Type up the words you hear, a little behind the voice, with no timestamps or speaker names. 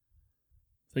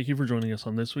Thank you for joining us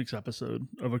on this week's episode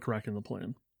of A Crack in the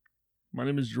Plan. My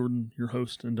name is Jordan, your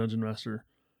host and Dungeon Master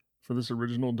for this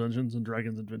original Dungeons &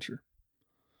 Dragons adventure.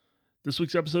 This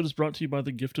week's episode is brought to you by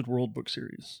the Gifted World book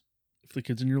series. If the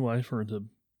kids in your life are into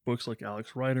books like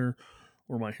Alex Rider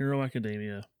or My Hero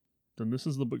Academia, then this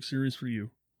is the book series for you,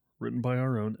 written by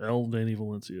our own L. Danny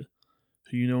Valencia,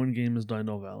 who you know in game as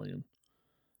Dindal Valian.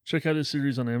 Check out his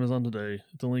series on Amazon today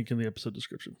at the link in the episode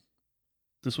description.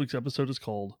 This week's episode is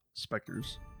called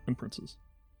Specters Princes.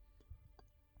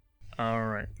 All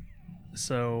right,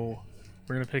 so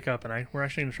we're gonna pick up, and we're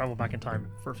actually gonna travel back in time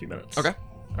for a few minutes. Okay.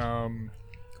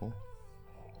 Cool.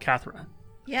 Cathra,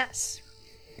 Yes.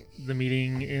 the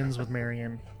meeting ends with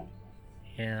Marion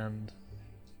and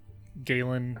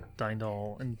Galen,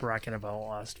 Dindal, and Bracken have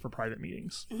all asked for private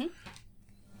meetings. Mm-hmm.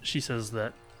 She says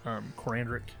that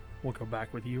Corandric will go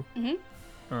back with you.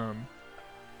 Mm-hmm.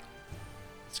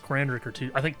 It's Corandric or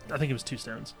two. I think it was Two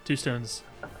Stones. Two Stones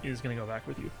is gonna go back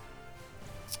with you.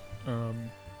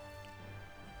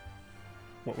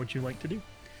 What would you like to do?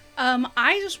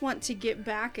 I just want to get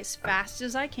back as fast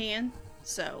as I can.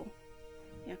 So,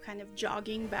 kind of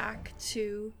jogging back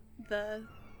to the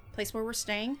place where we're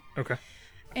staying. Okay.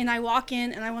 And I walk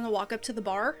in and I want to walk up to the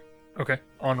bar. Okay.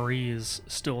 Henri is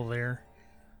still there.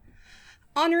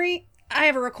 Henri, I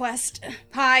have a request.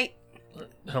 Hi.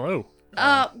 Hello.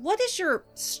 What is your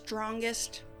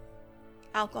strongest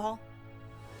alcohol?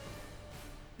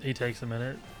 He takes a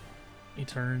minute. He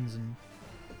turns and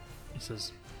he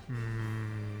says,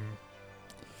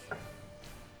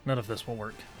 none of this will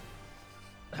work.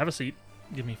 Have a seat.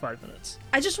 Give me 5 minutes.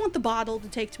 I just want the bottle to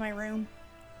take to my room.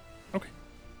 Okay.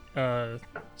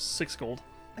 6 gold.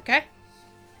 Okay.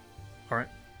 All right.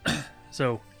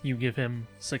 So you give him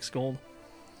 6 gold.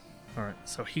 All right.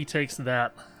 So he takes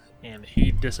that and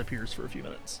he disappears for a few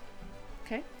minutes.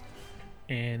 Okay.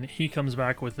 And he comes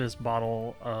back with this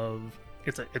bottle of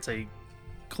it's a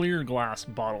clear glass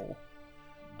bottle.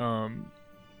 And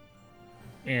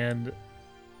in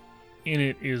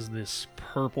it is this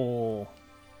purple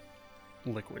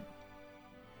liquid.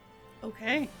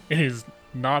 Okay. It is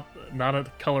not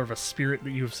a color of a spirit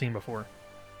that you have seen before.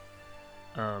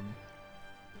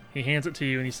 He hands it to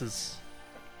you and he says,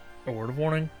 "A word of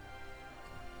warning.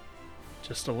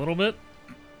 Just a little bit,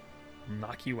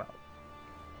 knock you out."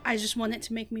 I just want it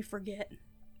to make me forget.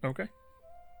 Okay.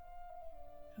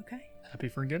 Okay. Happy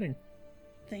forgetting.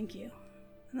 Thank you.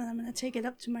 And then I'm going to take it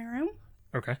up to my room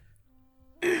Okay.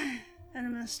 and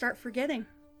I'm going to start forgetting.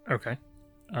 Okay.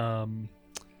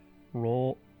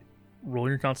 Roll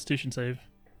your Constitution save.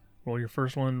 Roll your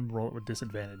first one. Roll it with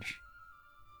disadvantage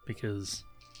because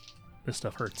this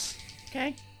stuff hurts.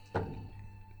 Okay.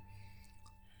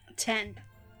 10.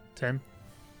 10.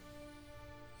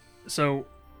 So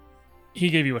he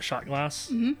gave you a shot glass.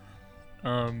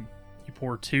 Mm-hmm. You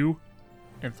pour 2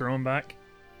 and throw them back,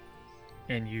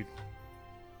 and you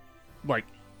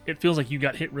it feels like you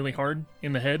got hit really hard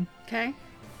in the head. Okay.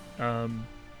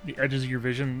 The edges of your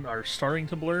vision are starting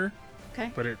to blur,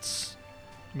 Okay. but it's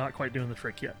not quite doing the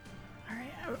trick yet. All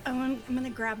right. I'm going to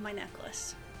grab my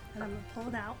necklace and I'm going to pull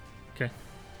it out. Okay.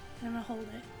 And I'm going to hold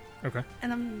it. Okay.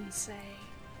 And I'm going to say,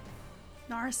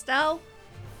 Naristel,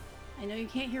 I know you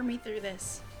can't hear me through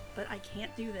this, but I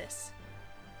can't do this.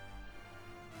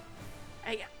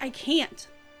 I can't.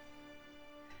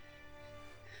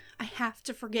 I have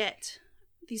to forget.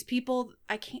 These people,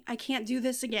 I can't do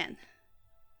this again.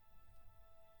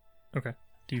 Okay.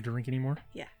 Do you drink anymore?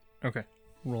 Yeah. Okay.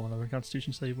 Roll another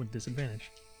Constitution save with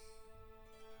disadvantage.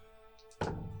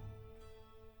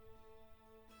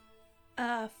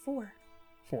 4.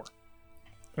 4.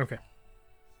 Okay.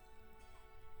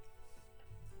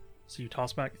 So you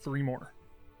toss back 3 more.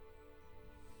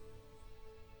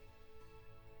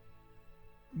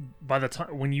 By the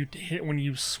time when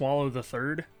you swallow the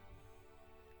third,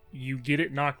 you get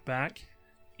it knocked back,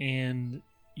 and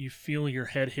you feel your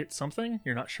head hit something.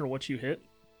 You're not sure what you hit,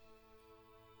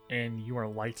 and you are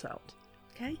lights out.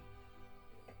 Okay.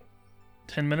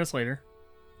 10 minutes later,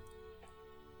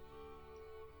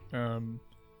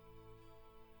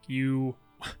 you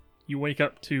wake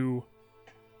up to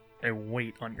a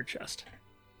weight on your chest,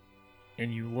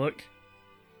 and you look.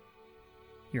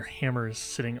 Your hammer is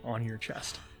sitting on your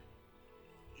chest.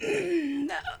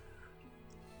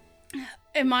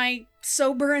 Am I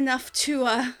sober enough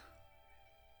to,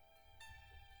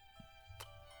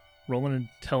 Roll an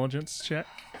intelligence check.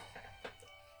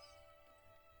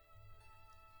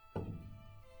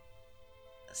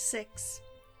 6.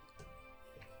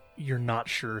 You're not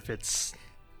sure if it's...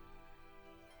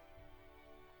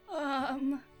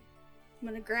 I'm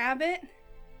gonna grab it.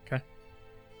 Okay.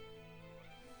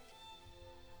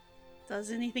 Does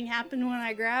anything happen when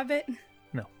I grab it?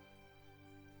 No.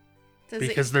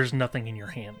 Does There's nothing in your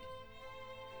hand.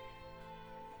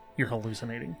 You're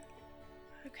hallucinating.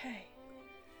 Okay.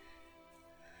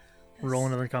 Roll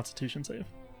another Constitution save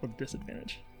with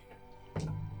disadvantage.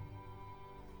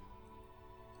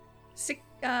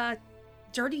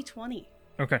 Dirty 20.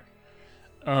 Okay.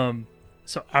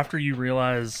 So after you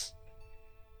realize,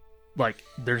 like,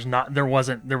 there was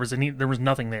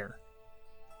nothing there.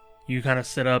 You kind of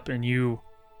sit up and you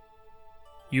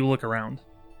look around.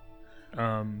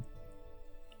 To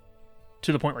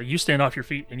the point, like, you stand off your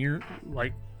feet and you're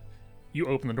like, you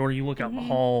open the door, you look out the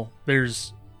hall.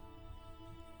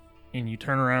 And you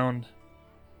turn around,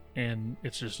 and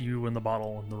it's just you and the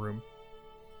bottle in the room.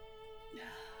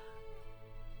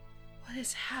 What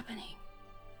is happening?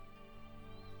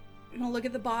 I'm gonna look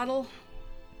at the bottle.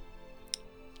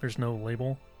 There's no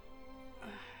label.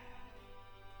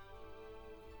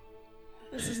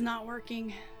 This is not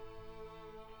working.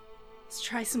 Let's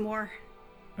try some more.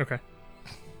 Okay.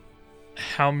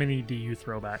 How many do you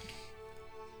throw back?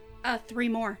 3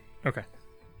 more. Okay.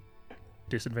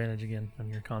 Disadvantage again on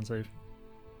your con save.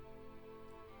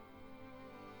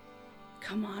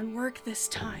 Come on, work this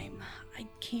time. I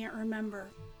can't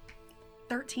remember.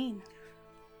 13.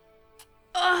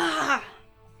 Ah!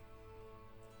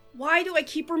 Why do I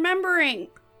keep remembering?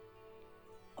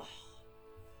 Oh.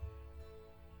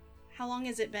 How long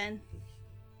has it been?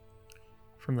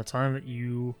 From the time that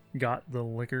you got the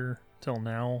liquor till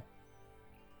now,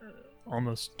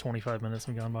 almost 25 minutes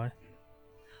have gone by.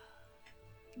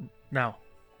 Now,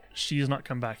 she has not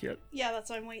come back yet. Yeah, that's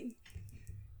why I'm waiting.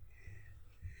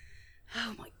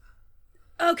 Oh my.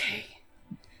 Okay.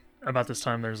 About this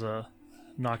time, there's a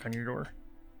knock on your door.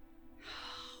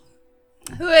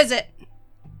 Who is it?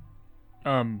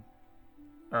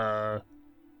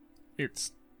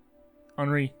 It's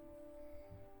Henri.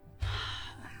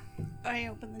 I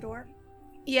open the door.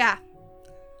 Yeah.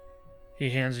 He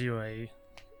hands you a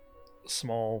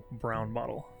small brown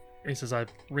bottle. He says, I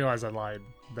realize I lied.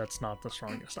 That's not the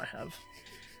strongest I have.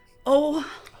 Oh,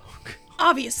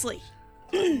 obviously.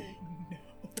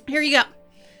 Here you go.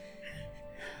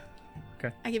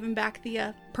 Okay. I give him back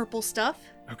the purple stuff.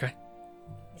 Okay.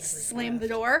 Slam the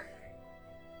door.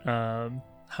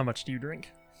 How much do you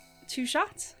drink? 2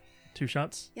 shots. 2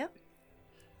 shots? Yep.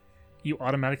 You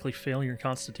automatically fail your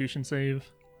Constitution save,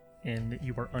 and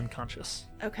you are unconscious.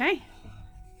 Okay.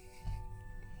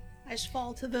 I just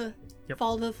fall to the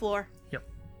floor. Yep.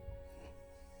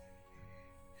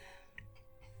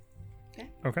 Okay.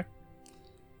 Okay.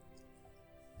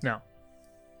 Now,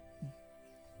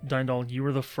 Dindal, you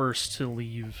were the first to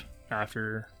leave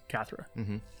after Cathra.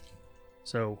 Mm-hmm.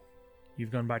 So,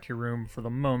 you've gone back to your room. For the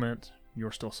moment,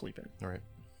 you're still sleeping. All right.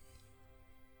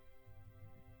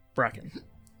 Bracken.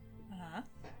 Uh-huh.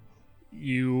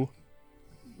 You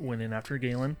went in after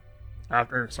Galen.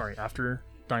 After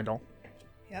Dindal.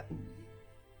 Yep.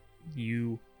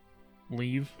 You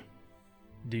leave.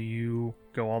 Do you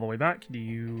go all the way back?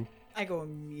 I go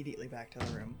immediately back to the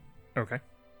room. Okay.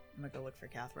 I'm gonna go look for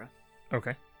Cathra.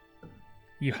 Okay.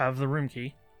 You have the room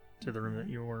key to the room that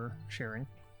you're sharing.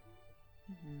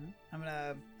 Mm-hmm.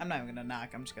 I'm not even gonna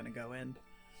knock. I'm just gonna go in.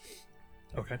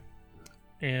 Okay.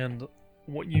 And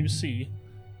what you see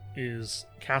is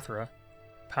Cathra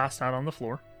passed out on the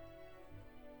floor.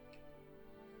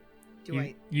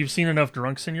 You've seen enough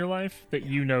drunks in your life that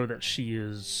you know that she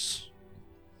is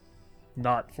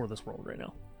not for this world right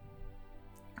now.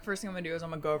 First thing I'm gonna do is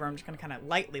I'm gonna go over. I'm just gonna kind of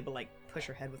lightly, but like push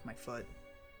her head with my foot.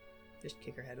 Just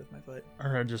kick her head with my foot.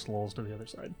 Her head just lolls to the other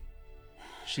side.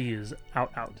 She is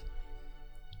out. Oh,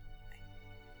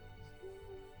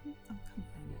 come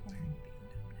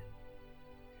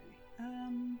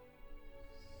on.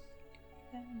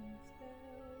 Why are you being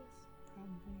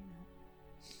dumb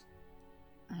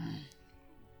now?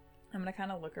 I'm gonna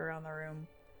kind of look around the room.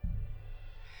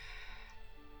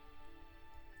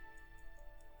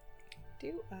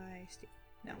 Do I steal?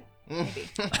 No, maybe.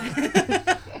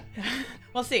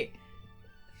 We'll see.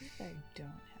 I don't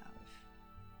have.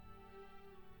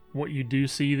 What you do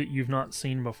see that you've not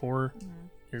seen before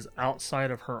is outside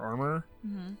of her armor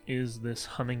is this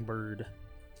hummingbird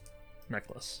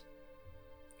necklace.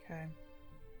 Okay.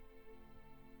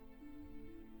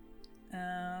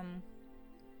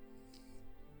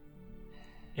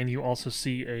 And you also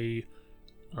see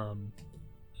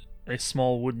a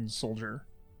small wooden soldier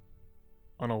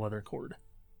on a leather cord.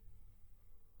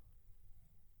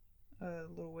 A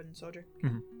little wooden soldier.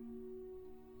 Mm-hmm.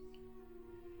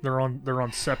 They're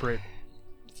on separate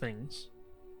things.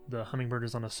 The hummingbird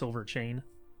is on a silver chain,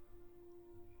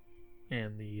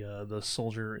 and the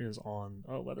soldier is on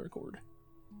a leather cord.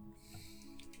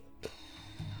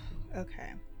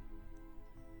 Okay.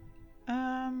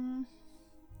 I'm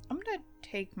gonna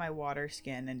take my water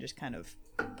skin and just kind of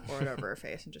pour it over her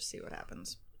face and just see what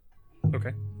happens.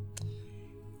 Okay.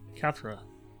 Kathra.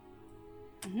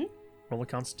 Mm-hmm. Roll a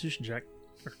Constitution check.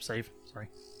 Or save, sorry.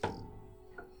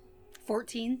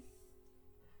 14.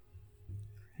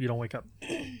 You don't wake up.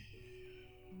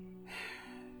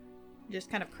 Just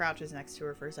kind of crouches next to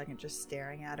her for a second, just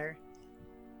staring at her.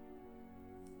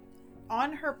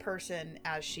 On her person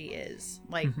as she is,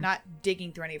 like not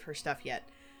digging through any of her stuff yet,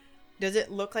 does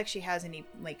it look like she has any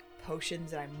like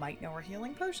potions that I might know are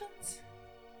healing potions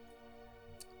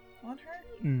on her?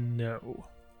 No.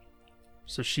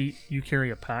 So you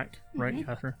carry a pack, right,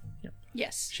 Catherine? Yeah.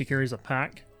 Yes. She carries a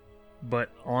pack, but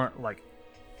on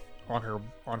her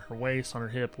waist, on her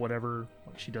hip, whatever,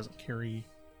 like she doesn't carry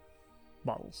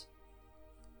bottles.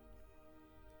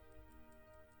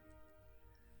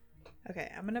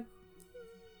 Okay, I'm gonna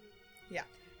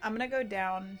go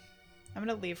down. I'm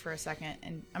gonna leave for a second,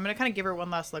 and I'm gonna kind of give her one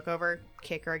last look over,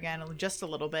 kick her again, just a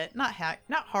little bit, not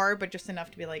hard, but just enough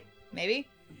to be like maybe.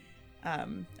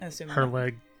 Assuming Her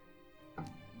leg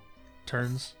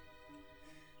turns.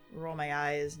 Roll my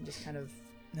eyes and just kind of,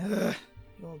 ugh,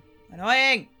 you're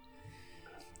annoying.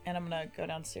 And I'm gonna go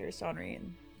downstairs to Henri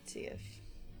and see if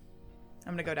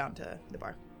I'm gonna go down to the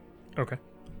bar. Okay.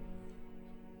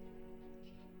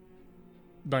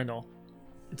 Dindal,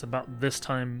 it's about this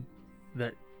time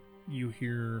that you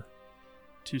hear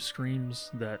two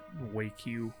screams that wake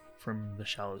you from the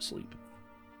shallow sleep.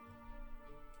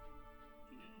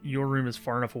 Your room is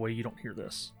far enough away you don't hear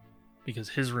this, because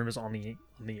his room is on the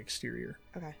exterior.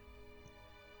 Okay.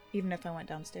 Even if I went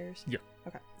downstairs? Yeah.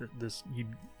 Okay.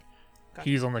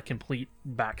 He's on the complete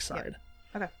backside.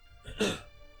 Yeah. Okay.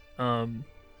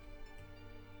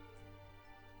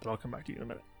 But I'll come back to you in a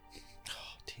minute.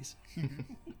 Oh, tease.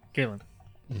 Galen,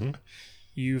 Mm-hmm.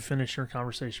 you finish your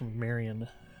conversation with Marion,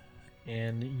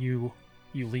 and you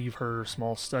leave her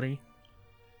small study.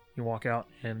 You walk out,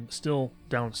 and still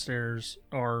downstairs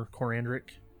are Corandric,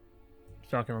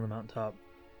 Falcon on the mountaintop,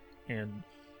 and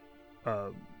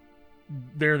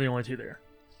they're the only two there.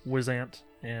 Wizant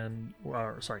and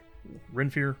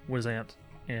Renfear, Wizant,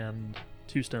 and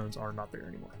Two Stones are not there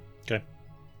anymore. Okay.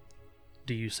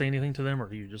 Do you say anything to them, or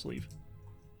do you just leave?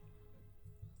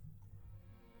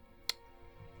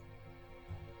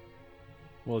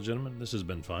 Well, gentlemen, this has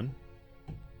been fun.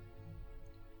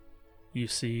 You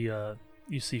see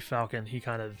Falcon. He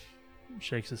kind of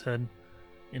shakes his head.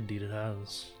 Indeed, it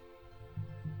has.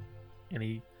 And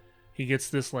he gets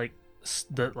this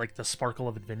the sparkle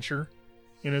of adventure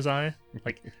in his eye.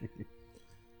 Like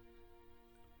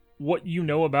what you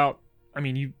know about. I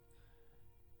mean, you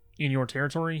in your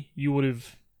territory, you would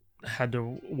have had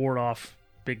to ward off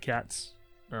big cats,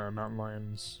 mountain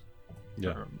lions,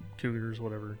 Yeah. cougars,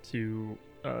 whatever, to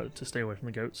stay away from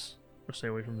the goats or stay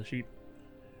away from the sheep.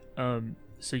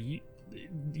 So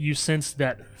you sense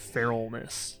that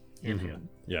feralness in him.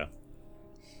 Yeah.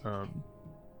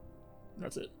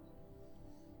 That's it.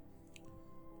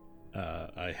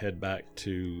 I head back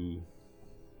to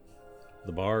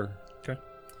the bar. Okay.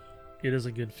 It is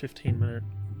a good 15-minute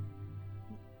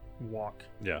walk,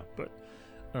 Yeah. but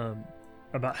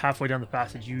about halfway down the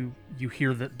passage, you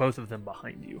hear that both of them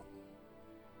behind you.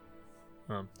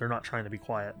 They're not trying to be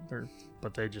quiet,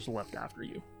 but they just left after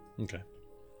you. Okay.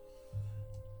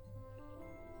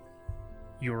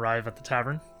 You arrive at the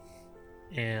tavern,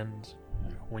 and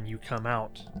when you come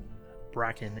out,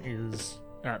 Bracken is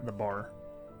at the bar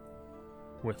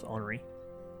with Henri.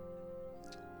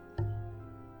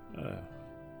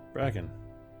 Bracken,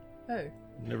 Oh.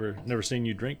 never seen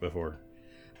you drink before.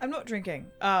 I'm not drinking.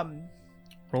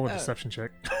 Roll a deception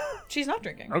check. She's not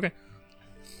drinking. Okay.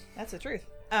 That's the truth.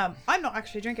 I'm not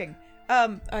actually drinking.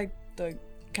 I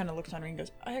kind of looks at Henri and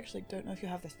goes, I actually don't know if you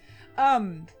have this.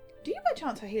 Do you by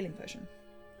chance have a healing potion?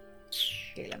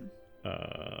 Galen.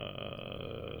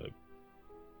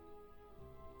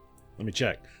 Let me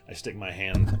check. I stick my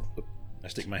hand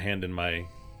in my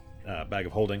bag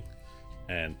of holding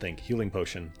and think healing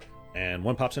potion, and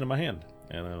one pops into my hand,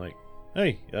 and I'm like,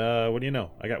 hey, what do you know?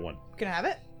 I got one. Can I have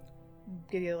it?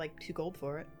 Give you like 2 gold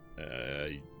for it.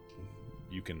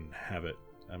 You can have it.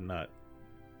 I'm not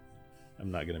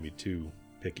gonna be too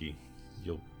picky.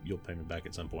 You'll pay me back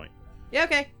at some point. Yeah,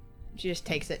 okay. She just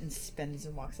takes it and spins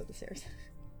and walks up the stairs.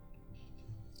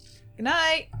 Good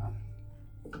night.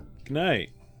 Good night.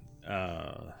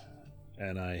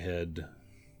 And I head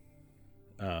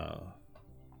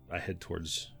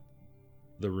towards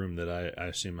the room that I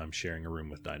assume I'm sharing a room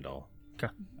with Dindal.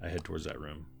 Okay. I head towards that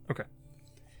room. Okay.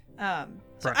 So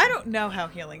Right. I don't know how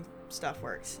healing stuff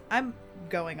works. I'm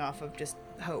going off of just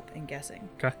hope and guessing.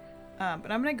 Okay.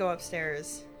 But I'm gonna go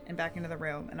upstairs and back into the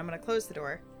room, and I'm gonna close the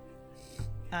door.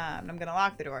 And I'm gonna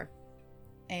lock the door,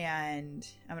 and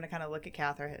I'm gonna kind of look at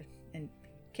Catherine and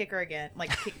kick her again,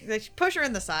 like push her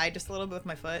in the side just a little bit with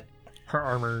my foot. Her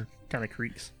armor kind of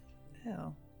creaks.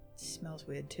 Oh, it smells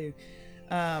weird too.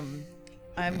 I'm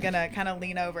gonna kind of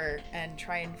lean over and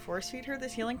try and force feed her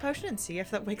this healing potion and see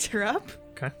if that wakes her up.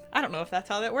 Okay. I don't know if that's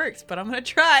how that works, but I'm gonna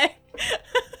try.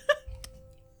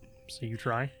 So you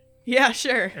try, Yeah,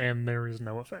 sure. and there is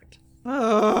no effect.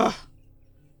 Ugh.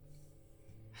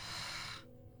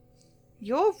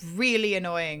 You're really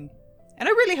annoying. And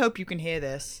I really hope you can hear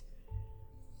this.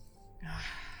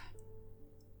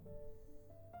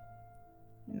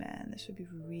 Man, this would be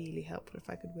really helpful if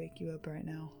I could wake you up right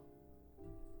now.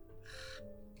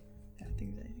 I don't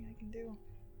think there's anything I can do.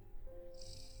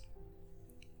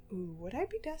 Ooh, would I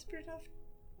be desperate enough?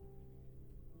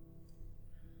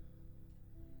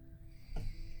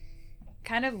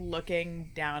 Kind of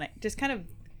looking down at, just kind of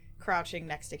crouching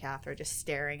next to Catherine, just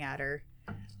staring at her.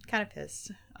 Kind of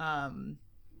pissed. I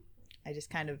just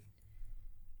kind of,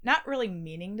 not really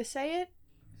meaning to say it,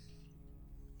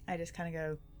 I just kind of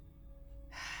go,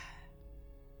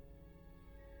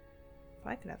 if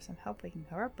I could have some help waking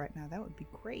her up right now, that would be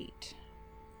great.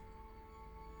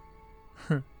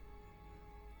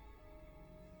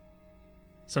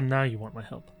 So now you want my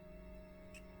help.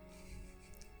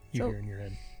 You So- hear in your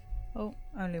head. Oh,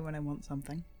 only when I want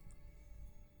something.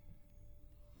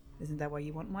 Isn't that why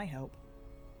you want my help?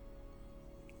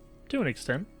 To an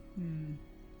extent.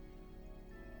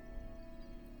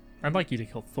 I'd like you to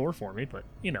kill Thor for me, but,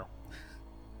 you know.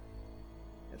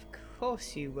 Of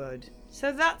course you would.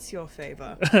 So that's your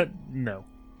favor. No.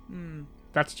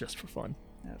 That's just for fun.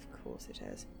 Of course it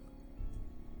is.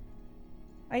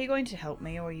 Are you going to help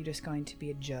me, or are you just going to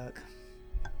be a jerk?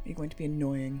 Are you going to be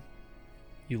annoying?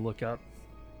 You look up,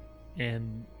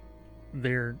 and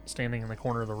there, standing in the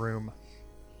corner of the room,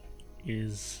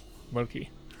 is Loki.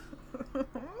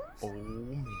 Oh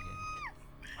man.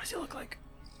 What does he look like?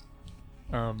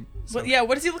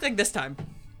 What does he look like this time?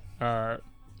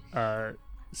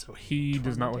 So he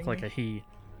does not look like a he.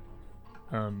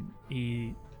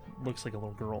 He looks like a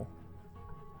little girl.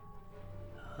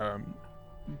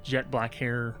 Jet black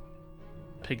hair,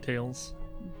 pigtails.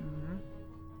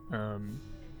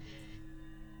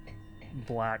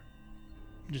 Black,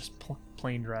 just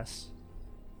plain dress.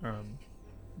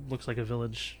 Looks like a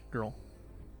village girl.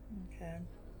 Okay.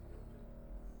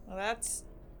 Well, that's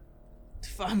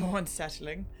far more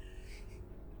unsettling.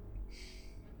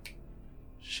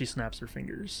 She snaps her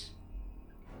fingers,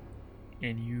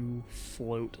 and you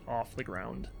float off the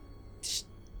ground.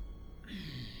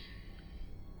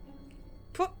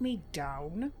 Put me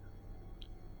down.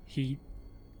 He,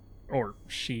 or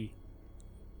she,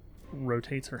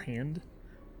 rotates her hand,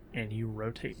 and you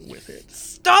rotate with it.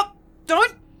 Stop!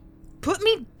 Don't put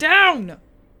me down!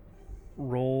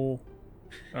 Roll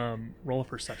a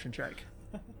perception check.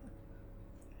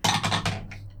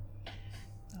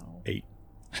 Oh. 8.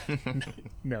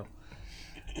 No.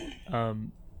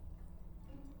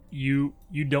 You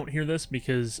don't hear this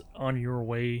because on your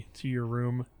way to your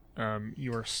room,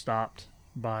 you are stopped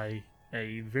by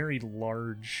a very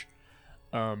large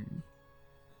come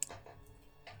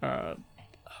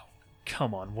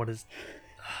on, what is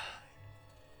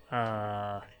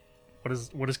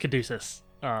Caduceus?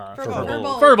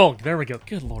 Furbolg. There we go.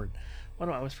 Good lord. Why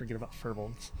do I always forget about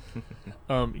Furbolgs?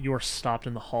 You are stopped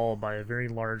in the hall by a very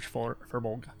large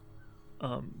Furbolg,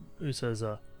 who says,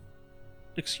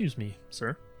 "Excuse me,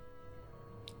 sir.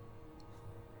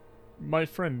 My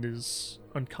friend is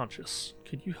unconscious.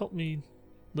 Could you help me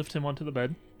lift him onto the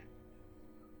bed?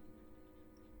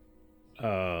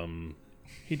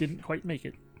 He didn't quite make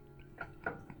it."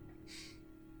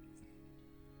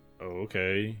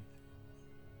 Okay.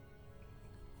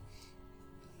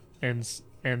 And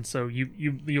so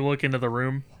you look into the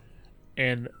room,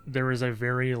 and there is a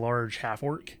very large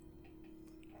half-orc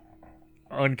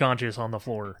unconscious on the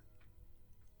floor.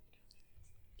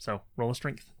 So roll a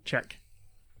strength check.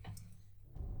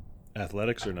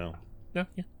 Athletics or no? No,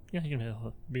 yeah, you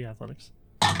can be athletics.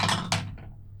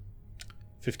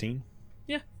 15.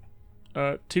 Yeah.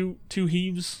 Two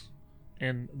heaves,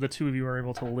 and the two of you are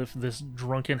able to lift this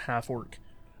drunken half-orc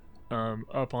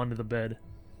up onto the bed.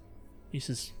 He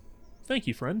says, "Thank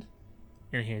you, friend,"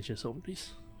 and he hands you a silver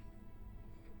piece.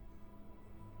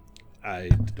 I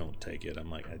don't take it. I'm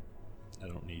like, I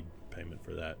don't need payment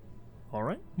for that. All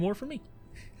right, more for me.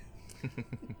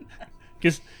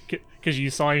 Because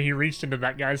you saw he reached into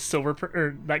that guy's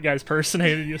that guy's purse and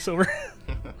handed you a silver.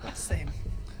 Same.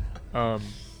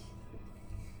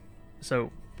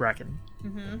 So Bracken.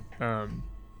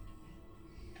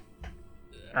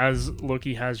 as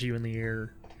Loki has you in the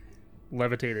air,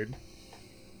 levitated,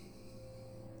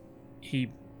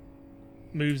 he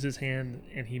moves his hand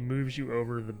and he moves you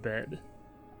over the bed.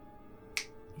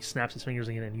 He snaps his fingers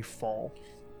again and you fall.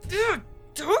 Ugh,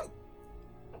 don't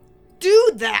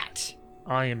do that!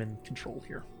 I am in control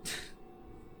here.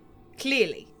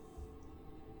 Clearly.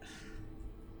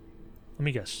 Let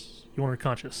me guess. You want her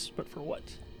conscious, but for what?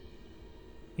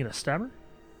 You gonna stab her?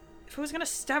 If I was gonna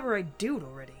stab her, I'd do it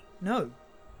already. No.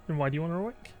 Then why do you want her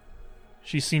awake?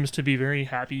 She seems to be very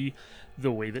happy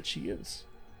the way that she is.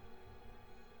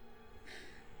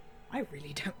 I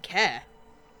really don't care.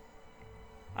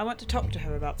 I want to talk to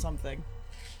her about something.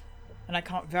 And I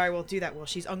can't very well do that while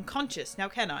she's unconscious, now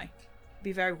can I? It'd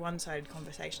be a very one-sided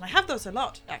conversation. I have those a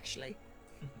lot, actually.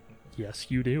 Yes,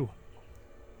 you do.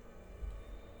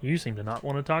 You seem to not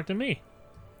want to talk to me.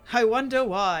 I wonder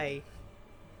why.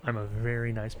 I'm a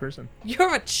very nice person.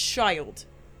 You're a child.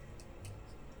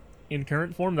 In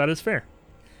current form, that is fair.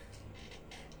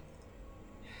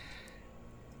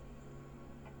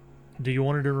 Do you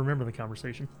want her to remember the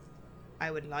conversation?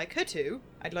 I would like her to.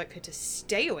 I'd like her to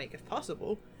stay awake if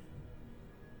possible.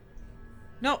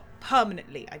 Not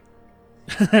permanently.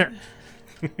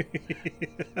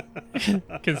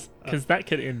 Because that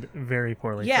could end very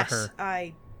poorly Yes, for her.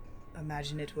 I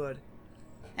imagine it would.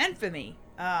 And for me.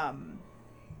 I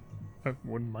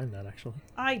wouldn't mind that, actually.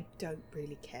 I don't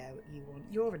really care what you want.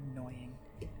 You're annoying.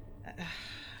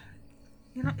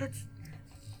 You know,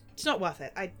 it's not worth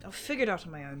it. I'll figure it out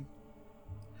on my own.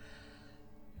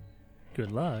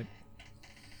 Good luck.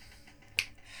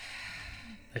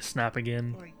 They snap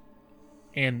again. Sorry.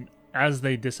 And as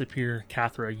they disappear,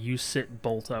 Cathra, you sit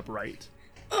bolt upright.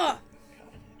 Ugh.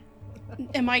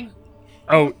 Am I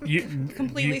Oh, you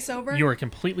completely sober? You are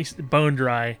completely bone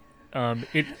dry.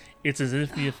 It's as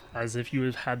if you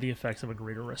have had the effects of a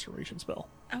greater restoration spell.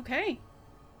 okay?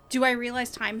 Do I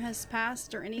realize time has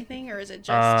passed or anything, or is it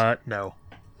just No.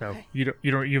 Okay. You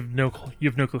have no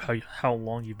clue how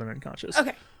long you've been unconscious.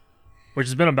 okay? Which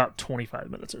has been about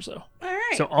 25 minutes or so. All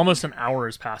right. So almost an hour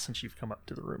has passed since you've come up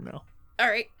to the room now. All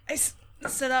right. I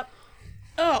sit up.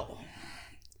 Oh.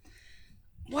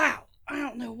 Wow. I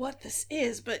don't know what this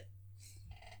is, but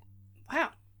wow.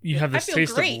 You have this I feel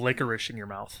taste great. of licorice in your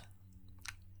mouth.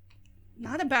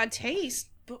 Not a bad taste,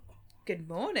 but Good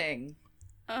morning.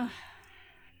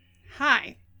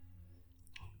 hi.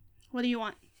 What do you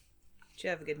want? Did you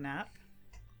have a good nap?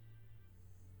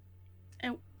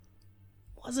 It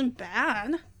wasn't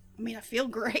bad. I mean, I feel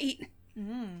great.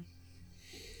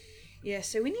 Yeah,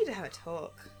 so we need to have a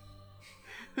talk.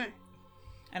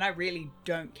 And I really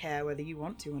don't care whether you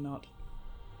want to or not.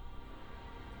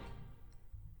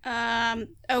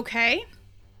 Okay.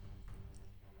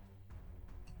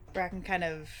 Bracken kind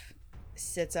of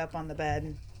sits up on the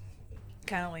bed,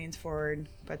 kind of leans forward,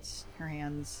 puts her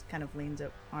hands, kind of leans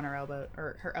up on her elbow,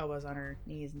 or her elbows on her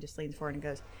knees, and just leans forward and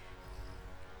goes,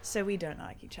 "So we don't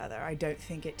like each other. I don't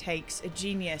think it takes a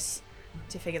genius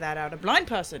to figure that out. A blind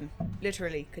person,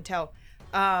 literally, could tell.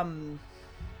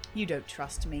 You don't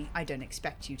trust me. I don't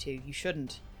expect you to. You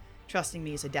shouldn't. Trusting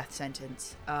me is a death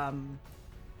sentence.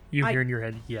 You I- hear in your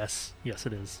head, yes,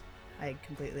 it is. I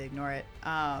completely ignore it.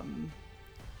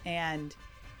 And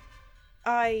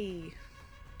I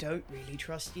don't really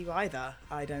trust you either.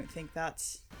 I don't think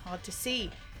that's hard to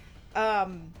see.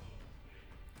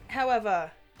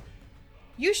 However,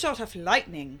 you shot off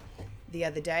lightning the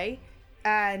other day,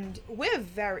 and we're in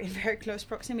very close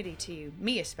proximity to you,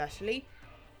 me especially.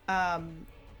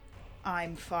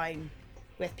 I'm fine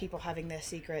with people having their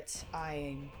secrets.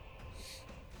 I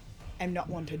am not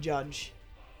one to judge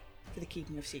for the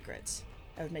keeping of secrets.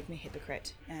 That would make me a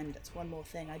hypocrite, and that's one more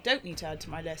thing I don't need to add to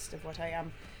my list of what I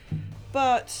am.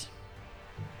 But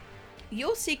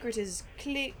your secret is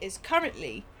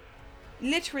currently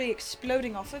literally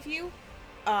exploding off of you.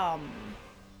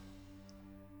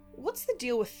 What's the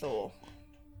deal with Thor?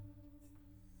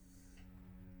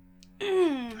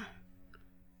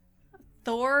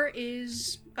 Thor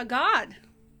is a god.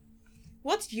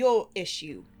 What's your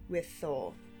issue with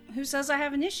Thor? Who says I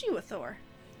have an issue with Thor?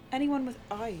 Anyone with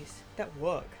eyes that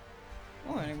work,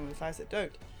 or anyone with eyes that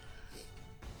don't.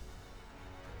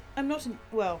 I'm not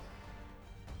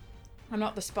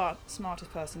the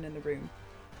smartest person in the room,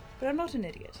 but I'm not an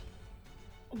idiot.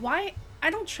 Why? I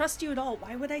don't trust you at all.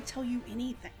 Why would I tell you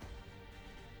anything?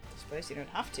 I suppose you don't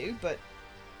have to, but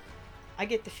I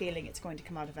get the feeling it's going to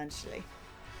come out eventually.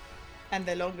 And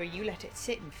the longer you let it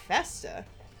sit and fester,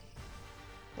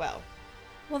 well...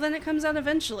 Well, then it comes out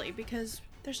eventually, because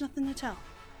there's nothing to tell.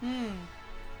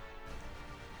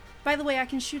 By the way, I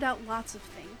can shoot out lots of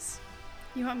things.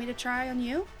 You want me to try on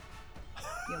you?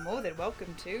 You're more than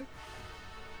welcome to.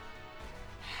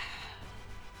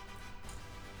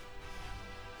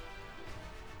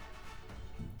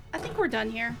 I think we're done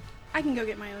here. I can go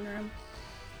get my own room.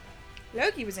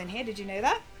 Loki was in here. Did you know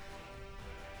that?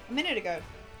 A minute ago.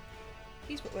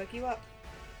 He's what woke you up.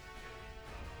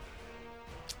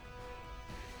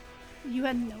 You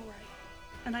had no right.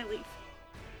 And I leave.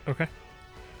 Okay.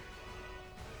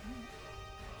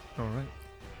 All right.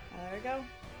 There we go.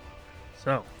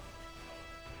 So.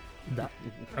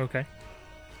 Okay.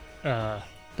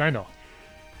 Dino.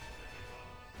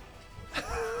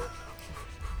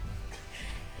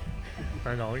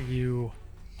 Dino, you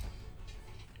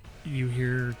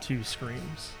hear two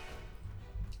screams.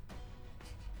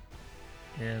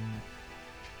 And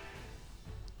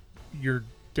you're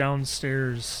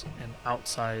downstairs and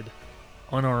outside,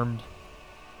 unarmed.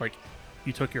 Like,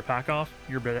 you took your pack off,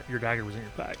 your dagger was in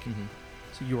your pack. Mm-hmm.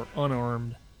 So you are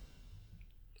unarmed.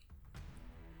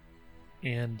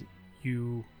 And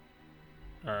you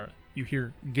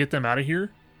hear, "Get them out of here."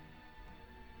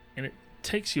 And it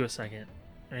takes you a second,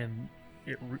 and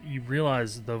you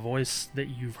realize the voice that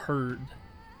you've heard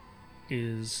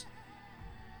is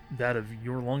that of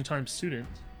your longtime student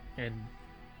and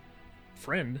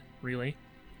friend, really,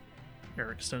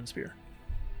 Eric Stonespear.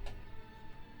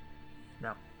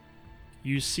 Now,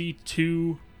 you see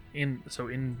two in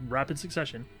rapid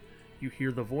succession. You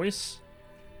hear the voice,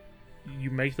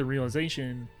 you make the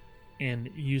realization, and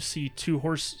you see two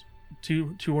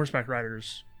horseback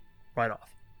riders ride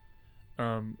off.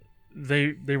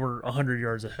 They were 100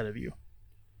 yards ahead of you.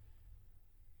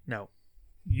 Now,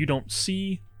 you don't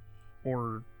see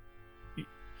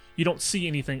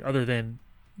anything other than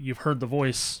you've heard the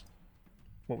voice.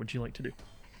 What would you like to do?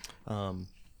 Can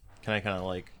I kind of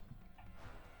like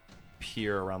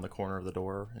peer around the corner of the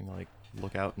door and like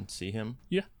look out and see him?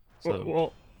 Yeah.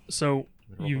 So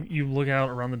you look out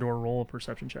around the door. Roll a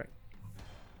perception check.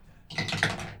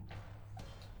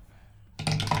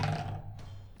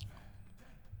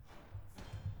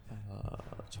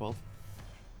 12.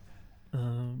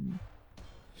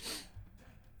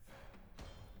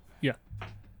 Yeah.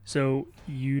 So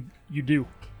you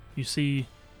see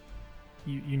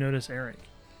you notice Eric.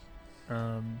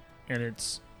 And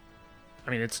it's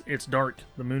dark.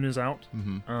 The moon is out.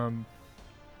 Mm-hmm.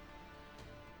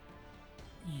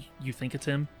 You think it's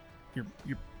him. You're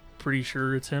pretty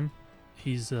sure it's him.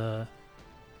 He's about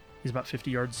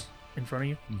 50 yards in front of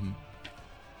you. Mm-hmm.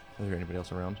 Is there anybody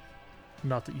else around?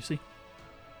 Not that you see.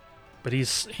 But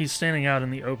he's standing out in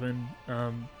the open.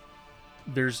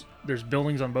 There's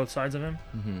buildings on both sides of him.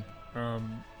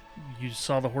 Mm-hmm. You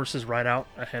saw the horses ride out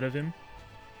ahead of him.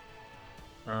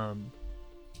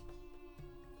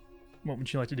 What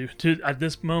would you like to do? At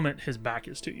this moment, his back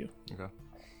is to you. Okay.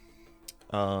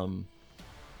 I'm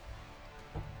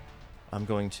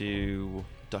going to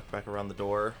duck back around the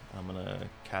door. I'm going to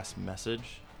cast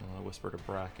message. I'm going to whisper to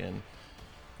Bracken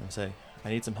and say, I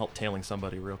need some help tailing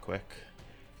somebody real quick.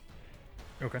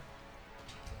 Okay.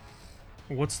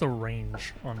 What's the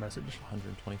range on message?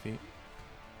 120 feet.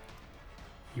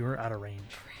 You're out of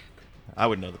range. I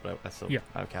would know that, but Yeah.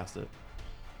 I would cast it.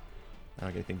 I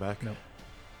don't get anything back? Nope.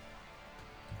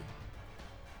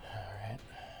 Alright.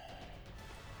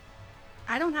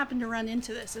 I don't happen to run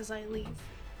into this as I leave.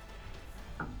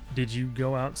 Did you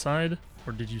go outside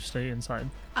or did you stay inside?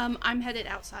 I'm headed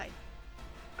outside.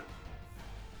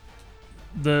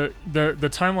 The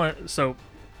timeline. So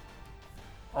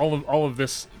all of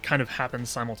this kind of happens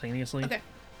simultaneously. Okay.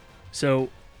 So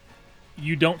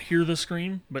you don't hear the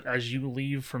scream, but as you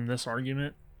leave from this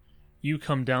argument, you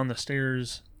come down the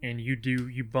stairs and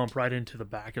you bump right into the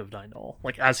back of Dindal,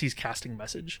 like as he's casting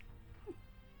message.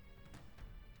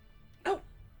 Oh,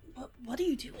 what are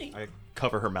you doing? I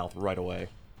cover her mouth right away.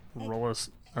 Roll a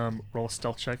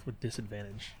stealth check with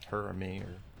disadvantage. Her or me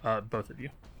or Both of you.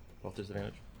 both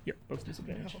disadvantage. Yep, both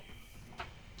disadvantage.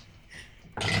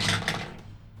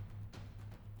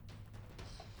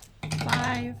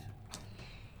 5.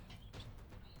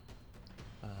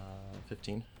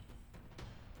 15.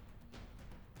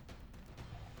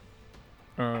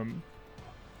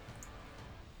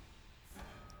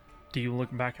 Do you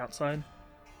look back outside?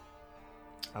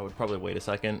 I would probably wait a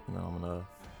second, and then I'm gonna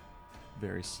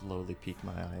very slowly peek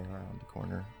my eye around the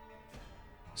corner.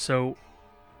 So,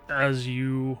 as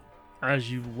you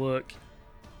look,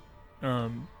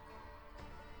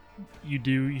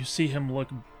 you see him look.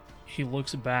 He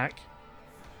looks back,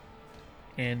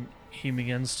 and he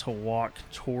begins to walk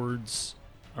towards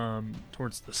the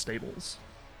stables.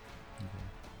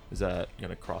 Is that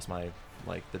gonna cross my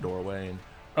the doorway?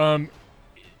 And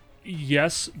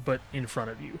Yes, but in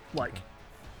front of you. Like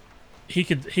he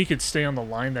could stay on the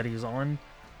line that he's on,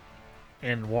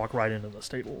 and walk right into the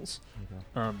stables.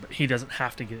 Okay. But he doesn't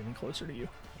have to get any closer to you.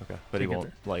 Okay. But To he get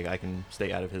won't. Like I can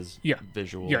stay out of his Yeah.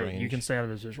 visual Yeah, range. you can stay out of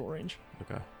his visual range.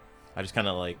 Okay. I just kind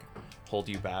of like hold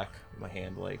you back, my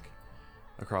hand like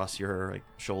across your like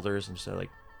shoulders, and just like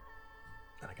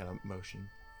I kind of motion.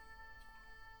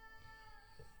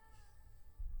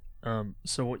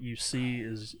 So what you see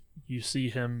is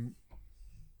him.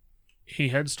 He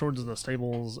heads towards the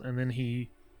stables, and then he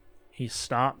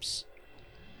stops,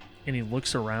 and he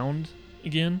looks around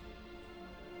again,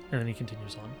 and then he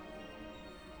continues on.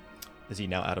 Is he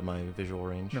now out of my visual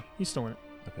range? No, he's still in it.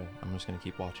 Okay. I'm just gonna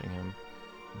keep watching him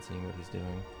and seeing what he's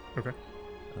doing. Okay.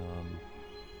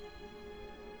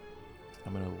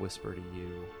 I'm gonna whisper to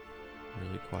you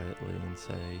really quietly and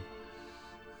say,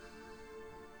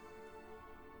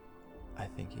 I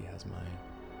think he has my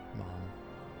mom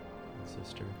and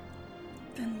sister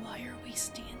Then why are we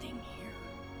standing here?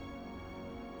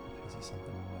 because he sent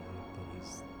them away, but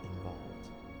he's involved.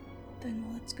 Then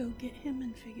let's go get him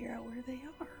and figure out where they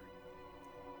are.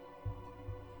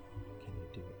 Can you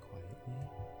do it quietly?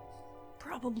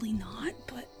 Probably not,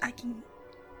 but I can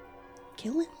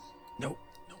kill him. No.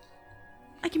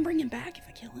 I can bring him back if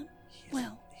I kill him.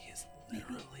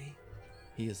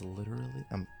 He is literally.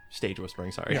 I'm stage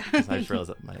whispering. Sorry, Yeah. 'cause I just realized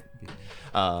that might be.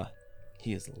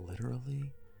 He is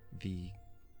literally the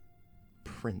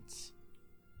prince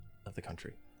of the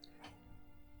country.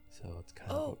 So it's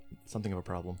kind of something of a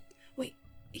problem. Wait,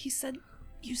 you said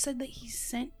that he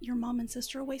sent your mom and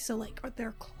sister away, so like, are they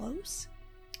close?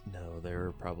 No,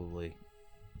 they're probably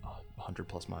 100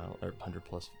 plus miles or 100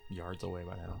 plus yards away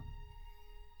by now.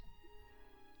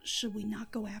 Should we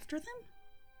not go after them?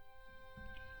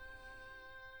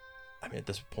 I mean, at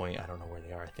this point, I don't know where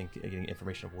they are. I think getting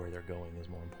information of where they're going is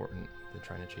more important than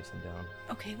trying to chase them down.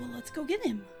 Okay, well, let's go get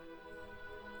him.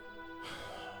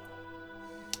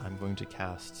 I'm going to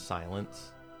cast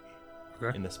silence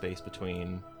Okay. in the space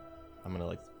between. I'm going to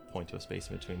like point to a space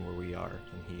in between where we are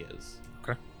and he is.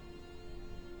 Okay.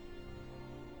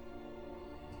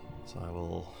 So I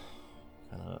will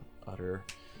kind of utter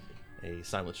a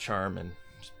silence charm and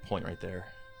just point right there.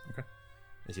 Okay.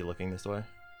 Is he looking this way?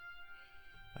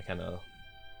 I kind of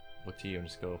look to you and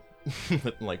just go,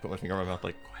 like, put my finger on my mouth,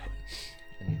 like, quiet.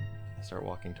 And I start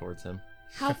walking towards him.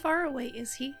 How far away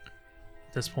is he?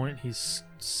 At this point, he's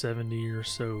 70 or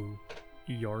so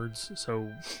yards,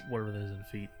 so whatever that is in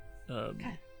feet.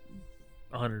 Okay.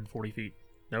 140 feet.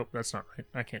 Nope, that's not right.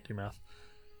 I can't do math.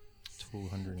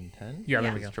 210? Yeah, there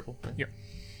Yeah. we go. It's triple? Right? Yep.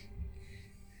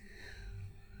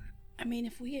 I mean,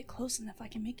 if we get close enough, I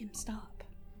can make him stop.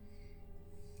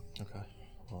 Okay.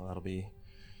 Well, that'll be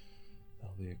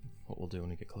what we'll do when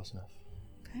we get close enough.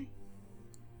 Okay.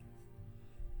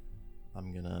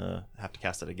 I'm gonna have to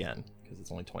cast it again because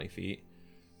it's only 20 feet.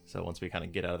 So once we kind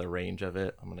of get out of the range of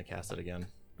it, I'm gonna cast it again.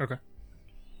 Okay.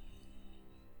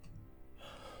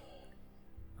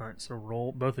 All right,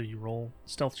 so both of you roll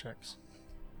stealth checks.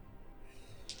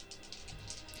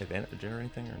 Advantage or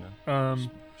anything or no?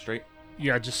 Straight?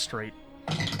 Yeah, just straight.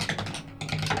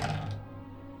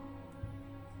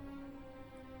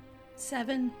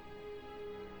 7.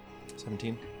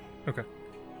 17. Okay.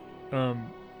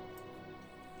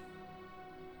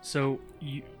 So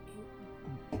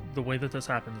the way that this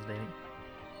happens, Danny,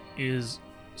 is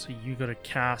so you go to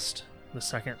cast the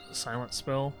second silent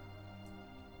spell,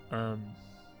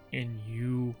 and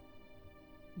you,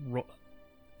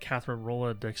 Catherine, roll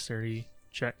a dexterity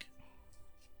check.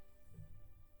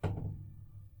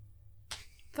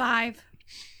 5.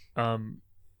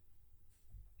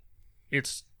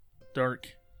 It's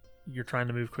dark. You're trying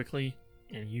to move quickly,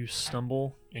 and you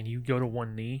stumble, and you go to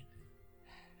one knee,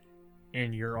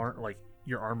 and your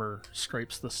armor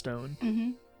scrapes the stone.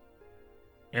 Mm-hmm.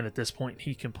 And at this point,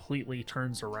 he completely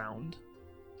turns around.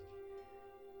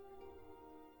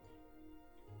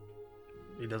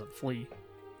 He doesn't flee,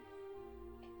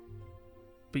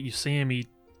 but you see him.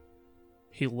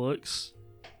 He looks,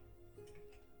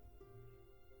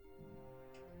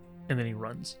 and then he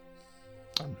runs.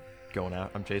 I'm going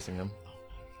out. I'm chasing him.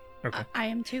 Okay. I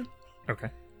am too. Okay.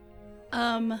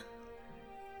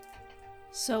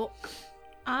 So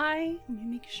let me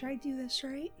make sure I do this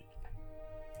right.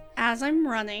 As I'm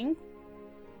running,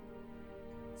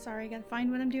 sorry, I gotta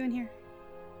find what I'm doing here.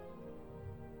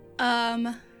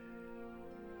 I'm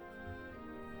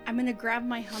gonna grab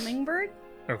my hummingbird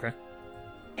Okay.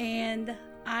 and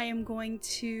I am going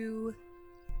to,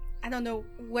 I don't know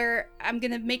where, I'm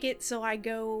gonna make it so I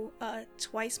go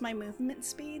twice my movement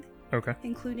speed, Okay.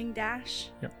 including dash.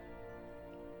 Yep.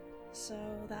 So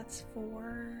that's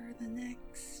for the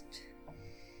next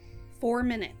 4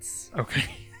 minutes. Okay.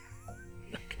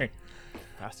 Okay.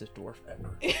 fastest dwarf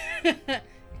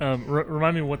ever.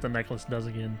 Remind me what the necklace does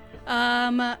again.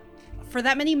 For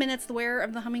that many minutes, the wearer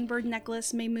of the hummingbird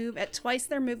necklace may move at twice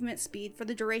their movement speed. For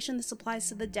the duration, this applies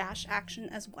to the dash action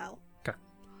as well. Okay.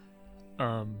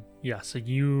 Yeah, so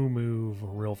you move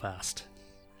real fast.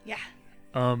 Yeah.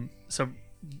 So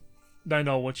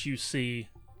Dindal, what you see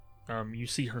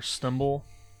her stumble,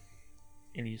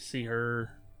 and you see her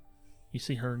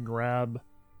grab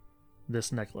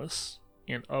this necklace,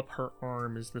 and up her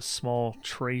arm is this small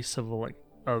trace of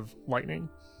lightning,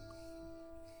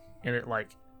 and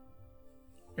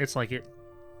it's like it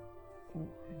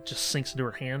just sinks into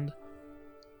her hand,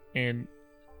 and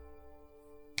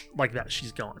like that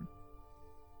she's gone.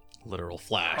 Literal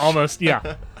flash. Almost,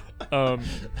 yeah.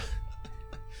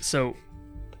 So,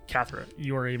 Cathra,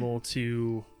 you are able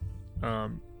to,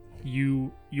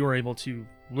 you are able to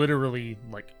literally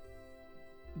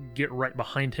get right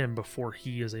behind him before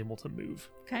he is able to move.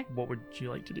 Okay. What would you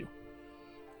like to do?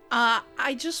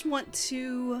 I just want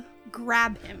to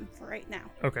grab him for right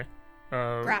now. Okay.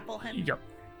 Grapple him.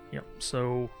 Yep.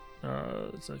 So,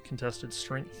 it's a contested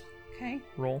strength Okay.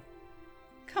 roll.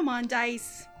 Come on,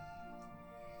 dice.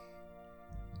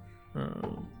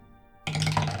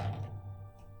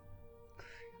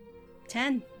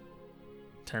 10.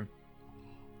 10.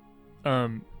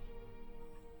 I'm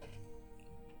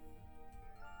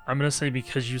gonna say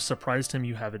because you surprised him,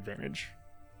 you have advantage.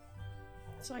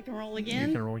 So I can roll You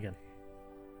again. can roll again.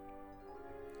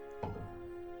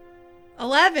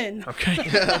 11. Okay.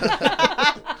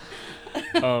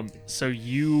 So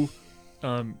you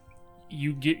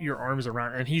get your arms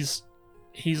around, and he's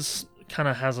kind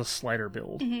of has a slider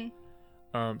build.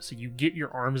 Mm-hmm. So you get your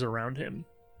arms around him,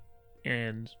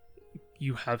 and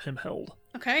you have him held.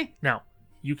 Okay. Now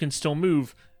you can still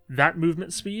move. That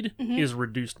movement speed Mhm. is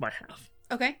reduced by half,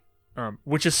 Okay.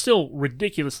 which is still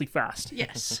ridiculously fast.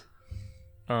 Yes.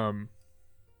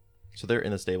 So they're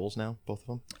in the stables now, both of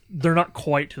them? They're not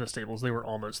quite to the stables. They were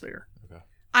almost there. Okay.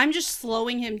 I'm just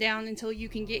slowing him down until you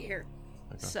can get here.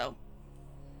 Okay. So.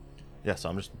 Yeah, so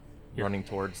I'm just Yeah. running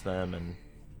towards them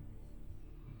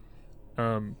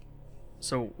and...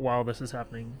 So while this is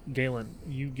happening, Galen,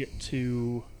 you get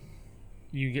to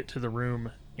the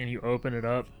room and you open it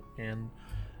up and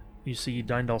you see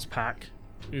Dindal's pack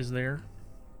is there,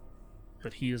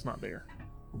 but he is not there.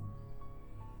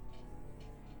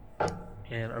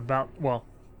 And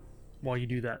while you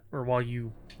do that, or while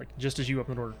you just as you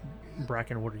open the door,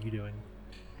 Bracken, what are you doing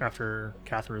after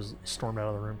Cathra's stormed out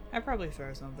of the room? I probably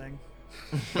throw something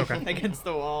Okay. against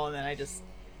the wall, and then I just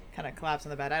kind of collapse on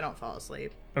the bed. I don't fall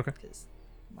asleep. Okay. Because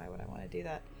why would I want to do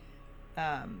that?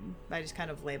 I just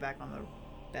kind of lay back on the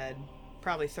bed,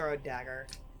 probably throw a dagger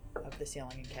up the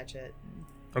ceiling and catch it. And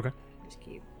Okay. just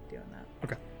keep doing that.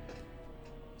 Okay.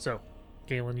 So,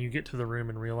 Galen, you get to the room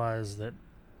and realize that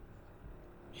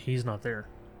he's not there.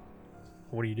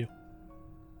 What do you do?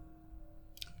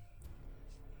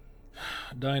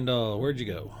 Dindal, where'd you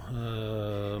go?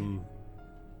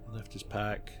 Left his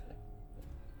pack.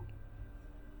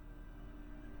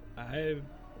 I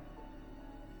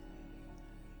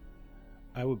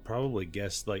would probably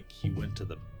guess he went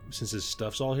to since his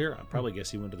stuff's all here, I'd probably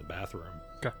guess he went to the bathroom.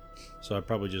 Okay. So I'd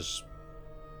probably just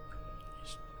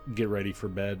get ready for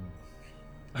bed.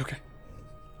 Okay.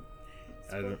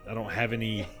 I don't have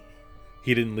any.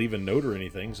 He didn't leave a note or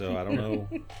anything, so I don't know.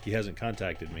 He hasn't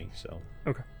contacted me, so.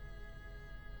 Okay.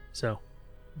 So,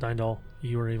 Dindal,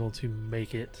 you are able to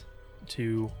make it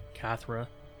to Cathra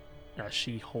as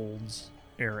she holds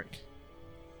Eric.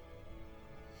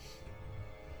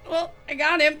 Well, I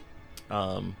got him.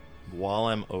 While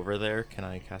I'm over there, can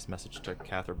I cast message to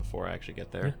Cathra before I actually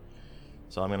get there? Yeah.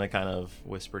 So I'm going to kind of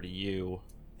whisper to you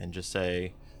and just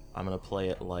say, I'm going to play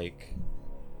it like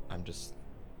I'm just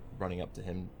running up to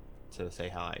him to say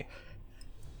hi.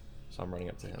 So I'm running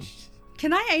up to him.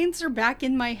 Can I answer back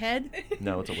in my head?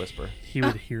 No, it's a whisper. He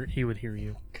would hear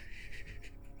you.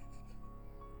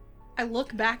 I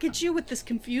look back at you with this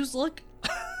confused look.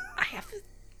 I have to...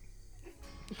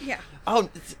 Yeah. Oh,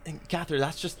 Cathra,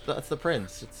 that's the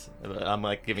prince. I'm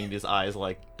giving these eyes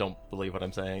don't believe what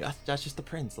I'm saying. That's just the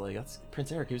prince. That's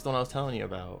Prince Eric. He was the one I was telling you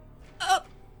about.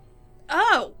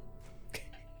 Oh.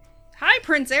 Hi,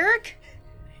 Prince Eric.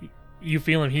 You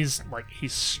feel him. He's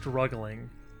struggling.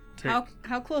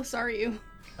 How close are you?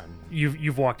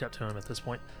 You've walked up to him at this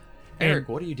point. Eric,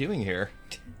 what are you doing here?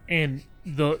 And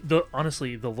the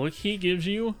honestly, the look he gives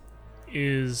you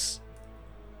is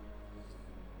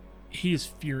he is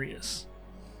furious.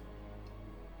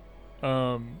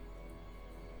 Roll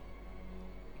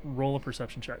a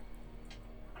perception check.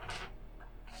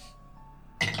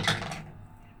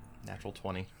 Natural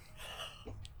 20.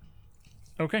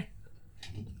 Okay.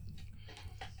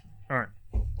 All right.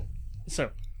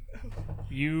 So,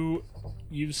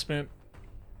 you've spent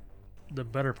the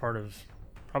better part of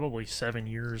probably 7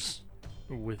 years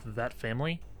with that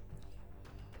family.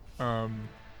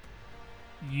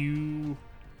 You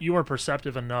are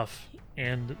perceptive enough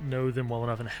and know them well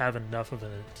enough and have enough of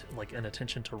an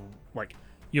attention to, like,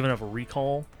 you have enough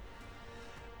recall.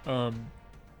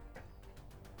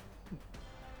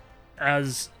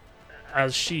 As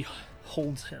she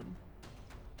holds him,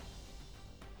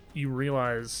 you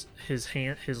realize his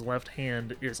left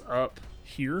hand is up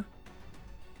here,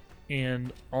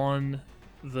 and it's on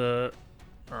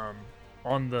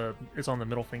the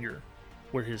middle finger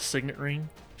where his signet ring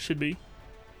should be.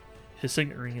 His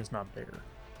signet ring is not there.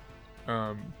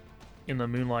 In the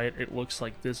moonlight, it looks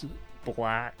like this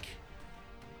black,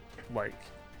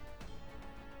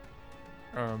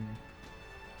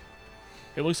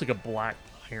 it looks like a black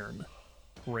iron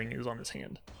ring is on his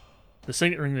hand. The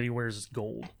signet ring that he wears is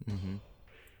gold. Mm-hmm.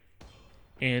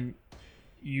 And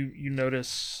you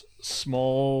notice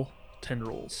small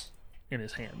tendrils in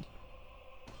his hand,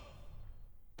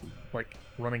 like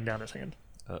running down his hand.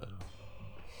 Uh-oh.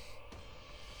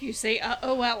 You say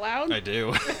 "uh-oh" out loud? I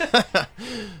do.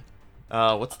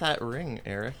 What's that ring,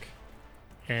 Eric?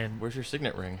 And Where's your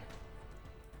signet ring?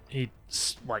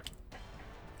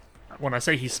 when I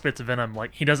say he spits venom,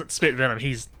 like, he doesn't spit venom.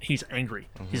 He's angry.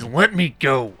 He's, let me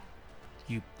go,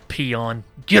 you peon!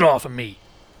 Get off of me!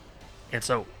 And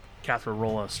so, Catherine,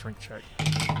 roll a strength check.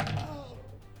 Oh.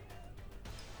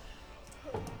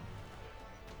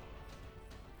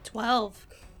 12.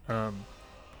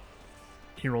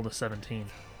 He rolled a 17.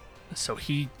 So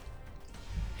he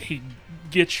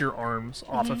gets your arms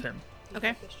off of him,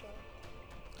 Okay.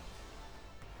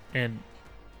 and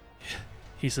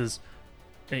he says,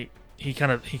 "Hey," he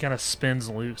kind of spins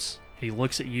loose. He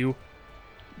looks at you,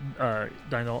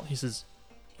 Dynal. He says,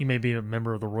 "You may be a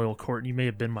member of the royal court, and you may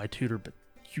have been my tutor, but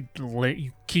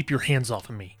you keep your hands off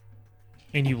of me."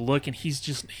 And you look, and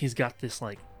he's got this,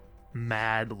 like,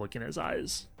 mad look in his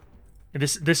eyes. And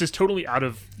this is totally out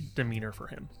of demeanor for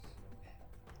him.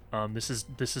 This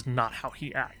is not how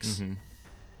he acts.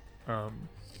 Mm-hmm.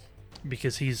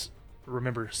 Because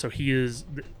remember, so he is.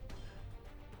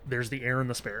 There's the heir and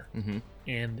the spare, Mm-hmm.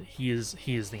 and he is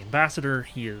the ambassador.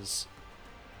 He is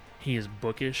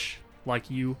bookish like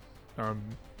you.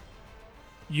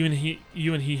 You and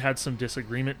he had some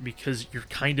disagreement because you're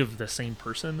kind of the same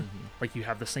person. Mm-hmm. Like, you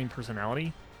have the same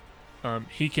personality.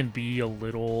 He can be a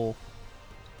little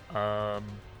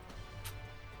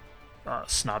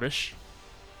snobbish,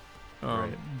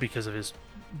 Right. because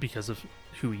of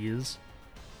who he is.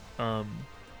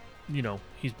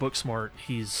 He's book smart.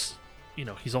 He's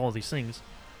all of these things.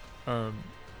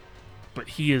 But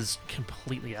he is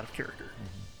completely out of character.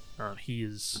 Mm-hmm.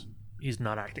 He's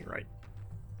not acting right.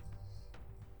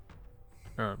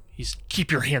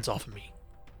 Keep your hands off of me,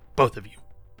 both of you.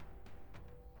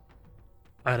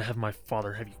 I had to have my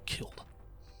father have you killed.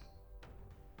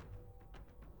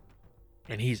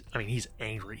 And he's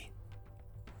angry.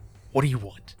 What do you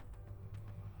want?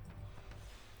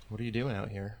 What are you doing out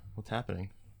here? What's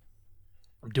happening?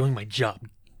 I'm doing my job.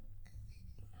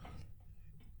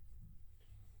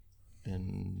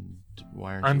 And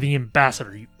why aren't I'm you the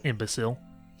ambassador, you imbecile.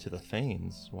 to the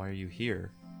Thanes? Why are you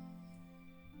here?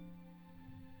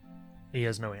 He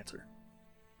has no answer.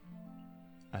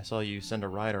 I saw you send a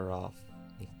rider off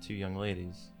with 2 young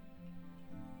ladies.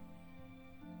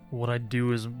 What I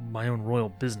do is my own royal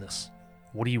business.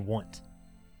 What do you want?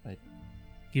 I-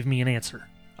 Give me an answer.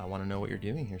 I want to know what you're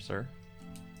doing here, sir.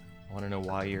 I want to know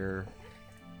why you're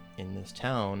in this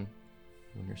town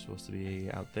when you're supposed to be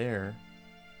out there.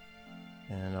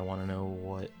 And I want to know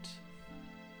what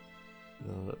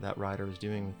that rider is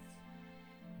doing with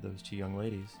those 2 young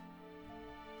ladies.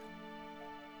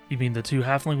 You mean the 2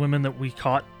 halfling women that we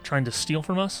caught trying to steal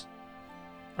from us?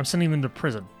 I'm sending them to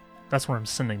prison. That's where I'm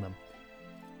sending them.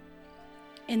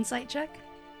 Insight check.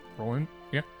 Roll in?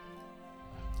 Yeah.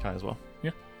 Kai as well.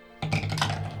 Yeah.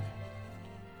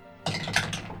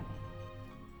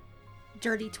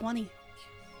 Dirty 20.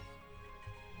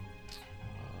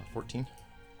 14.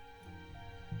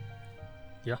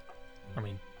 Yeah. I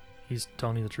mean, he's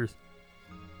telling you the truth.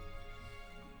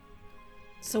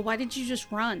 So why did you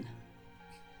just run?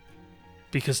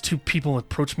 Because 2 people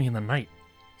approached me in the night.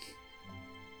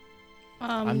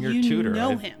 I'm your you tutor.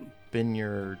 know I've him. been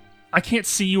your... I can't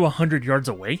see you 100 yards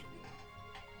away.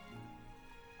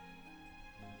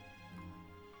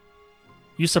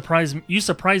 You surprise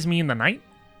me in the night?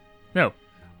 No.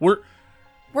 We're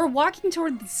walking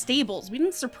toward the stables. We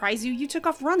didn't surprise you. You took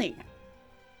off running.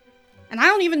 And I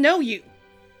don't even know you.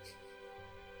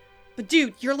 But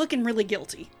dude, you're looking really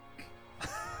guilty.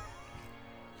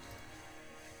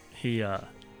 he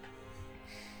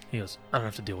goes, I don't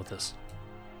have to deal with this.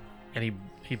 And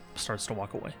he starts to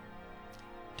walk away.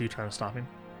 Do you try to stop him?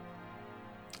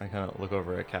 I kind of look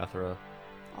over at Cathra.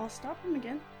 I'll stop him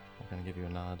again. I'm going to give you a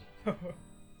nod.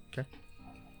 Okay.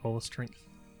 Roll a strength.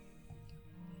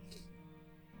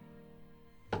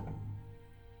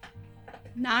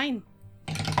 9.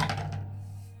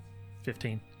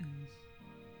 15.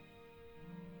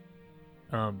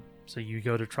 So you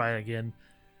go to try again,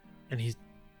 and he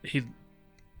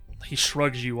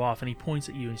shrugs you off, and he points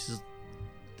at you, and he says,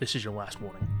 "This is your last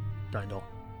warning, Dindal."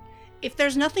 If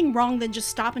there's nothing wrong, then just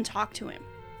stop and talk to him.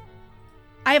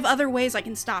 I have other ways I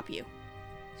can stop you.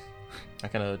 I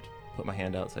kind of put my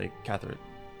hand out and say, Catherine,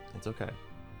 it's okay.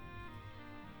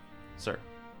 Sir,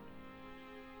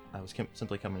 I was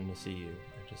simply coming to see you.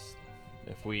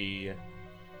 If we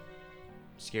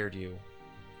scared you,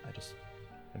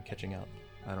 I'm catching up.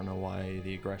 I don't know why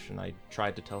the aggression. I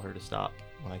tried to tell her to stop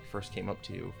when I first came up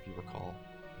to you, if you recall.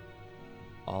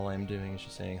 All I'm doing is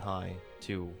just saying hi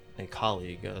to a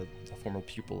colleague, a former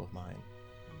pupil of mine.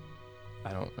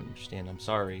 I don't understand. I'm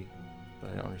sorry,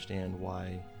 but I don't understand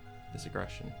why this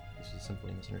aggression. This is simply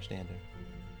a misunderstanding.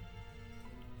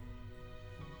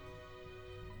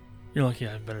 You're lucky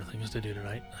I have better things to do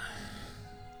tonight.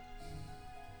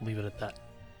 Leave it at that.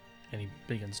 And he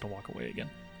begins to walk away again.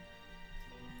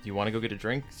 Do you want to go get a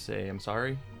drink? Say I'm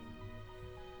sorry?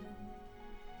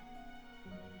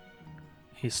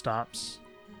 He stops.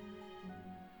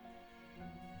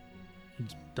 He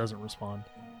doesn't respond.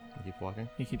 You keep walking?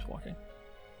 He keeps walking.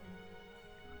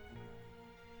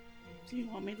 Do you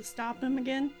want me to stop him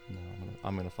again? No,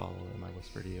 I'm gonna follow him. I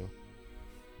whisper to you.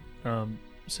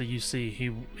 So you see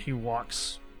he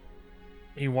walks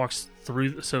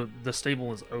through. So the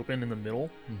stable is open in the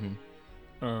middle.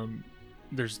 Mm-hmm.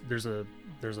 There's a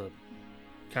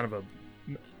kind of a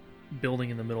building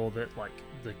in the middle that, like,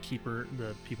 the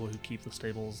people who keep the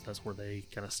stables, that's where they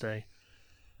kind of stay.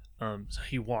 So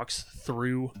he walks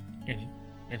through,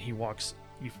 and he walks.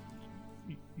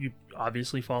 You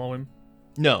obviously follow him.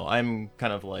 No, I'm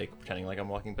kind of like pretending like I'm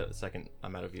walking, but the second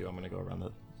I'm out of view, I'm gonna go around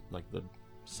the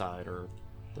side or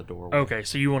the doorway. Okay,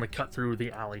 so you want to cut through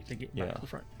the alley to get back to the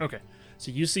front. Okay,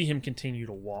 so you see him continue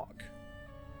to walk.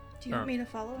 Do you want me to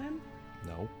follow him?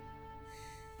 No.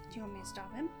 Do you want me to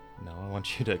stop him? No, I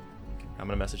want you to. I'm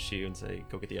gonna message to you and say,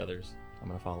 go get the others. I'm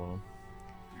gonna follow them.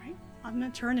 Alright. I'm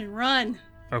gonna turn and run.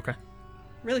 Okay.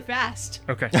 Really fast.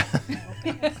 Okay.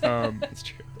 That's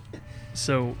true.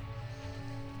 So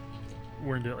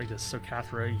we're gonna do it like this. So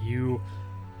Cathra, you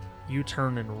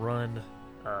turn and run.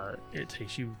 It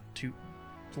takes you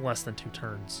less than 2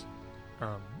 turns,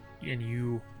 and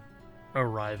you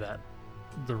arrive at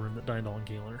the room that Dindal and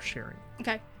Galen are sharing.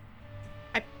 Okay.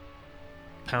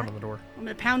 Pound on the door. I'm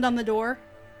gonna pound on the door.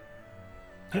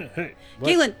 Hey,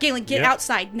 what? Galen, get Yep.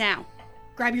 outside now.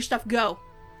 Grab your stuff, go.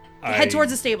 Head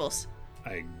towards the stables.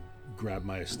 I grab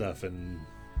my stuff and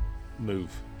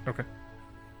move. Okay.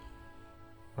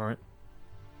 All right.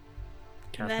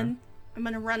 And Catherine. then I'm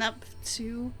gonna run up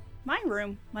to my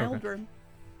room, my Okay. old room.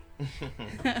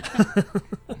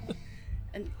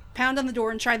 And pound on the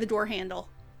door and try the door handle.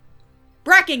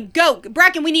 Bracken, go!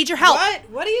 Bracken, we need your help!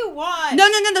 What do you want? No,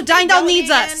 Dindal Go needs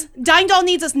in. us! Dindal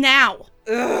needs us now!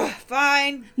 Ugh,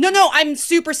 fine. No, I'm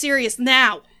super serious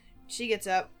now! She gets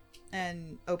up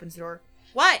and opens the door.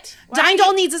 What?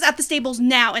 Dindal needs us at the stables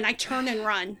now, and I turn and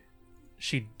run.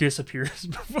 She disappears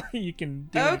before you can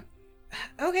do Oh, it.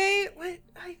 okay.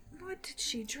 What did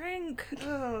she drink?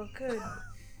 Oh, good.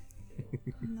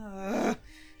 Ugh.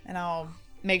 And I'll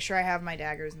make sure I have my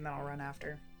daggers, and then I'll run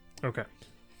after. Okay.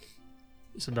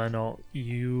 So Dindal,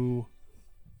 you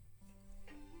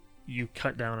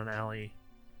cut down an alley,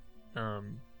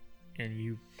 and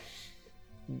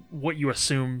what you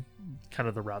assume kind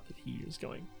of the route that he is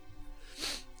going,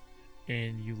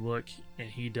 and you look, and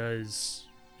he does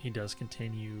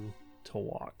continue to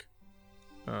walk.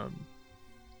 Do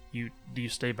you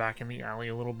stay back in the alley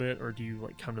a little bit, or do you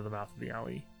like come to the mouth of the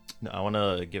alley? No, I want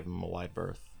to give him a wide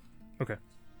berth. Okay.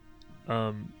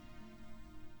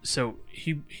 So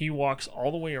he walks all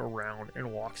the way around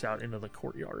and walks out into the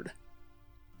courtyard.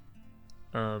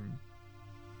 Full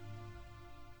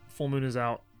moon is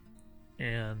out,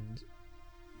 and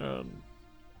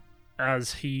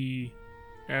as he's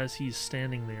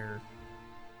standing there,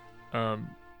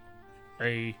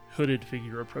 a hooded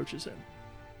figure approaches him.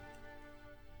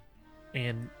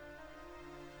 And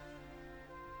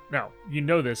now you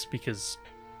know this because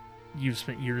you've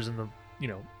spent years in the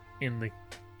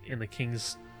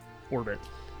king's orbit.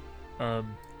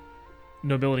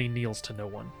 Nobility kneels to no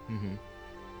one. Mm-hmm.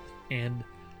 And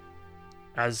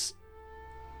as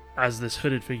as this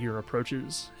hooded figure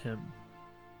approaches him,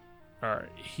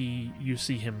 you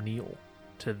see him kneel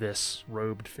to this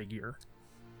robed figure.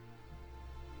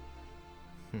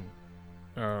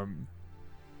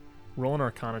 Roll an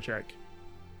Arcana check.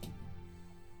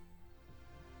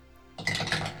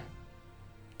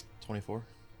 24.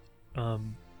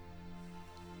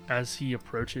 As he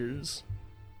approaches,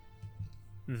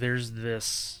 there's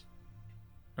this.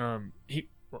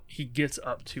 He gets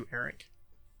up to Eric,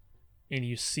 and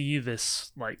you see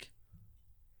this like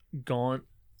gaunt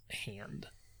hand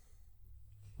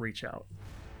reach out,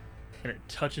 and it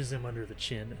touches him under the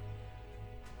chin,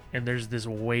 and there's this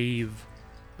wave,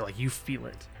 like you feel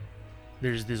it.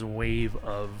 There's this wave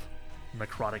of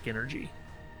necrotic energy,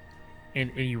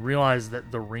 and you realize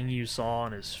that the ring you saw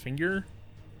on his finger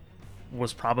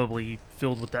was probably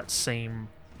filled with that same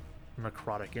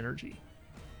necrotic energy.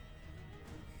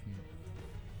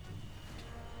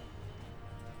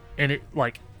 And it,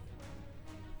 like,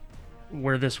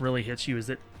 where this really hits you is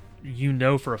that you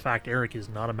know for a fact Eric is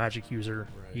not a magic user.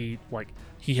 Right.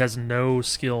 He has no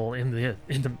skill in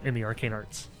the arcane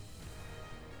arts.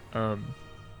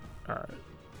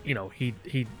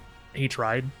 He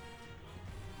tried,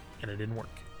 and it didn't work.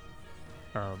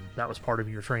 That was part of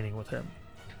your training with him.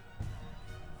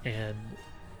 And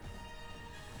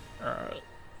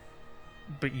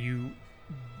but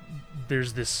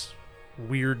there's this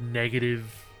weird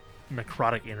negative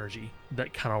necrotic energy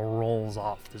that kind of rolls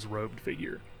off this robed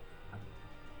figure,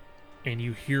 and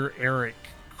you hear Eric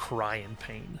cry in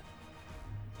pain.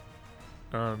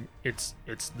 It's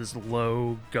this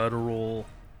low guttural,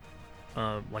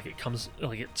 like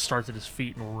it starts at his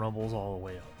feet and rumbles all the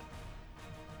way up.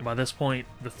 And by this point,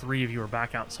 the three of you are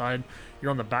back outside.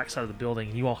 You're on the back side of the building,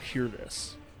 and you all hear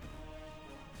this.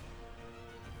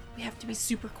 We have to be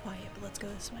super quiet, but let's go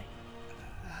this way.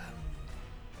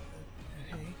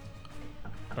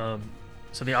 Okay.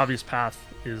 So the obvious path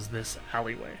is this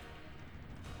alleyway,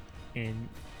 and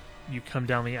you come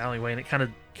down the alleyway, and it kind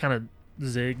of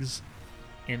zigs,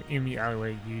 and in the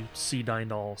alleyway you see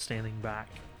Dindal standing back.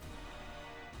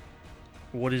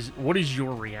 What is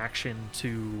your reaction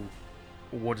to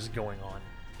what is going on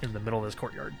in the middle of this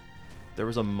courtyard? There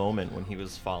was a moment when he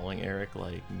was following Eric,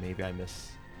 like, maybe I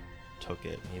mistook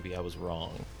it, maybe I was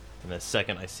wrong. And the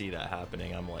second I see that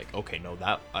happening, I'm like, okay, no,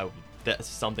 that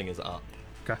something is up.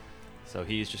 Okay. So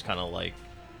he's just kind of like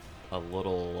a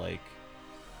little like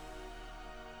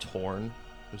torn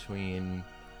between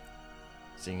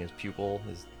seeing his pupil,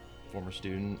 his former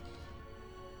student,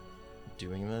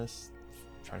 doing this,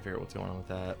 trying to figure out what's going on with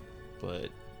that, but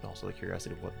also the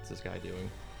curiosity of what's this guy doing.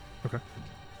 Okay.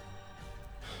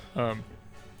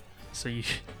 So you.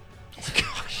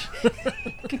 Gosh.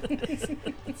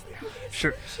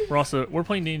 Sure. We're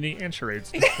playing D&D and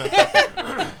charades. It's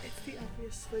the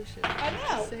obvious solution. I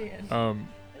know. Saying. Um.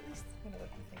 At least one of what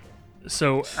I'm thinking.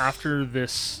 So after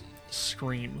this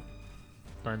scream,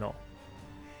 I know.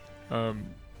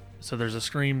 So there's a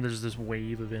scream. There's this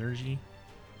wave of energy.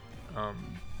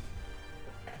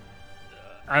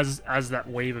 As that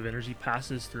wave of energy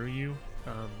passes through you,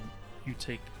 you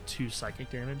take 2 psychic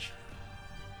damage.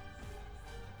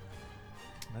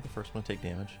 Am I the first one to take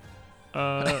damage?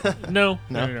 No.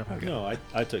 Okay. No,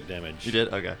 I took damage. You did?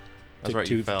 Okay. That's Took right.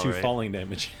 two, You fell, two right? falling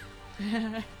damage.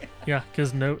 Yeah,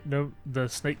 because the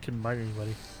snake couldn't bite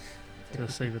anybody to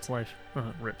save its life.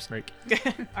 Rip snake.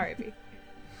 R.I.P.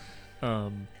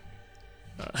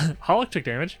 Hollick took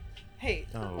damage. Hey.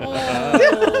 Oh.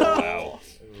 Wow.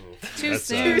 Too That's,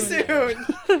 soon. Too soon.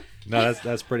 No,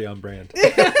 that's pretty on brand.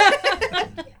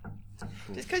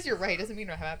 Just because you're right doesn't mean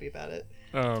I'm happy about it.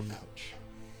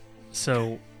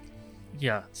 So,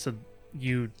 yeah. So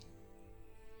you,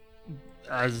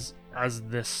 as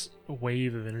this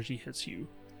wave of energy hits you,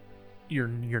 your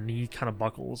knee kind of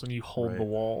buckles, and you hold the Right.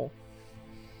 wall,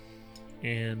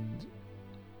 and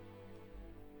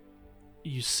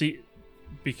you see,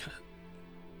 because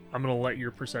I'm gonna let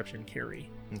your perception carry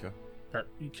Okay. that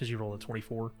because you rolled a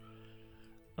 24.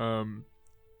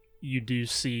 You do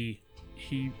see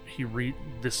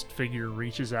this figure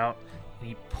reaches out and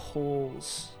he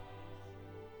pulls.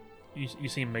 You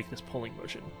see him make this pulling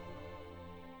motion,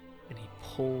 and he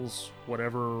pulls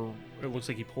whatever it looks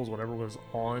like. He pulls whatever was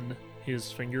on his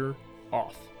finger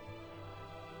off,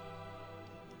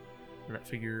 and that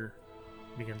figure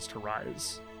begins to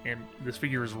rise. And this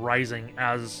figure is rising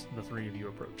as the three of you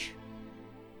approach.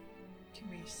 Can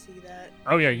we see that?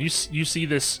 Oh yeah, you see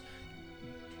this.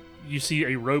 You see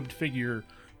a robed figure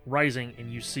rising,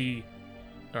 and you see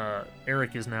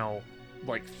Eric is now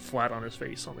like flat on his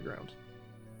face on the ground.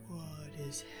 What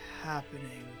is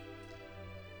happening?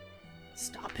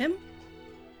 Stop him?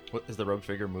 What is the robed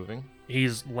figure moving?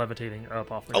 He's levitating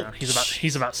up off the Oh, ground.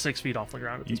 He's about 6 feet off the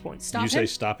ground at this point. Stop you him. say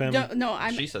stop him? No,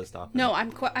 I'm. She says stop. No,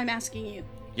 I'm asking you.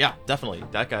 Yeah, definitely.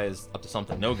 That guy is up to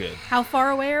something. No good. How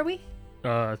far away are we?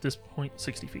 At this point,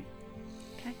 60 feet.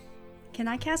 Okay. Can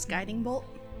I cast Guiding Bolt?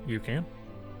 You can.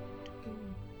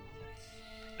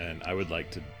 And I would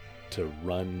like to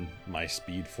run my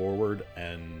speed forward,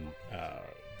 and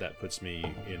that puts me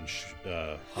in.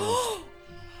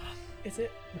 Is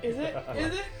it? Is it?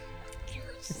 Is it?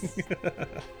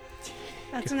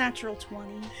 That's a natural 20.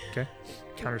 Okay.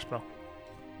 Counterspell.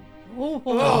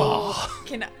 Oh.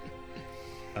 Can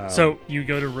I? So you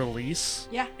go to release.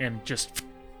 Yeah. And just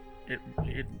it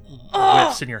Oh!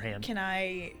 whips in your hand. Can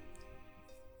I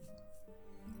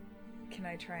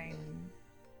try and?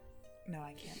 No,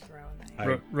 I can't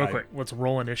throw. Real quick, let's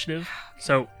roll initiative.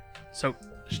 So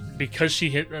because she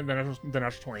hit the natural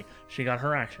 20, she got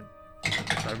her action.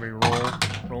 So everybody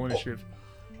roll initiative.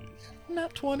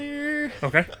 Not 20.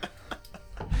 Okay.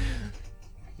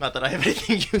 Not that I have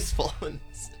anything useful in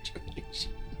this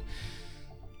situation.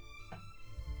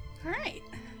 All right.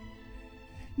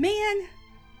 Man,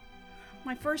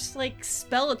 my first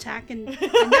spell attack and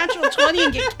a natural 20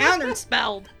 and get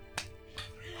counterspelled.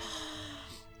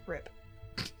 Rip.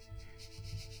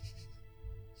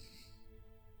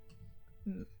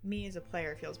 Me as a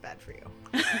player feels bad for you.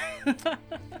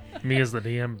 Me as the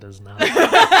DM does not.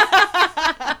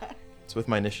 So with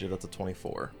my initiative, that's a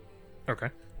 24. Okay.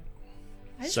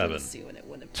 I just 7. want to see what it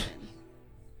would have been.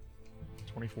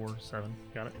 24, 7.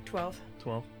 Got it. 12.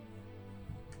 12.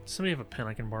 Does somebody have a pen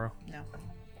I can borrow? No.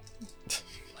 It's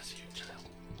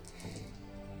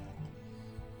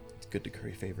good to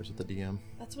curry favors with the DM.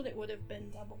 That's what it would have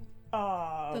been doubled.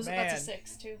 Oh man. That's a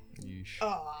 6 too. Yeesh.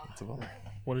 Oh. It's a bummer.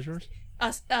 What is yours?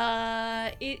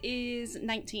 It is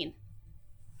 19.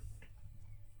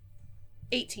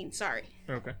 18, sorry.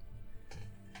 Okay.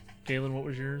 Galen, what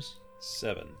was yours?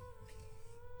 7.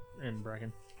 And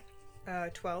Bracken.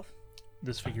 12.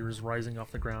 This figure is rising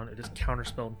off the ground. It is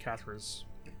counterspelled Cathra's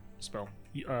spell.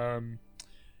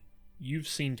 You've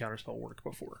seen counterspell work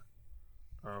before.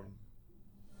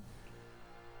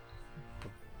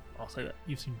 I'll say that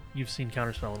you've seen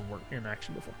counterspell work in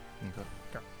action before.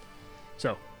 Okay.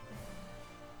 So,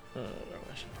 I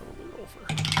should probably roll for.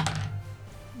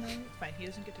 No, it's fine. He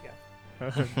doesn't get to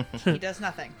go. He does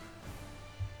nothing.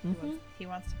 He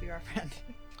wants to be our friend.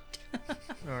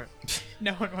 All right.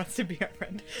 No one wants to be our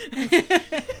friend.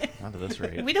 Not at this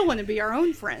rate. We don't want to be our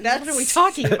own friends. That's- What are we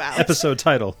talking about? Episode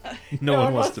title. No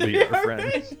one wants to be our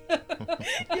friend.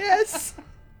 Yes.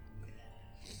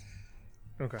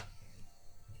 Okay.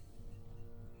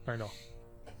 I know.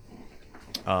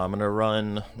 I'm going to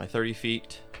run my 30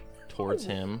 feet towards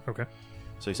him. Okay.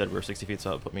 So you said we were 60 feet, so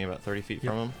that would put me about 30 feet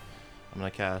Yep. from him. I'm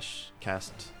going to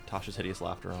cast Tasha's Hideous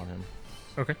Laughter on him.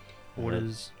 Okay. What Alright.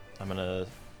 is I'm going to...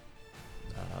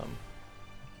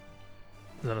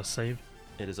 that a save?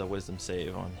 it is a wisdom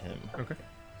save on him. Okay.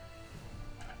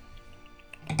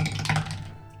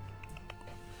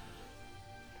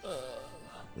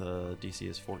 The DC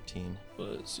is 14.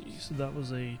 Let's see. So that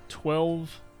was a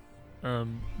 12.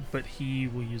 But he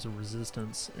will use a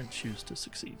resistance and choose to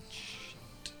succeed.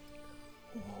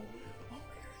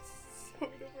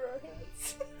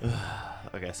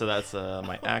 Okay, so that's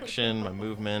my action, my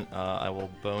movement. I will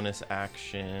bonus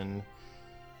action.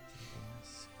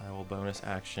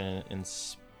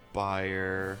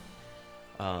 Inspire.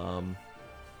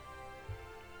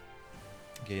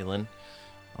 Galen,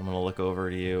 I'm gonna look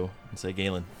over to you and say,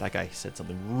 Galen, that guy said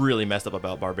something really messed up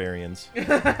about barbarians.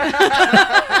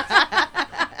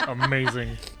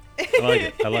 Amazing.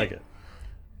 I like it.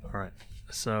 All right.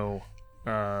 So,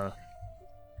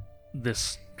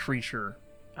 this creature,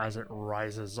 as it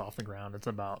rises off the ground, it's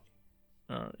about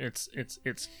it's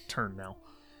turn now.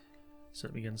 So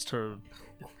it begins to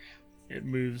it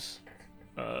moves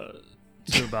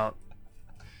to about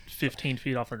 15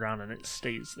 feet off the ground, and it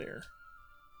stays there.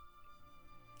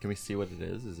 Can we see what it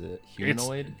is? Is it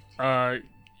humanoid?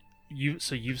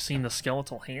 You've seen the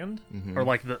skeletal hand, Mhm. or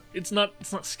like it's not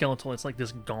skeletal. It's like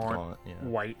this gaunt Yeah.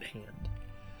 white hand.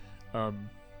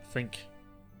 Think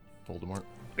Voldemort.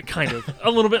 kind of a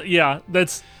little bit. Yeah,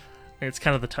 it's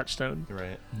kind of the touchstone.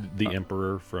 Right. The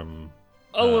Emperor from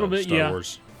A little bit, Star yeah.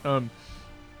 Wars.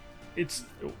 It's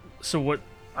so what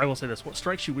I will say this: what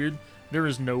strikes you weird? There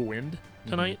is no wind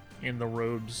tonight, and the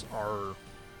robes are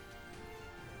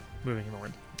moving in the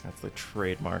wind. That's the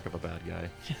trademark of a bad guy.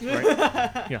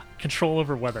 Right? Yeah, control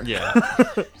over weather. Yeah.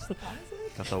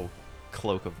 Got the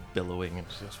cloak of billowing. And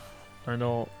just... I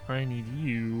know. I need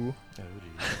you. Oh,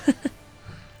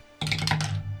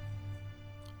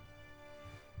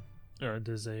 geez.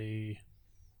 Does a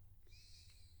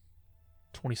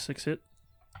 26 hit.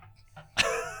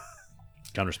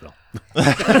 Counterspell.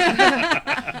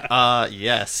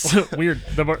 Yes. Weird.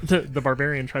 The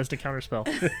barbarian tries to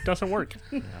counterspell. Doesn't work.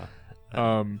 Yeah.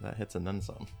 That hits and then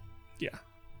some. Yeah.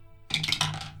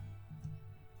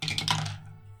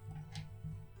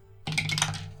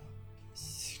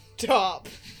 Stop.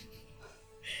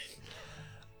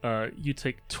 You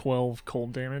take 12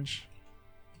 cold damage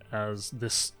as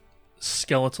this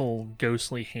skeletal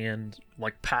ghostly hand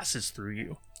like passes through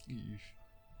you.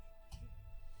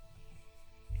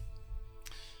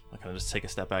 I kind of just take a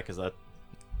step back because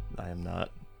I am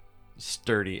not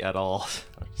sturdy at all.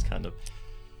 I just kind of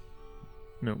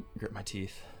No. grit my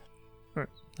teeth. All right,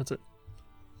 that's it.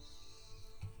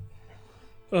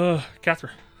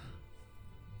 Catherine.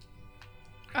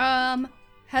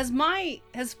 Has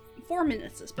 4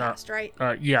 minutes has passed, right?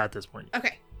 Yeah, at this point.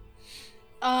 Okay.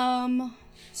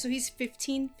 So he's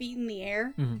 15 feet in the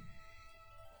air. Mm-hmm.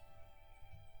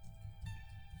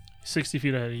 60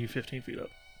 feet ahead of you, 15 feet up.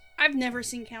 I've never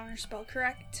seen counterspell,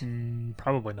 correct?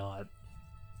 Probably not.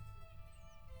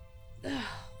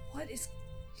 What is...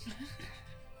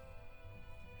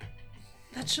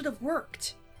 That should have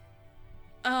worked.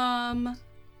 I'm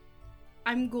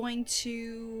going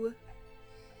to...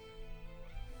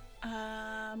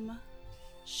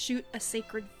 shoot a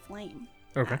sacred flame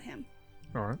Okay. at him.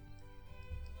 All right.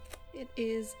 It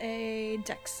is a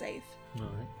dex save. All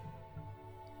right.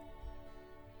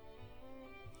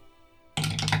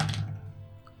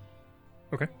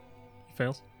 Okay. He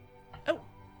fails. Oh.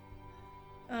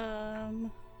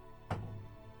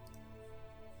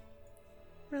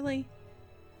 Really?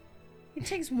 It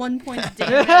takes 1 point of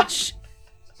damage.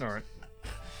 All right.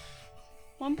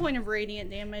 1 point of radiant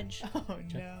damage. Oh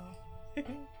no.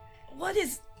 What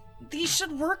is... These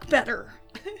should work better.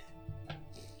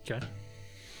 Okay.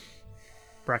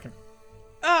 Bracken.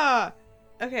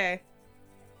 Okay.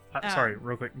 Sorry,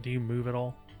 real quick. Do you move at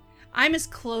all? I'm as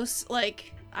close,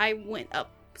 like, I went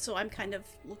up, so I'm kind of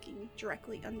looking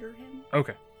directly under him.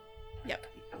 Okay. Yep.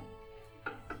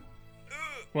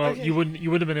 Well, Okay. you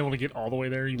would have been able to get all the way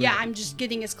there. You Yeah, would've- I'm just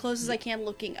getting as close as I can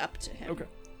looking up to him. Okay.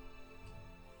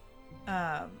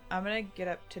 I'm gonna get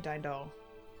up to Dindal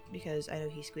because I know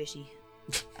he's squishy.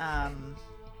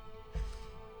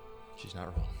 She's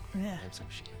not wrong. Yeah. I'm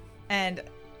squishy. And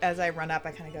as I run up,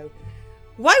 I kind of go,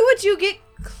 "Why would you get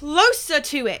closer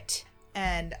to it?"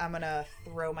 And I'm gonna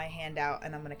throw my hand out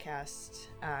and I'm gonna cast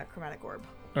Chromatic Orb.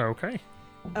 Okay.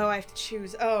 Oh, I have to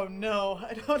choose. Oh no,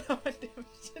 I don't know what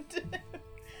damage to do.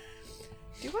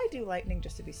 Do I do lightning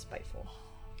just to be spiteful?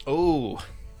 Oh.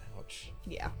 Ouch.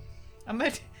 Yeah, I'm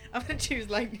gonna choose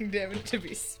lightning damage to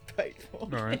be spiteful.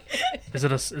 All right. Is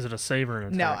it a save or an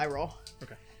attack? No, I roll.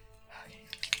 Okay.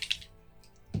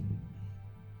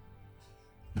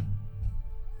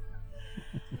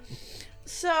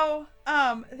 So,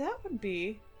 that would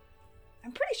be.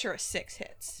 I'm pretty sure a 6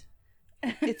 hits.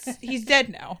 He's dead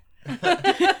now.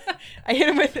 I hit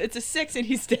him with it's a 6 and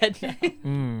he's dead now.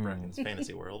 Bracken's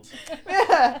fantasy world.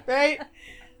 Yeah, right.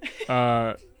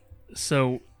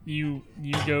 So you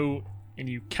go and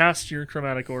you cast your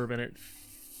chromatic orb and it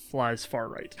flies far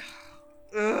right.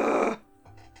 Ugh.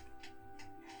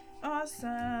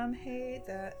 Awesome. Hate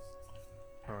that.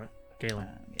 All right. Galen.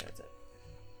 Yeah, that's it.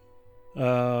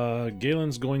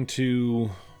 Galen's going to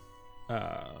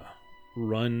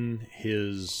run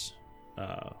his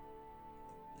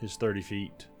 30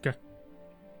 feet. Okay.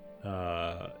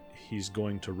 He's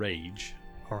going to rage,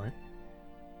 All right.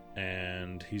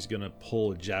 and he's going to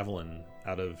pull a javelin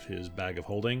out of his bag of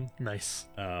holding, Nice.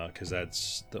 because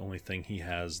that's the only thing he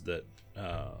has that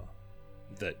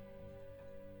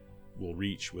will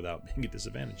reach without being at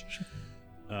disadvantage.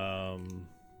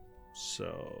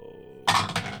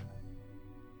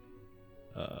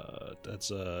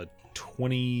 That's a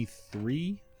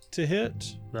 23 to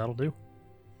hit, That'll do.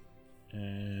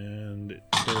 and it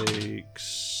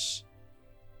takes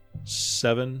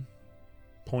 7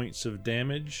 points of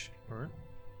damage. All right.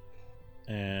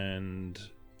 And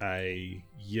I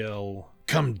yell,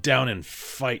 "Come down and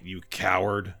fight, you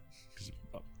coward!" 'Cause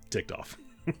I'm ticked off.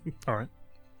 All right.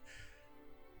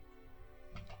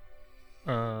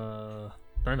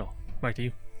 I know. Back to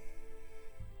you.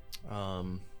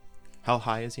 How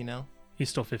high is he now? He's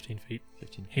still 15 feet.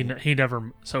 15 He feet. he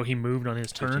never. So he moved on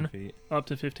his 15 turn feet. up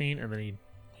to 15, and then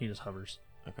he just hovers.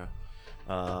 Okay.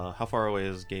 How far away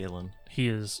is Galen? He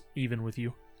is even with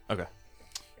you. Okay.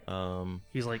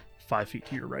 He's like 5 feet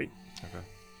to your right Okay.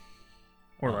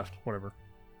 or left, whatever.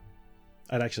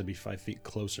 I'd actually be 5 feet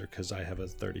closer because I have a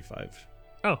 35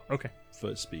 Oh, okay.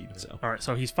 foot speed. So All right.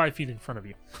 So he's 5 feet in front of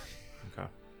you, Okay.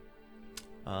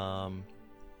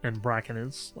 and Bracken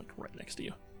is like right next to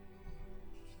you.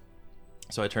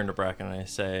 So I turn to Bracken and I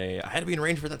say, I had to be in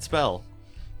range for that spell,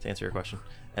 to answer your question.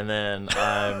 And then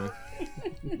I'm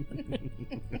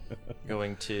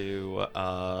going to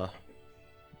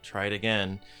try it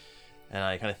again. And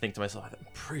I kind of think to myself, I'm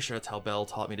pretty sure that's how Belle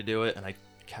taught me to do it. And I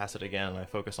cast it again, and I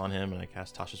focus on him, and I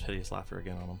cast Tasha's Hideous Laughter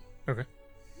again on him. Okay.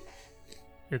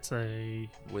 It's a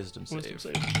Wisdom save.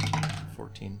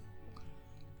 14.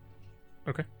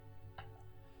 Okay.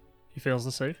 He fails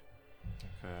the save.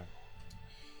 Okay.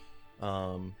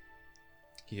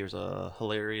 He hears a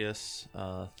hilarious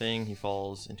thing. He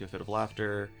falls into a fit of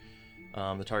laughter.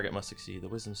 The target must succeed the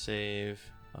wisdom save.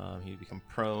 He become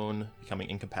prone, becoming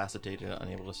incapacitated,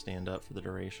 unable to stand up for the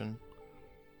duration.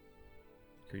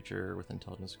 Creature with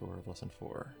intelligence score of less than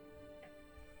 4.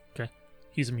 Okay.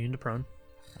 He's immune to prone.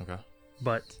 Okay.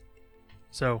 But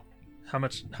so how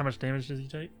much damage does he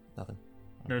take? Nothing.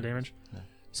 No damage? No.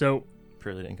 So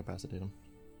Purely to incapacitate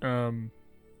him.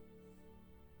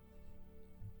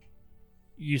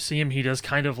 You see him, he does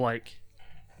kind of like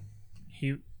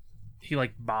he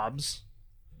like bobs.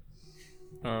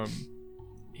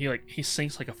 He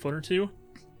sinks like a foot or two.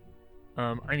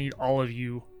 I need all of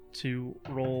you to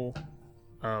roll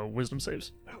wisdom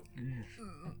saves.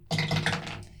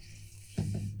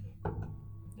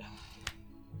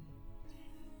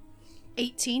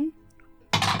 18.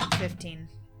 15.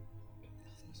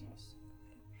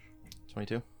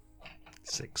 22.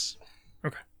 6.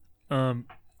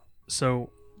 So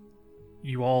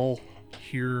you all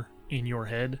hear in your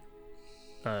head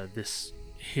this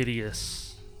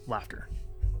hideous laughter.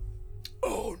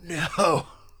 Oh no!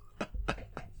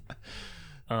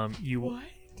 What?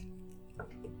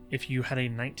 If you had a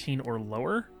 19 or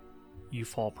lower, you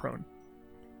fall prone.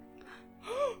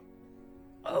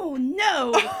 Oh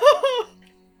no!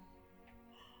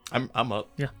 I'm up.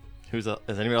 Yeah. Who's up?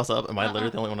 Is anyone else up? Am I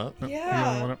literally the only one up? You're the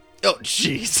only one Yeah. up. Oh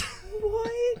jeez.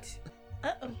 What?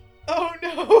 Uh-oh. Oh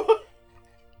no.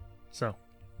 So,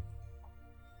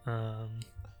 all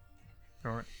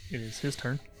right, it is his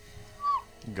turn.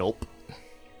 Gulp.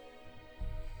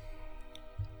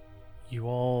 You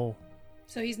all.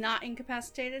 So he's not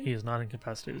incapacitated? He is not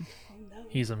incapacitated. Oh no.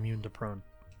 He's immune to prone.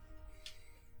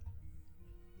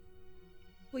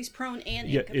 Well, he's prone and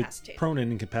Yeah, incapacitated. prone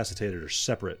and incapacitated are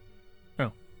separate.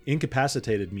 Oh.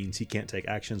 Incapacitated means he can't take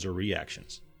actions or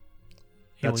reactions.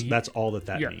 He'll That's all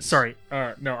that yeah, means. sorry.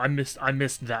 No, I missed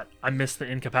that. I missed the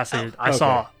incapacitated. Oh, I okay.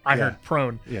 Yeah. heard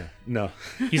prone. Yeah. No.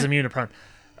 He's immune to prone.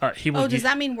 He will. Oh, does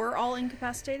that mean we're all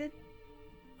incapacitated?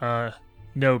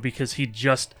 No, because he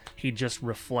just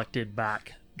reflected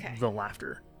back Okay. the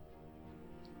laughter.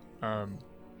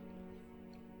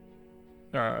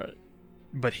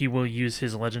 But he will use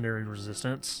his legendary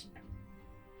resistance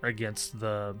against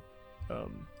the.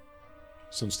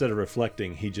 So instead of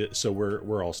reflecting, he just so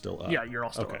we're all still up. Yeah, you're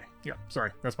all still okay. up. Yeah,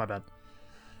 sorry, that's my bad.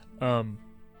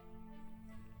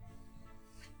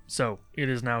 So it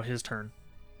is now his turn.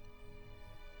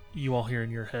 You all hear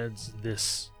in your heads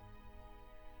this.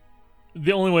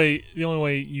 The only way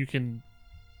you can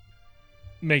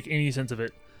make any sense of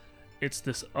it, it's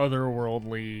this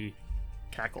otherworldly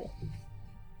cackle.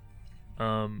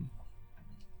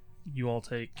 You all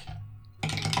take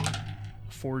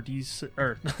 4d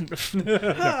or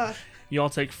you all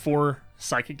take 4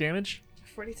 psychic damage.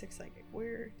 46 psychic.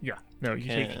 Weird. Yeah, no, you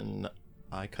take. Can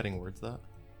I cutting words that?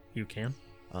 You can.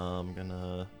 I'm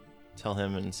gonna tell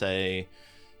him and say,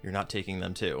 "You're not taking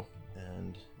them too."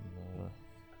 And I'm gonna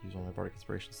use one of my bardic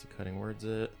inspirations to cutting words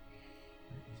it.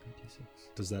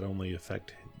 Does that only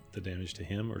affect the damage to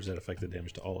him, or does that affect the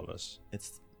damage to all of us?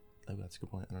 It's. Oh, that's a good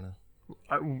point. I don't know.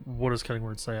 What does cutting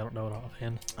words say? I don't know it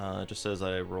offhand. It just says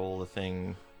I roll the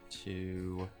thing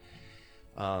to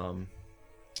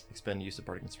expend use of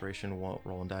bardic inspiration, roll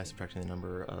and die, subtracting the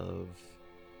number of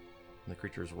the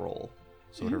creature's roll.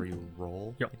 So whatever you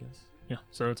roll, Yep. I guess. Yeah,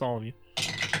 so it's all of you.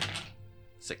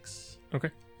 6.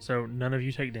 Okay, so none of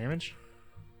you take damage.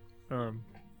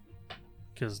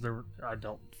 Because I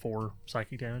dealt 4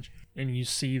 psychic damage, and you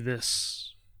see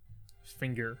this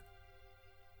finger,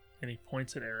 and he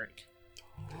points at Eric.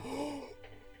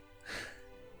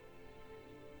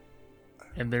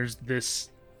 And there's this.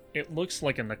 It looks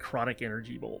like a necrotic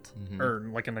energy bolt, or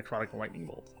like a necrotic lightning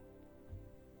bolt,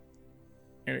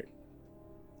 and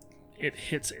it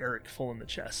hits Eric full in the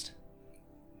chest.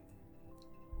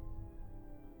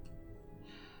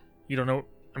 You don't know.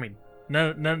 I mean,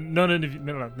 none of you.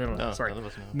 No. Sorry, none of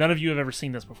us know. none of you have ever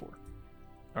seen this before.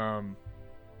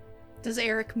 Does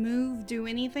Eric move, do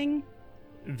anything?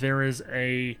 There is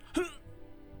a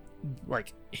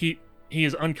like he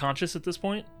is unconscious at this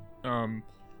point,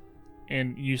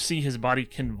 and you see his body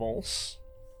convulse,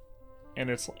 and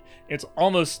it's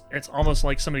almost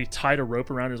like somebody tied a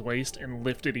rope around his waist and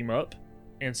lifted him up,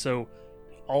 and so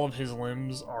all of his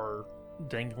limbs are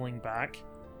dangling back,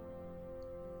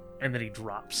 and then he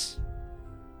drops.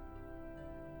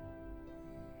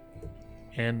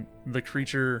 And the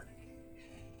creature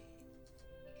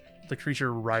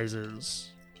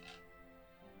rises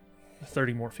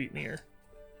 30 more feet in the air.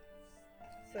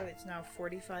 So it's now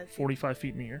 45 feet. 45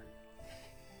 feet in the air.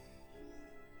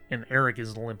 And Eric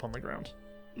is limp on the ground.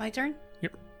 My turn?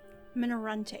 Yep. I'm gonna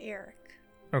run to Eric.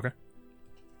 Okay.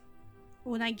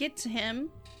 When I get to him,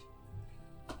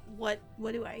 what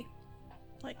do I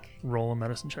like? Roll a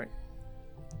medicine check.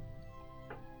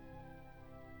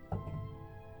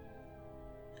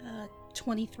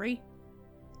 23.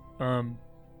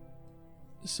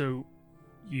 So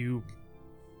you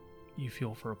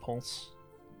feel for a pulse,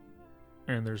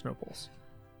 and there's no pulse.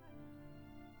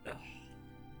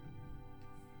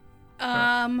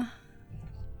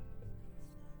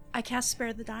 I cast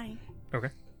Spare the Dying Okay.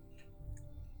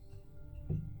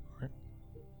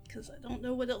 because I don't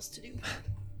know what else to do.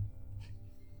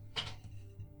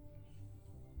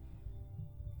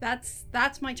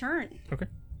 That's my turn. Okay.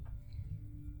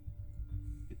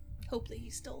 Hope that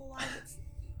he's still alive. It's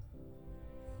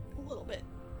a little bit.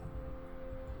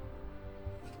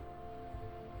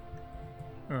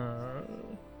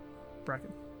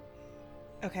 Bracken.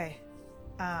 Okay.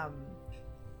 From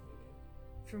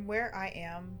where I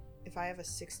am, if I have a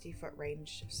 60-foot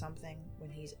range of something when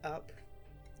he's up,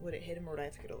 would it hit him or would I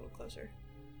have to get a little closer?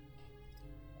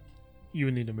 You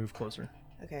would need to move closer.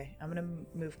 Okay, I'm gonna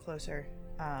move closer.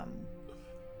 And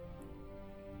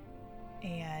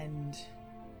I'm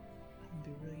gonna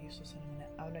be really useless in a minute.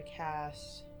 I'm gonna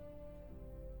cast.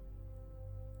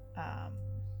 I'm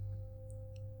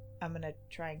gonna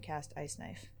try and cast Ice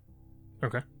Knife.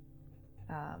 Okay.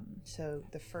 So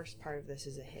the first part of this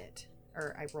is a hit,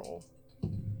 or I roll.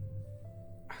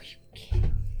 Are you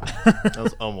kidding? That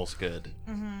was almost good.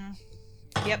 Mm-hmm.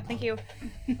 Yep, thank you.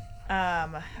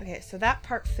 Okay, so that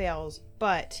part fails,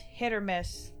 but hit or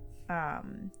miss.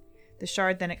 The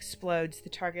shard then explodes. The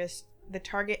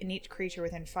target and each creature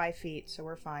within 5 feet, so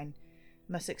we're fine,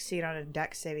 must succeed on a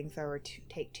dex saving throw or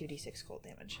take 2d6 cold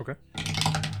damage. Okay.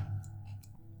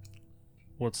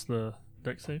 What's the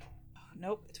dex save?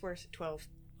 Nope, it's worse. 12.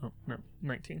 Oh, no.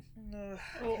 19.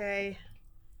 Okay.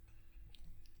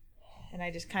 And I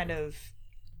just kind of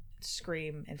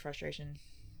scream in frustration.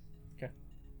 Okay.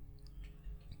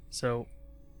 So,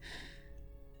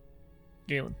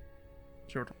 Galen,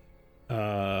 it's your turn.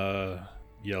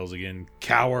 Yells again,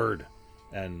 coward,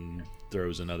 and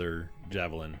throws another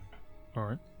javelin. All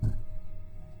right.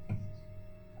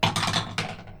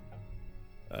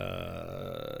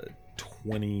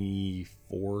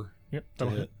 24. Yep, to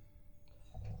that'll hit.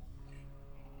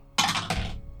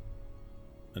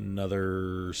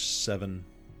 Another 7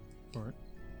 All right.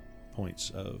 points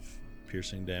of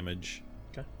piercing damage.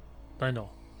 Okay. Dindal,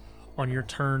 on your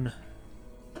turn,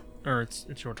 or it's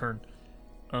your turn.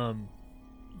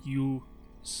 You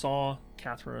saw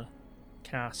Kathra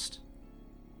cast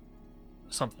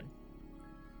something.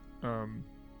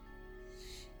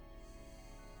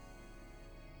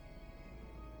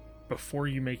 Before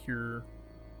you make your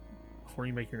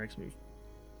next move,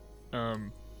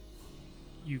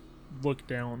 you look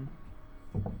down,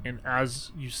 and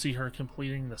as you see her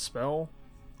completing the spell,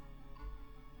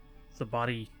 the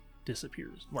body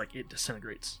disappears, like it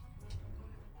disintegrates.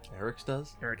 Eric's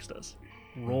does? Eric's does.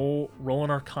 Roll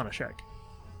an Arcana check.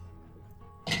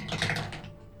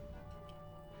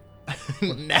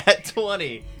 Nat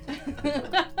 20.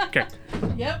 Okay,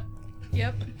 Yep.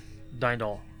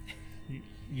 Dindal,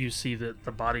 you see that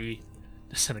the body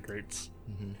disintegrates,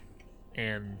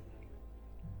 and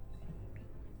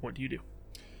what do you do?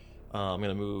 I'm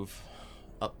gonna move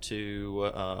up to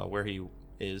where he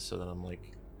is, so that I'm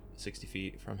like 60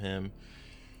 feet from him.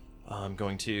 I'm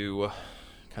going to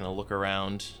kind of look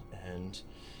around, and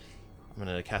I'm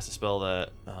gonna cast a spell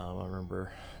that I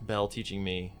remember Bell teaching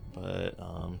me, but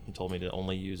he told me to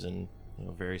only use in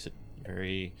very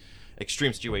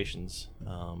extreme situations.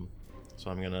 So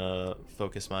I'm gonna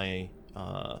focus my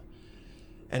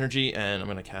energy, and I'm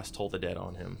gonna cast Toll the Dead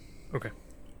on him. Okay,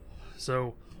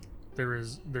 so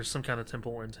there's some kind of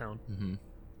temple in town,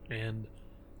 and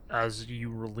as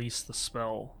you release the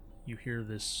spell, you hear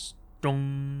this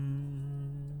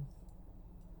dong,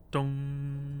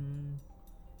 dong,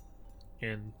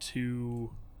 and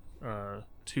two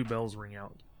bells ring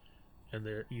out, and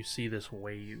there you see this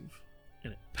wave,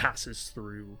 and it passes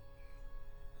through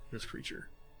this creature.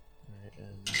 Alright,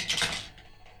 and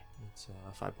it's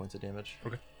 5 points of damage.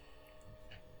 Okay.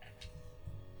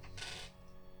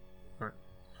 All right.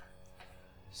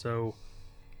 So,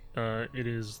 it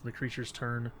is the creature's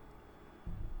turn.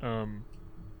 Can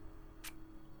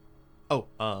I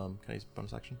use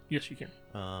bonus action? Yes, you can.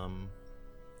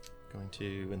 Going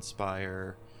to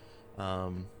inspire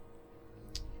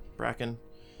Bracken.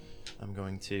 I'm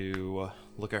going to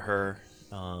look at her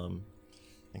and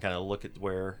kind of look at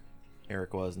where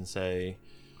Eric was and say,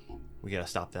 we gotta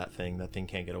stop that thing. That thing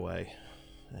can't get away.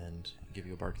 And give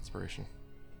you a bark inspiration.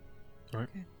 All right.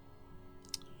 Okay.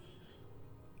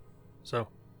 So,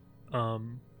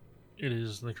 it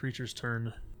is the creature's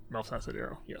turn. Mouse acid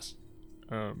arrow. Yes.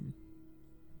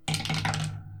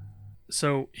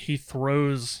 So he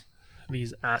throws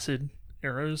these acid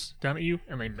arrows down at you,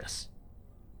 and they miss.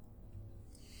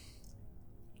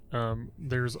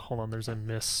 There's a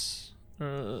miss.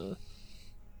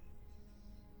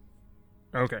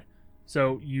 Okay,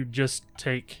 so you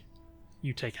take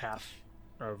half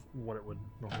of what it would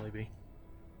normally be.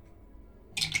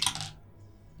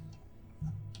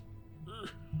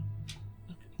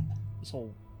 This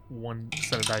whole one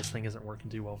set of dice thing isn't working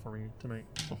too well for me tonight.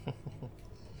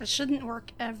 It shouldn't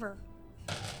work ever.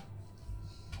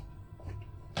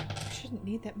 Shouldn't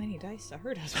need that many dice to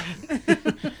hurt us with.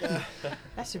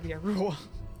 That should be a rule.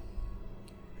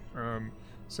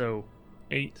 So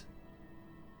 8,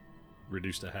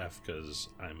 Reduced to half because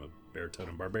I'm a bear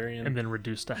totem barbarian. and then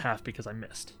reduced to half because I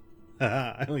missed.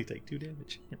 I only take 2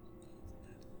 damage.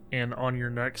 And on your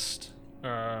next,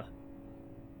 at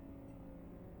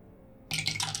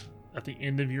the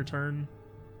end of your turn,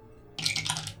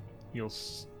 you'll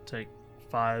take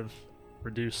 5,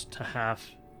 reduced to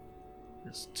half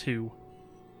is 2.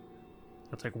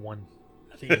 You'll take 1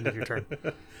 at the end of your turn.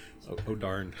 Oh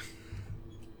darn.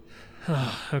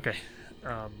 Okay.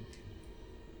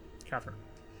 Catherine.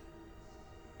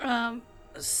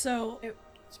 So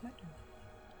It's my turn.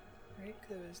 Right?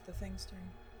 Because it was the thing's turn.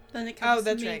 then it comes Oh,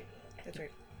 that's to me. right. That's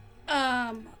right.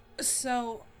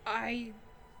 So I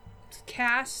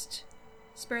cast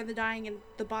Spare the Dying and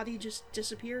the body just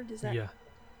disappeared. Is that? Yeah.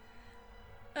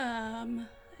 And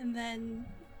then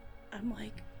I'm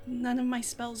like, none of my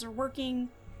spells are working.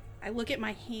 I look at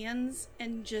my hands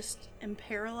and just am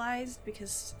paralyzed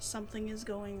because something is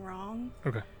going wrong.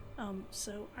 Okay.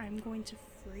 So I'm going to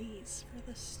freeze for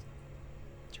this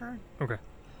turn. Okay.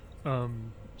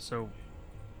 So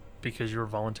because you're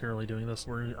voluntarily doing this,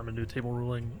 I'm gonna do table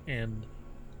ruling, and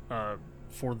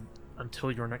for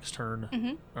until your next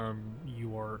turn,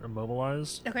 you are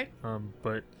immobilized. Okay.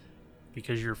 But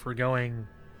because you're foregoing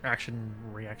action,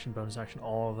 reaction, bonus action,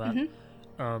 all of that,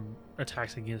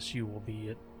 attacks against you will be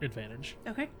at advantage.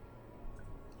 Okay.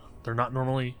 They're not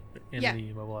normally in Yeah.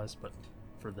 the immobilized, but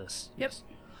for this, Yep. yes.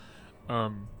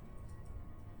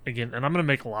 Again, and I'm gonna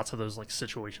make lots of those like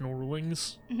situational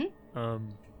rulings,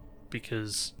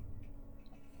 because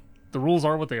the rules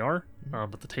are what they are,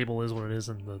 but the table is what it is,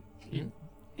 and the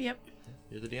Yep.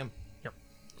 You're the DM.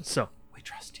 so We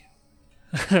trust you.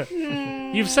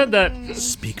 you've said that.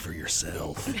 Speak for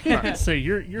yourself. Right, so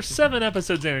you're 7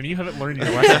 episodes in and you haven't learned your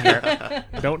lesson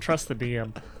yet. Don't trust the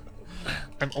DM.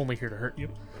 I'm only here to hurt you.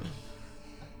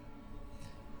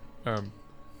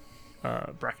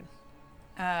 Bracken.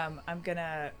 I'm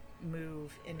gonna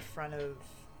move in front of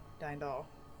Dindal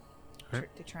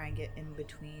Alright. to try and get in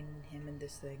between him and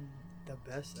this thing the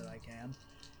best that I can.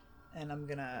 And I'm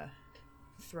gonna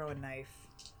throw a knife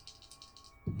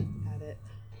at it.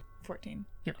 14.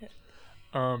 Yeah.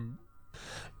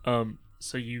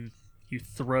 So you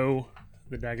throw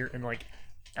the dagger, and like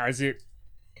as it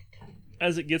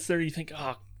gets there, you think,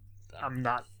 oh, I'm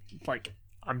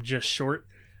just short.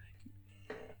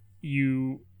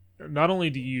 You not only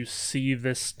do you see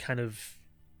this kind of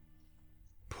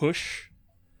push,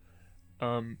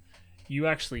 you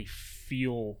actually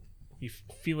feel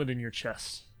it in your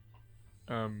chest.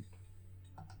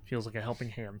 Feels like a helping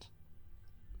hand.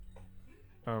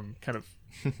 Kind of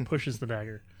pushes the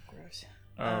dagger. Gross.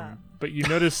 But you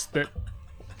notice that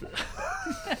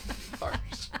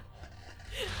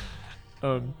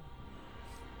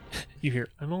you hear,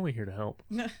 I'm only here to help.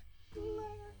 I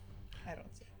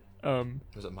don't see.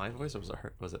 Was it my voice or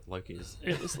was it Loki's?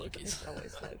 It was Loki's. It's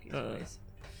always Loki's voice.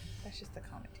 That's just the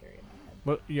commentary in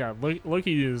my head.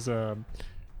 Loki is for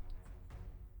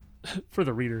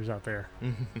the readers out there.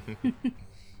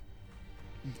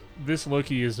 This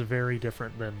Loki is very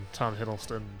different than Tom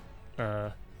Hiddleston.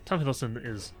 Tom Hiddleston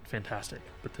is fantastic,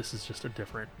 but this is just a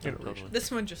different iteration. Totally.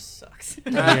 This one just sucks.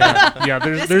 Yeah.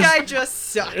 This There's guy just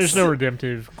sucks. there's no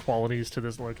redemptive qualities to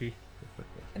this Loki.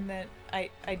 And then I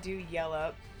do yell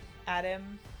up at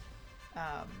him.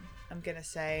 I'm gonna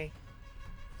say,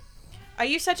 "Are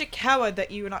you such a coward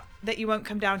that you won't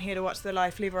come down here to watch the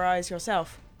life leave our eyes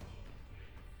yourself?"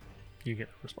 You get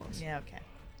a response. Yeah, okay.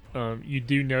 You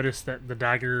do notice that the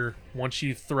dagger, once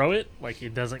you throw it, like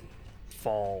it doesn't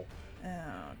fall.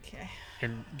 Okay.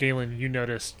 And Galen, you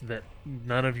noticed that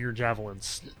none of your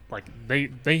javelins, like they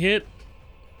hit,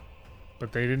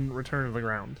 but they didn't return to the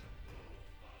ground.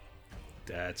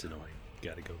 That's annoying.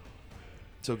 Gotta go.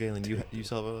 So Galen, you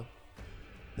still have a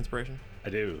inspiration, I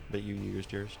do. but you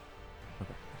used yours.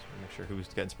 Okay, just want to make sure who's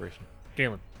got inspiration.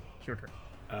 Galen, it's your turn.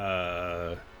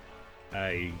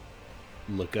 I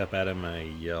look up at him. I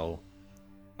yell,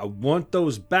 "I want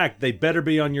those back. They better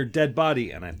be on your dead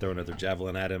body." And I throw another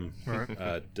javelin at him. All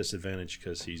right. Disadvantage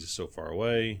because he's so far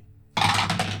away.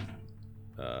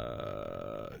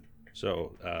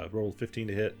 Roll 15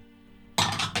 to hit.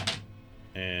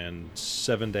 And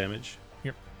 7 damage.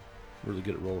 Yep. Really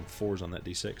good at rolling 4s on that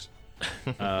d6.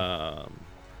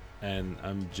 And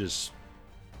I'm just...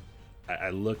 I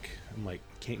look, I'm like,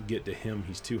 can't get to him.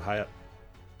 He's too high up.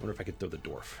 Wonder if I could throw the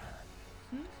dwarf.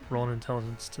 Roll an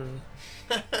intelligence to.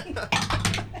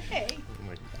 Hey.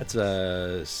 That's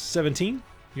a 17.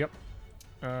 Yep.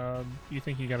 You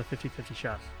think you got a 50-50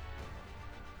 shot?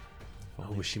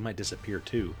 Oh, she might disappear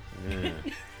too.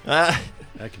 Ah,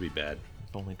 That could be bad.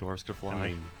 if only dwarves could fly. I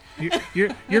mean,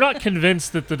 You're not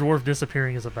convinced that the dwarf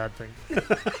disappearing is a bad thing.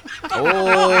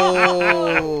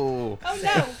 Oh, Oh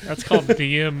no. That's called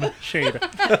DM shade.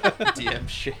 DM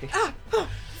shade.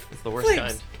 It's the worst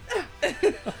Flames.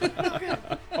 kind.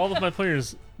 All of my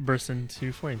players burst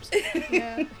into flames.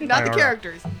 Yeah. Not the IRL.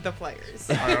 characters, the players.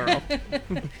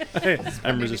 IRL.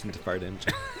 I'm resistant to fire damage.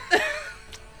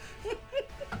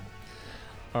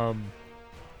 I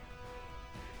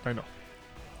know.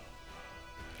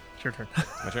 It's your turn.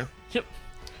 My turn. Yep.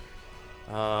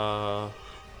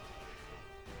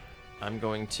 I'm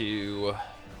going to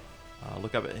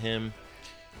look up at him.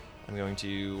 I'm going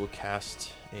to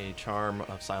cast a charm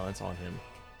of silence on him.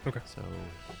 Okay. So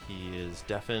he is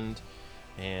deafened,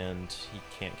 and he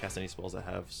can't cast any spells that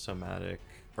have somatic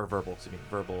or verbal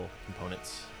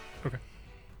components. Okay.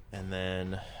 And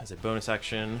then, as a bonus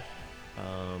action,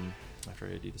 after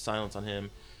I do the silence on him,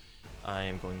 I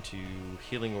am going to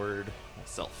healing word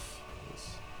myself.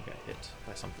 Because I got hit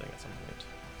by something at some point.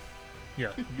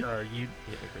 Yeah. You He hit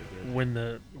me pretty good.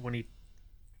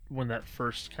 when that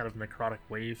first kind of necrotic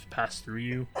wave passed through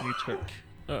you,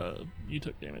 you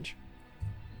took damage.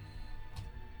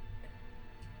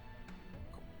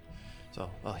 So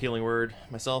I'll healing word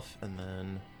myself, and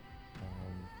then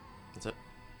that's it.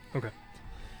 Okay.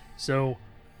 So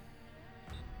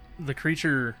the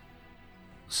creature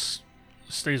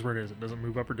stays where it is. It doesn't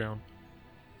move up or down.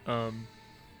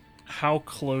 How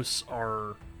close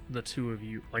are the two of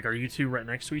you? Like, are you two right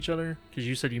next to each other? Because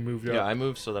you said you moved up. Yeah, I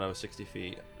moved so that I was 60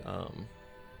 feet. From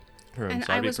him, And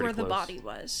so I'd I be was pretty where the close. body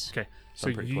was. Okay. So So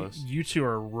I'm pretty close. you two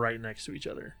are right next to each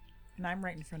other. And I'm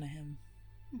right in front of him.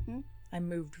 Hmm. I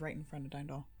moved right in front of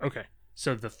Dindal. Okay.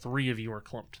 So the three of you are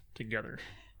clumped together.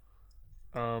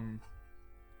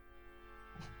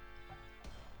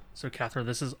 So Catherine,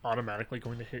 this is automatically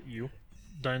going to hit you.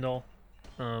 Dindal,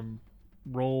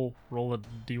 roll a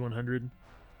D100.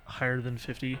 Higher than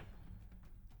 50,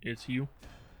 it's you.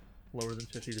 Lower than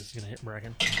 50, this is going to hit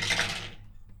Bracken.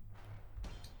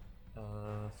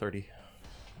 30.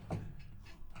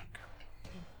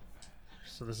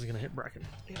 So this is going to hit Bracken.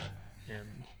 And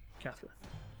Catherine.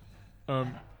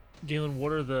 Galen,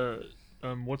 what are the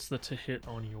what's the to hit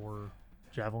on your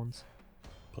javelins?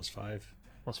 +5.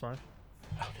 +5?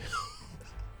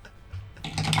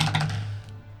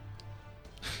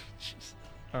 Jeez.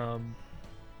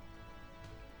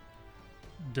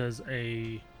 Does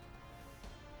a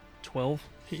 12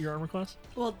 hit your armor class?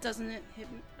 Well, doesn't it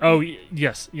hit me? Oh,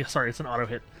 yes. Yeah, sorry, it's an auto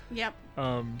hit. Yep.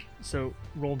 So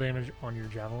roll damage on your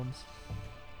javelins.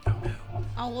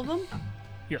 All of them?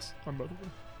 Yes, on both of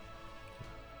them.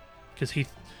 Because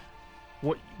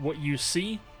what you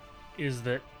see is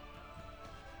that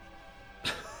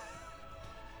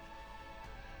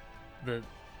the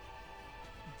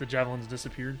javelins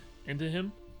disappeared into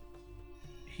him.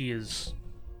 He is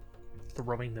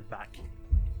throwing them back.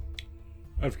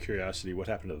 Out of curiosity, what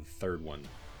happened to the third one?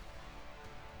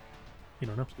 You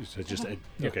don't know. Is it just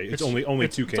Yeah, okay? It's it's- only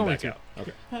it's- two it's came only back two. out.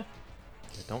 Okay. Yeah,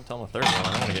 don't tell him the third one. I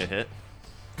don't want to get hit.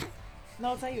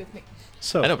 No, it's not you, it's me.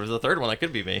 So I know, but the third one, that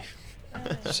could be me.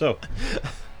 So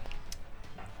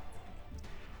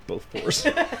both 4s.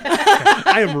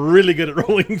 I am really good at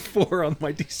rolling 4 on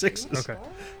my d6s. Okay.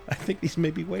 I think these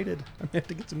may be weighted. I may have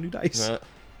to get some new dice.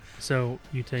 So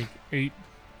you take 8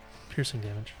 piercing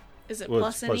damage. Is it Well,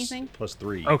 plus it's anything?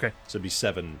 +3. Okay. So it'd be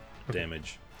 7 Okay.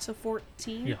 damage. So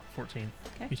 14? Yeah, 14.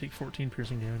 Okay. You take 14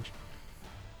 piercing damage.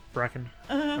 Bracken,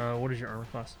 what is your armor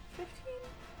class?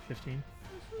 15.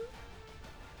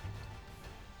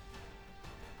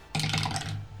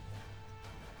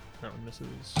 That one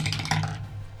misses. That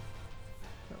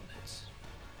one hits.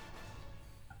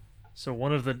 So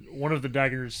one of the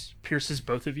daggers pierces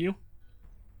both of you.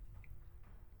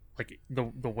 Like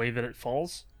the way that it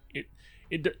falls,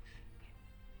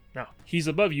 now he's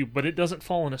above you, but it doesn't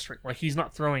fall in a string. Like he's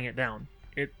not throwing it down.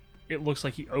 It looks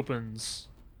like he opens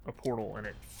a portal and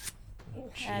it.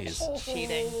 Jeez.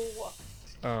 Cheating.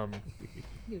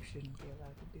 You shouldn't be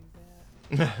allowed to do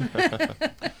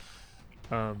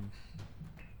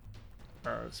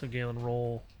that. So Galen,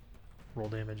 roll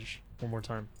damage one more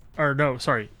time. Or no,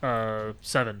 sorry,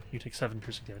 7. You take 7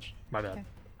 piercing damage. My bad.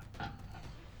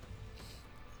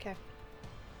 Okay.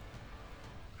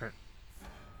 Alright.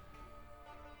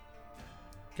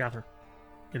 Catherine,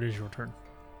 it is your turn.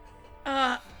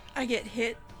 I get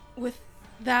hit with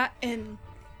that, and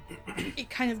it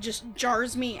kind of just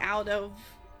jars me out of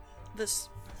this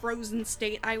frozen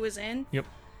state I was in. Yep.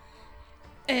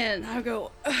 And I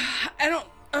go,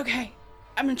 okay,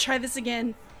 I'm gonna try this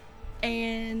again,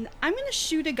 and I'm gonna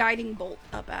shoot a guiding bolt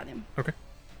up at him. Okay.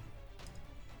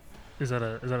 Is that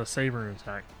a save or an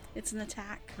attack? It's an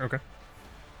attack. Okay.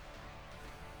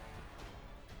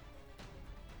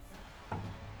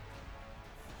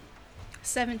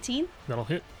 $17. That'll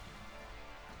hit.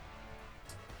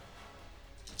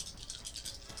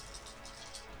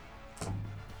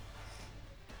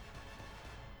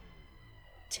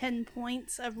 $10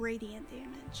 points of radiant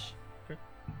damage.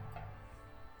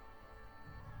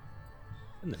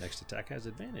 And the next attack has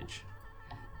advantage.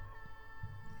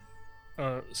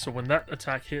 So when that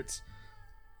attack hits,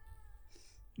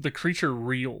 the creature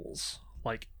reels.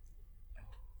 Like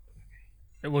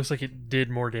it looks like it did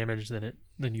more damage than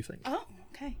you think. Oh,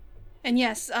 okay. And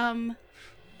yes, the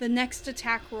next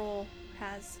attack roll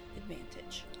has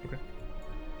advantage. Okay.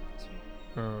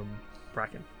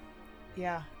 Bracken.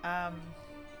 Yeah. I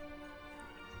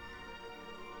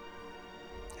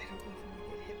don't know if I'm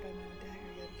gonna get hit by my own dagger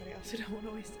again, but I also don't want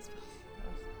to waste a spell.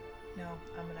 No,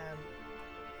 I'm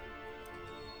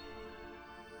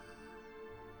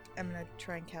gonna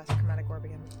try and cast Chromatic Orb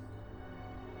again.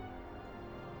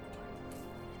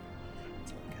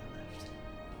 That's all I got left.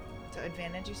 So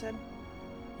advantage, you said?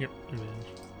 Yep, advantage.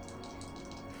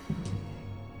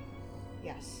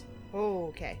 Yes. Oh,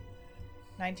 okay.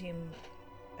 19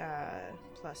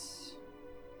 plus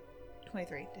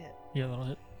 23 to hit. Yeah, that'll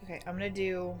hit. Okay, I'm gonna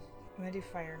do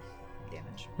fire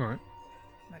damage. All right.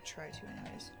 I'm gonna try to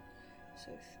anyways. So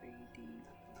 3d8.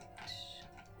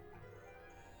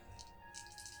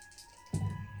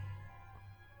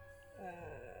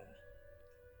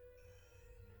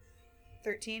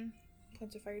 13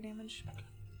 points of fire damage.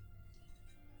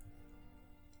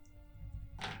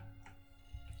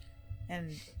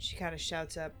 And she kind of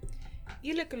shouts up,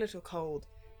 "You look a little cold.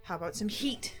 How about some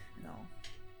heat?" And I'll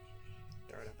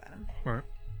throw it up at him. All right.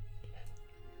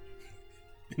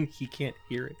 He can't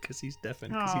hear it because he's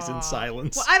deafened, because he's in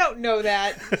silence. Well, I don't know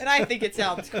that, and I think it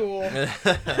sounds cool.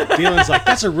 Dylan's like,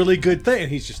 that's a really good thing. And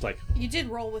he's just like, You did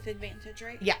roll with advantage,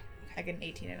 right? Yeah, I get an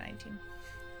 18 and 19.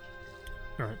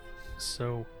 All right.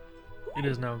 So it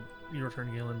is now your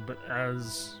turn, Galen. But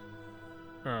as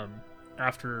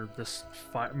after this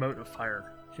mote of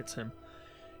fire hits him,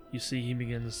 you see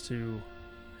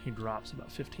he drops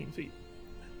about 15 feet.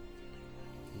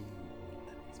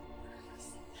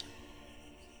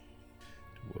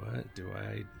 what do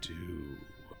I do?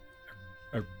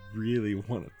 I really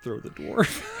want to throw the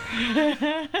dwarf.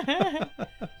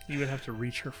 You would have to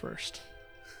reach her first.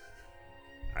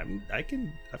 I've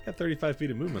got 35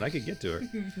 feet of movement. I could get to her.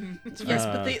 Yes,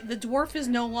 but the dwarf is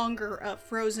no longer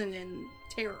frozen in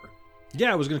terror.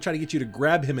 Yeah, I was going to try to get you to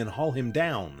grab him and haul him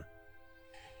down.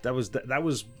 That was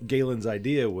Galen's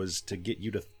idea, was to get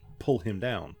you to pull him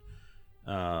down.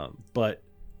 But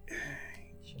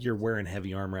you're wearing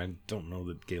heavy armor. I don't know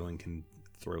that Galen can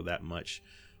throw that much.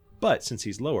 But since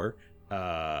he's lower,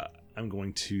 I'm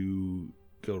going to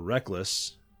go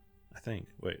reckless. I think.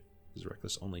 Wait, is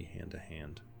reckless only hand to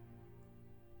hand?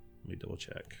 Let me double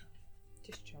check.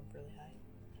 Just jump really high.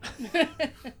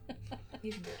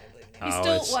 You can do it, I believe. He's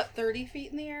still, 30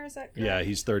 feet in the air? Is that correct? Yeah,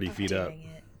 he's 30 feet up. Dang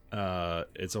it.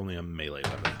 It's only a melee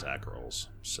weapon attack rolls,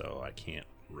 so I can't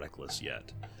reckless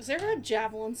yet. Is there a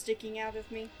javelin sticking out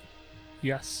of me?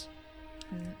 Yes.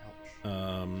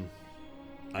 I'm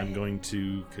going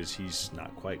to, because he's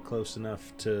not quite close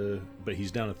enough to, but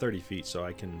he's down to 30 feet, so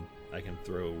I can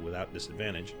throw without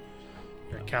disadvantage.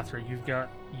 Yeah, Catherine, you've got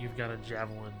a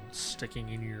javelin sticking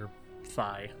in your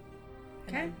thigh.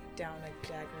 And Okay. I'm down a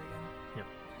dagger again. Yep.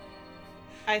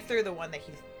 I threw the one that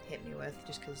he hit me with,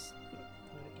 just because.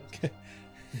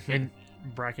 And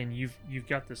Bracken, you've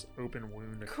got this open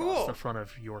wound across Cool. the front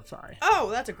of your thigh. Oh,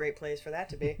 that's a great place for that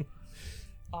to be.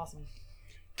 Awesome.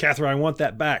 Catherine, I want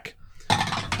that back.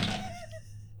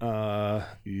 Gonna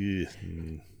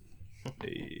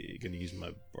use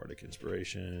my bardic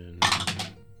inspiration.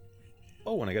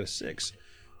 Oh, and I got a 6.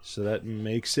 So that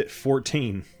makes it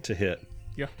 14 to hit.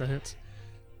 Yeah, that hits.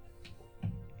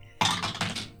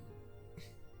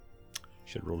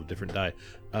 Should have rolled a different die.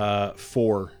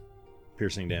 4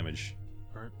 piercing damage.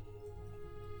 All right.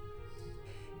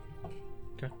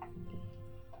 Okay.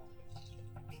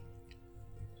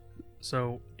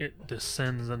 So it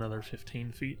descends another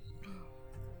 15 feet.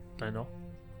 I know.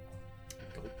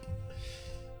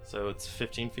 So it's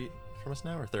 15 feet from us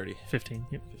now, or 30? 15.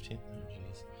 Yep. 15.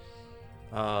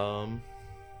 Oh, jeez.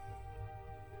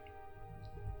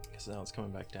 Guess now it's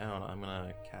coming back down. I'm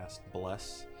gonna cast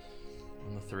Bless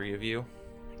on the 3 of you.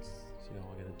 So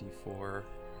y'all get a D4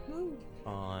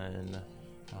 on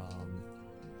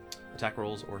attack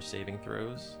rolls or saving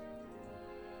throws.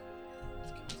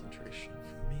 It's concentration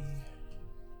for me.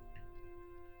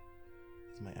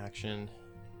 It's my action,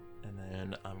 and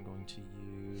then I'm going to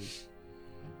use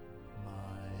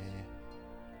my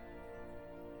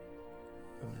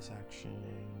bonus action.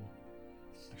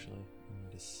 Actually, I'm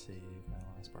going to save my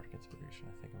last bardic inspiration.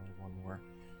 I think I only have one more.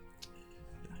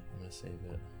 Yeah, I'm going to save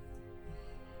it.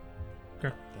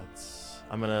 Okay.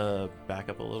 I'm going to back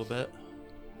up a little bit.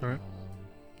 All right.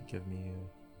 Give me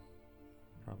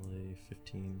probably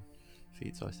 15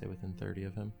 feet, so I stay within 30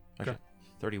 of him. Actually,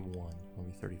 31. I'll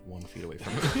be 31 feet away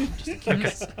from him. Just in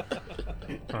case.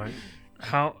 All right.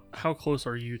 How close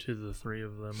are you to the 3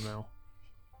 of them now?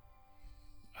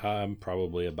 I'm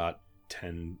probably about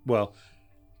 10. Well,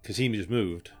 because he just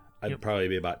moved, I'd probably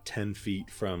be about 10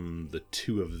 feet from the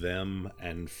 2 of them,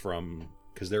 and from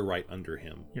because they're right under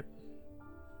him. Yep.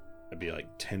 I'd be like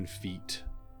 10 feet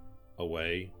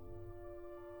away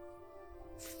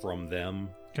from them,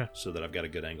 so that I've got a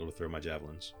good angle to throw my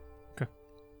javelins. Okay.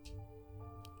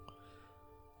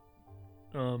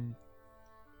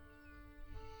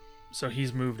 So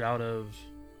he's moved out of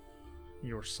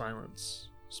your silence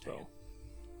spell.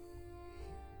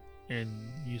 And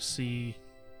you see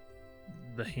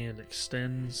the hand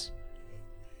extends,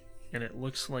 and it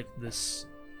looks like this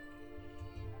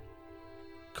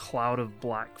cloud of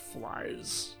black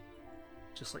flies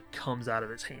just like comes out of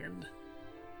its hand.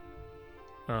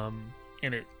 And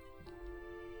it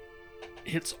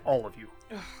hits all of you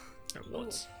at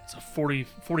once. It's a 40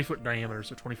 foot diameter,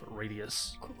 so 20 foot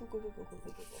radius.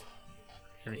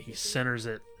 And he centers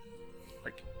it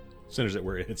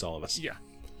where it hits all of us. Yeah.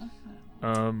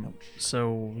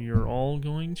 So you're all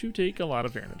going to take a lot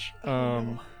of damage.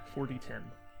 4d10.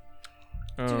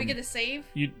 Do we get a save?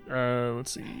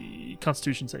 Let's see.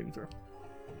 Constitution saving throw.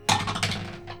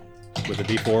 With a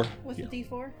D4? With a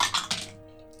D4?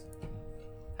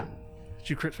 Did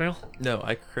you crit fail? No,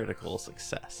 I critical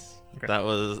success. Okay.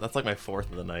 That's like my 4th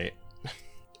of the night.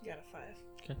 You got a 5.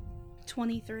 Okay.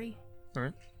 23. All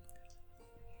right.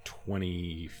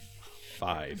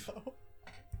 25. No.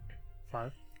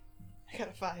 5. I got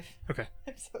a 5. Okay.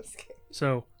 I'm so scared.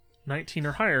 So 19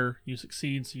 or higher, you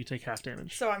succeed, so you take half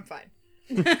damage. So I'm fine.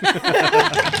 Is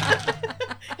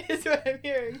what I'm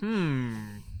hearing.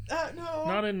 No.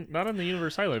 Not in the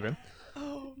universe I live in.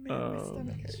 Oh man, my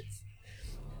stomach hurts.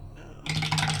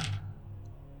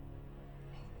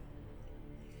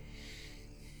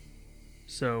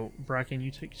 So Bracken,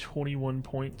 you take 21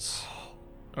 points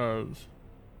of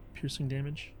piercing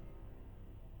damage.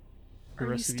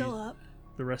 Are you still up?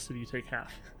 The rest of you take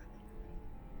half.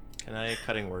 Can I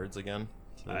cutting words again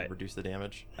to reduce the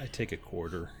damage? I take a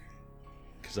quarter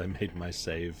because I made my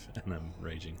save and I'm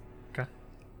raging. Okay.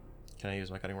 Can I use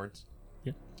my cutting words?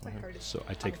 Yeah. My heart is So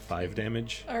I take 5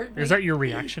 damage. Is that your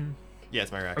reaction? Yeah,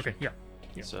 it's my reaction. Okay, yeah.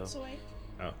 So, wait.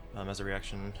 as a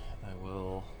reaction, I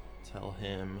will tell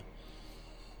him,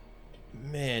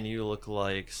 man, you look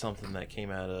like something that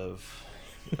came out of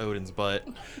Odin's butt.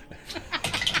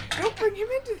 Don't bring him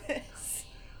into this.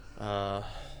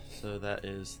 So that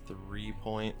is 3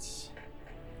 points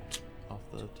off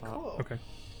the top. Cool. Okay.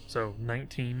 So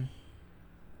 19.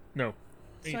 No.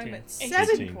 So 18. I'm at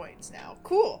 7 18. points now.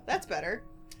 Cool. That's better.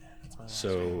 That's my last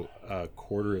So a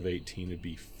quarter of 18 would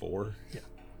be 4. Yeah.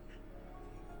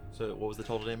 So what was the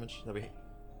total damage? That we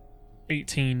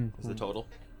 18 was the total?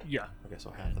 Yeah. Okay, so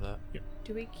half of that.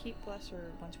 Do we keep Bless,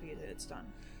 or once we get it, it's done?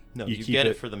 No, You you keep get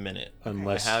it it for the minute.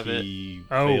 Unless I have he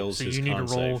Oh, fails so his you need to con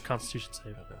roll save. Constitution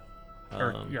save. Okay.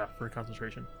 Or, yeah, for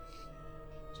concentration.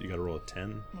 So you got to roll a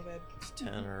 10. My bad. It's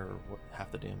 10 or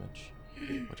half the damage,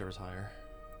 whichever's higher.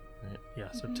 Right. Yeah,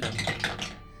 so 10.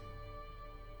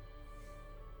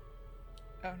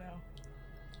 Oh no.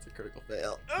 It's a critical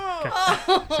fail.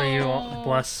 Oh. So you all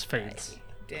bless fades.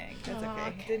 dang. That's okay.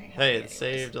 Okay. Didn't help Hey, me it anyways.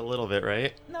 saved a little bit,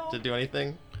 right? No. Did it do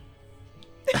anything?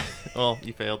 Well,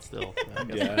 you failed still. I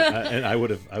guess. Yeah, and I would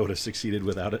have succeeded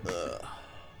without it. It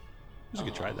was a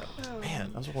good try, though.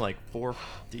 Man, I was rolling like 4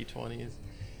 d20s,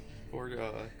 4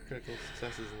 critical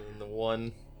successes, and then the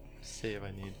 1 save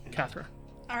I need. Kathra.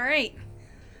 All right.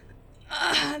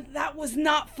 That was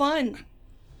not fun.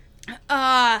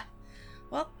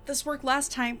 Well, this worked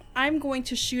last time. I'm going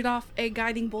to shoot off a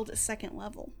guiding bolt at 2nd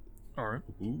level. All right.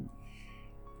 Ooh,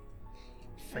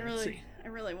 Fancy. I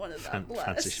really wanted that bless.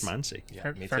 fancy schmancy.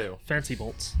 Yeah, me too. Fancy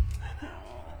bolts.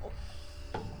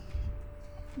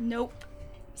 Nope.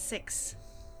 6.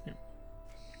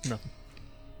 Nothing.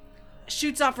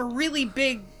 Shoots off a really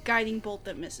big guiding bolt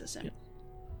that misses him.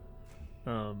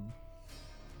 All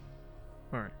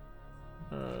right.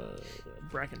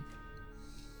 Bracken.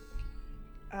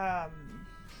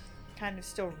 Kind of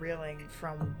still reeling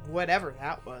from whatever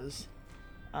that was.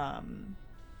 I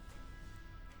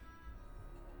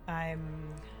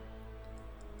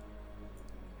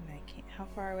can't. How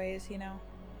far away is he now?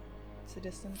 What's the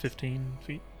distance? 15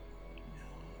 feet.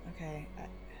 Okay.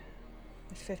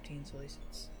 It's 15, so at least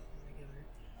it's regular.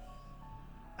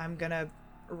 I'm gonna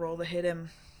roll to hit him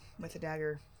with a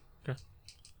dagger. Okay.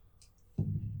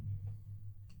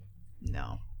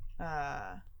 No.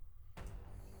 No.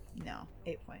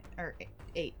 8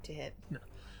 to hit.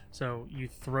 So you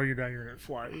throw your dagger and it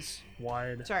flies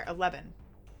wide. Sorry, 11.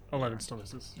 11 still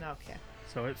misses. Okay.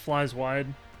 So it flies wide,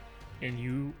 and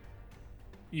you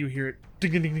hear it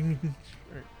ding ding ding ding. And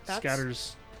it That's-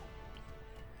 scatters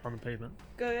on the pavement.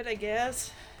 Good, I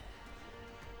guess.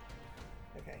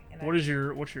 Okay. And What's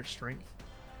your strength?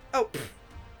 Oh.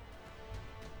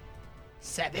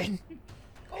 7.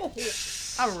 Oh.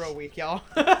 I'm real weak, y'all.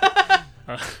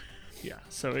 Yeah.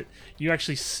 So you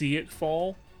actually see it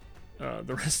fall.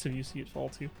 The rest of you see it fall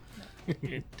too.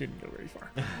 It didn't go very far.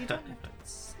 You don't have to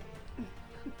say it.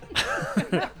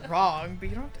 You're not wrong, but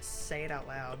you don't have to say it out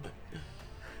loud.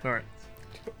 All right.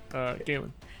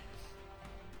 Galen.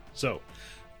 So,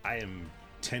 I am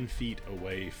 10 feet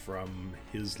away from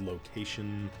his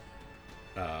location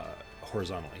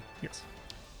horizontally. Yes.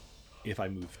 If I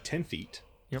move 10 feet,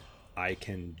 Yep. I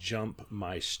can jump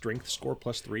my strength score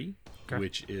 +3, Okay.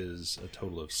 which is a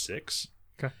total of 6.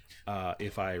 Okay.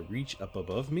 If I reach up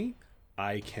above me,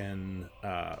 I can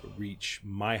reach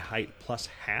my height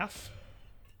 +half,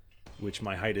 which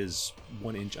my height is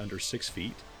 1 inch under 6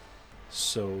 feet.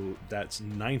 So that's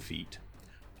 9 feet.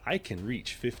 I can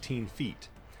reach 15 feet,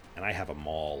 and I have a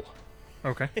maul.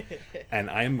 Okay. And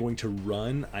I am going to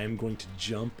run, I am going to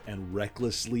jump, and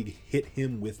recklessly hit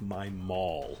him with my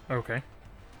maul. Okay.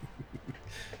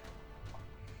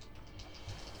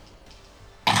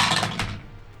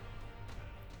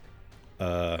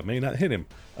 May not hit him.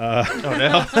 Oh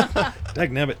no!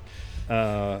 Dagnabbit.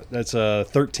 That's a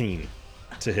 13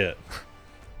 to hit.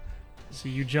 So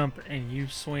you jump and you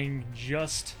swing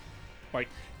just, like,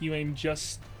 you aim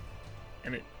just,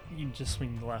 and you just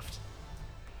swing left.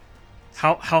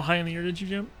 How high in the air did you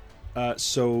jump?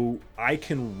 So I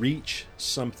can reach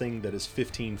something that is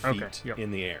 15 feet Okay, yep. in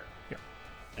the air. Yep.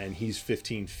 And he's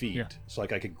 15 feet. Yeah. So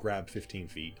like I could grab 15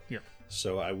 feet. Yep.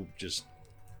 So I would just...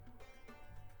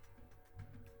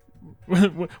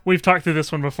 We've talked through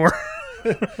this one before.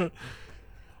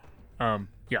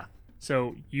 Yeah.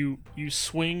 So you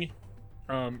swing.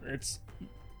 It's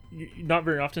not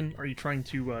very often are you trying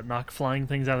to knock flying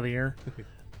things out of the air.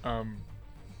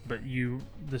 But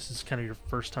this is kind of your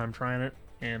first time trying it,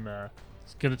 and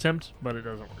it's a good attempt, but it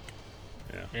doesn't work.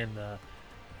 Yeah. And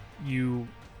you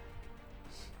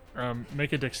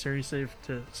make a dexterity save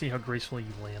to see how gracefully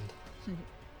you land.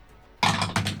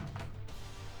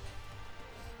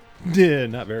 Yeah,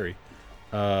 not very.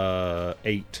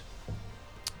 8.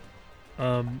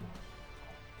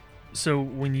 So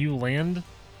when you land,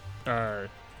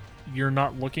 you're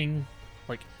not looking,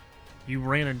 like, you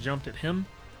ran and jumped at him,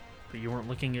 but you weren't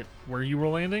looking at where you were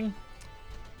landing.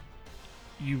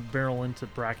 You barrel into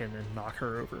Bracken and knock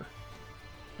her over.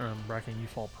 Bracken, you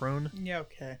fall prone, Yeah,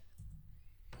 okay.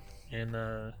 and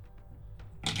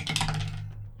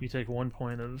you take 1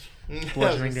 point of I was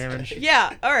bludgeoning gonna damage say.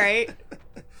 Yeah, alright.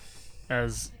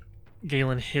 as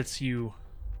Galen hits you.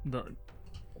 Alright,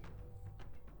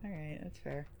 that's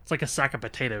fair. It's like a sack of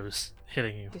potatoes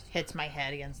hitting you. Just hits my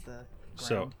head against the ground.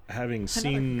 So having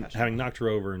knocked her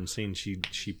over and seen she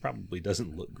probably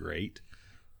doesn't look great,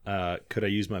 could I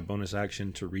use my bonus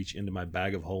action to reach into my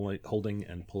bag of holding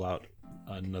and pull out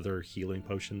another healing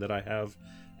potion that I have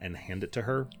and hand it to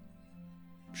her?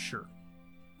 Sure.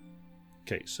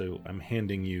 Okay, so I'm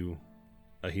handing you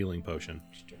a healing potion.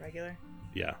 Just a regular?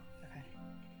 Yeah.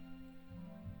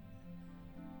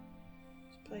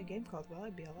 Okay. play a game called Will I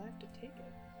Be Alive to Take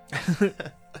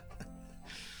It?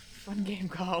 Fun game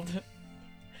called.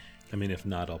 I mean, if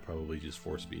not, I'll probably just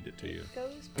force feed it to you.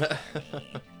 Goes by me.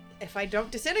 If I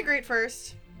don't disintegrate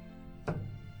first.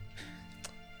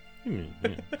 I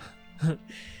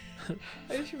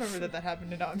just remember that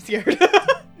happened and now I'm scared.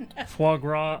 Foie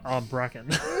gras en bracken.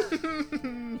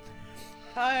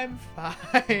 I'm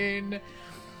fine.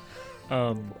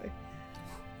 All Boy.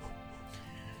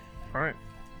 right,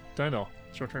 Dino,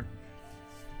 it's your turn.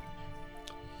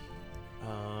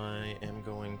 I am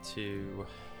going to.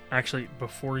 Actually,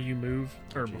 before you move,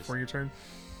 or Jeez. before your turn,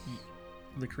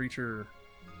 the creature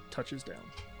touches down.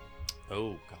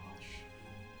 Oh gosh.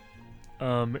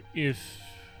 If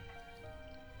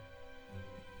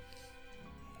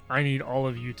I need all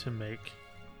of you to make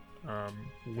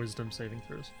wisdom saving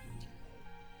throws.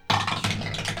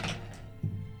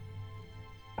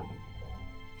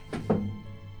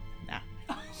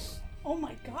 Oh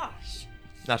my gosh.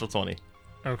 Natural 20.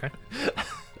 Okay.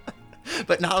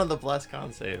 But not on the blessed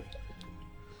con save.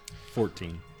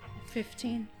 14.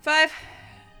 15. 5.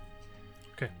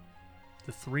 Okay.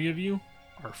 The three of you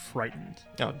are frightened.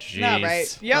 Oh jeez. Not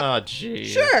right. Yep. Oh jeez.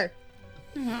 Sure.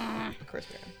 Ah. Of course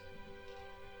we are.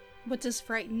 What does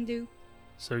frighten do?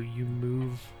 So you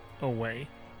move away.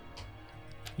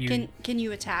 You Can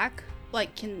you attack?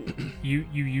 Like, can... you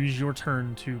use your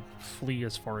turn to flee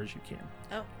as far as you can.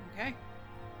 Oh, okay.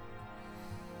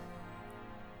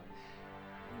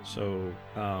 So,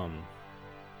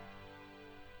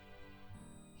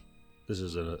 this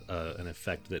is an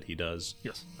effect that he does.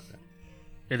 Yes. Okay.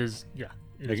 It is. Yeah.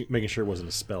 It is, Making sure it wasn't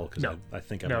a spell, because No. I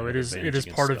think I no. might It have is. It advantage is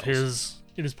against part of spells. his.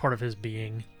 It is part of his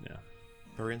being. Yeah.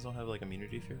 Barbarians don't have like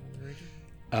immunity fear in the region.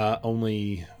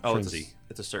 Only Oh, frenzy.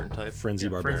 it's a certain type. Frenzy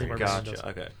Yeah, frenzy barbarian. barbarian. Gotcha.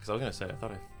 Okay. Because I was gonna say I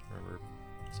thought I remember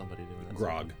somebody doing that.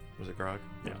 Grog. Was it Grog?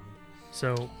 Yeah.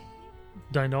 So,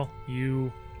 Dindal,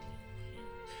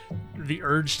 the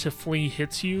urge to flee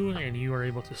hits you, and you are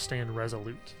able to stand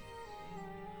resolute.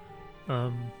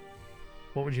 What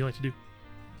would you like to do?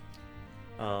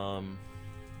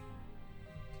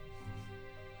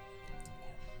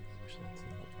 Actually, let's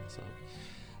look this up.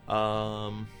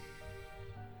 I'll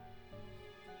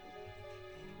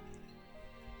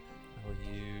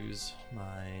use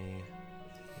my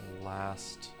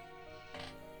last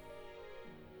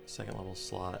second level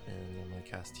slot, and I'm gonna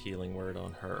cast Healing Word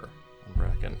on her, on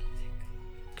Bracken.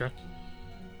 Okay.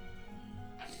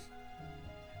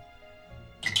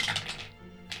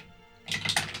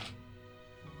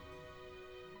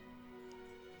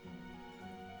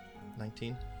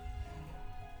 $19.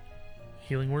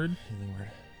 Healing word. Healing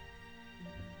Word.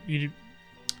 You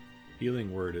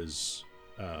Healing word is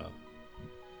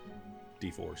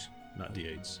D4s, not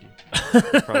D8s.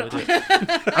 Probably did.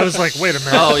 I was like, wait a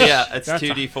minute. Oh yeah, it's That's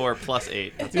 2d4 plus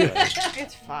 8. That's better.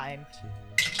 It's fine.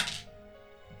 13.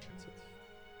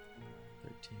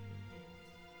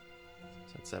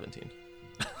 So that's 17.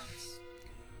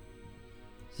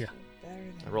 Yeah. Better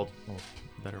than, I rolled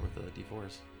better with the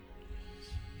d4s.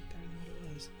 better than what it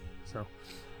was. So,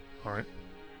 all right.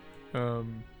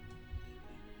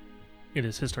 It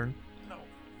is his turn.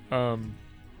 No.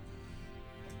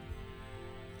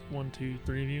 1, 2,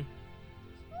 3 of you.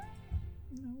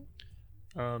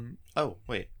 Oh,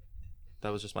 wait.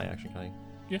 That was just my action, can I?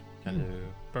 Yeah. Can I do...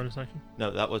 Bonus action.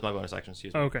 No, that was my bonus action,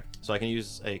 excuse me. Oh, okay. So I can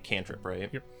use a cantrip, right?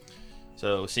 Yep.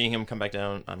 So seeing him come back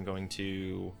down, I'm going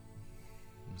to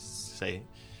say,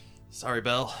 sorry,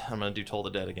 Belle. I'm going to do Toll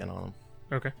the Dead again on him.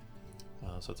 Okay.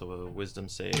 So it's a wisdom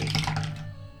save.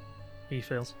 He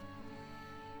fails.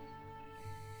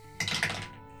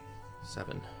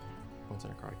 7 points of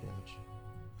necrotic damage.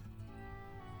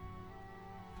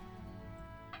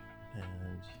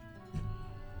 And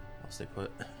I'll stay put.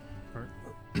 All right.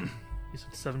 You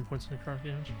said 7 points of necrotic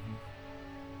damage.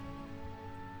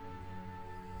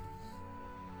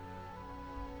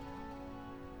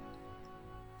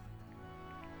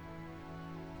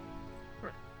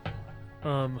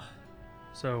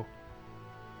 So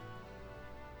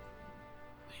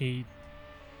he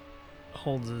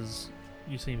holds his.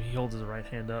 You see him. He holds his right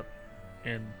hand up,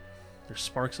 and there's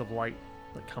sparks of light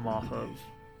that come off of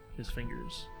his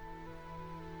fingers.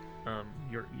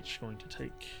 You're each going to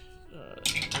take a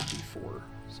d4.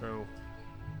 So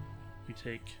you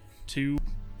take 2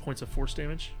 points of force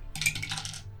damage.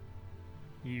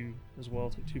 You as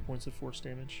well take 2 points of force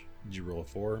damage. Did you roll a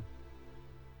 4?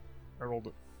 I rolled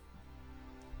it.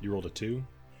 You rolled a 2?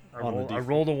 I On the rolled, I D4.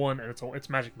 rolled a 1, and it's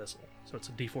magic missile, so it's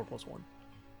a d4 plus 1.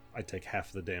 I take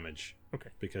half the damage. Okay.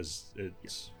 Because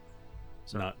it's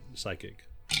So not psychic.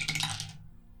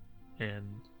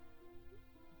 and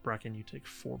Bracken, you take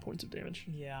 4 points of damage.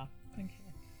 Yeah. Okay.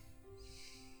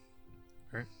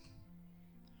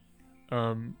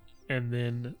 And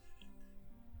then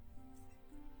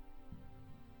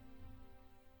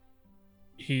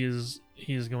he is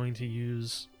going to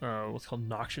use what's called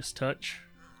Noxious Touch.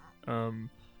 So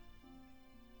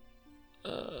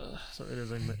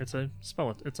it's a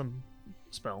spell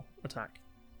attack.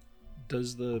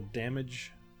 Does the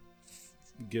damage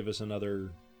give us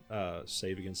another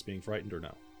save against being frightened, or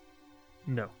no?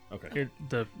 No. Okay.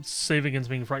 The save against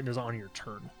being frightened is on your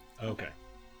turn. Okay.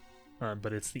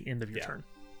 But it's the end of your turn.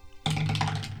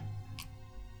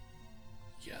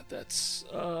 Yeah, that's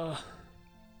so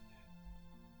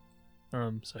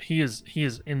he is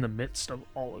in the midst of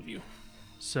all of you.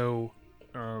 So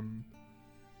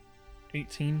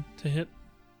 18 to hit?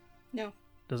 No.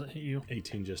 Doesn't hit you?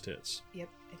 18 just hits. Yep,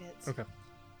 it hits. Okay.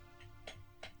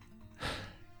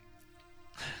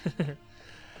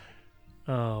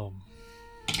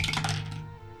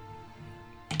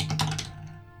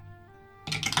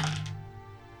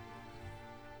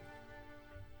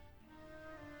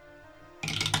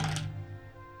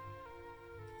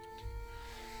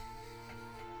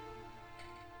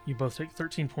 You both take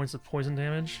 13 points of poison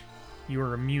damage. You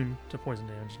are immune to poison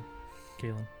damage,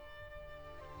 Galen.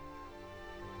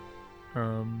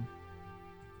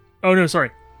 Oh no, sorry.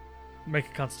 Make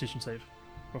a Constitution save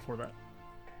before that.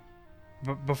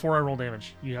 Before I roll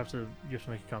damage, you have to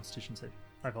make a Constitution save.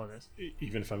 I apologize.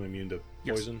 Even if I'm immune to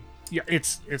Yes. poison? Yeah,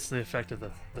 it's the effect of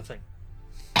the thing.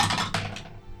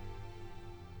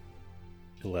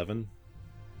 11.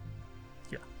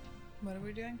 What are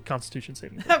we doing? Constitution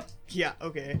saving. Yeah,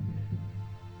 okay.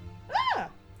 Ah!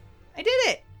 I did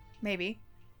it! Maybe.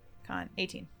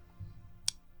 18.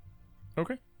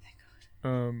 Okay.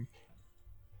 Thank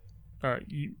God.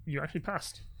 You actually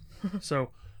passed.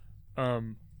 So, what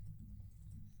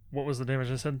was the damage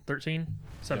I said? 13?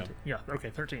 17. Yeah, okay,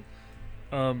 13.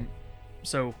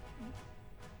 So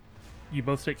you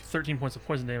both take 13 points of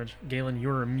poison damage. Galen,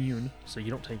 you're immune, so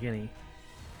you don't take any.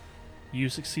 You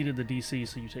succeeded the DC,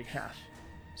 so you take half.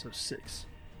 So 6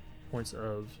 points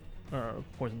of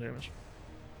poison damage.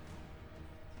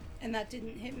 And that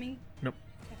didn't hit me? Nope.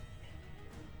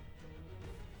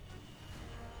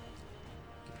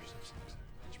 Give yourself 6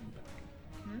 HP back.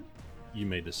 You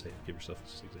made the save. Give yourself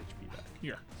 6 HP back.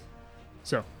 Yeah.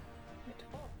 So,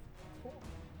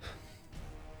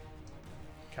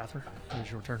 Catherine, it is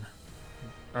your turn.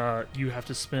 You have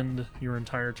to spend your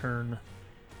entire turn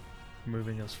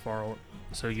moving as far.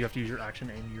 So you have to use your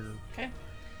action and your Okay.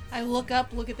 I look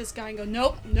up, look at this guy, and go,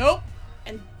 nope, nope,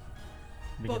 and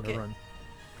begin Book to it. run.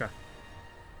 Okay.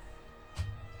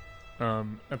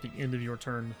 At the end of your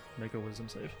turn, make a wisdom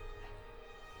save.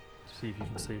 See if you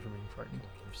can save from being frightened.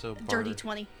 I'm so dirty barred.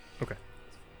 20. Okay.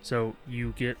 So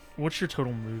you get, what's your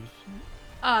total move?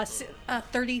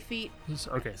 30 feet.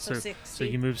 Okay, So so 60.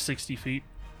 you move 60 feet,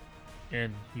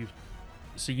 and you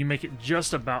make it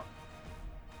just about.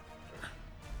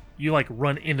 You like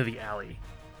run into the alley,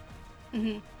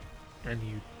 Mm-hmm. and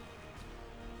you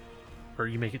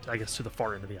make it, I guess, to the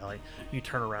far end of the alley. You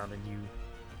turn around, and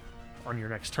on your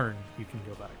next turn, you can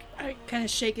go back. I kind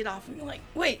of shake it off and be like,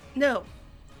 wait, no.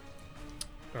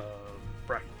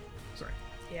 Brian, sorry.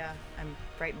 Yeah, I'm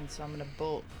frightened, so I'm gonna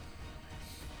bolt.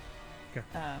 Okay.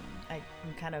 I'm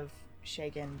kind of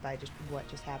shaken by just what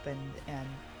just happened and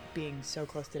being so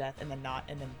close to death and then not,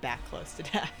 and then back close to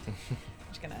death.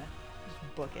 Just gonna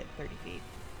book it 30 feet.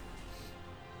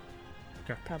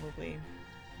 Okay. Probably.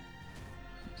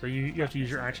 So you have to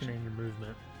use your action and your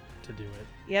movement to do it.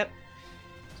 Yep.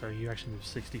 So you actually move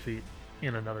 60 feet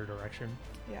in another direction.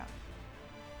 Yeah.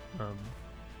 Yeah.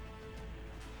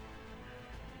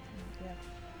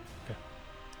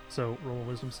 So roll a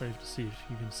wisdom save to see if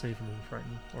you can save from being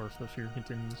frightened, or if the fear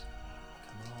continues.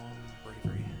 Come on,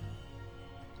 bravery.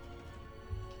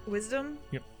 Wisdom.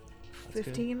 Yep. That's good.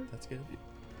 15. That's good.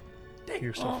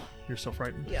 You're still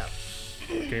frightened. Yeah.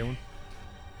 Galen.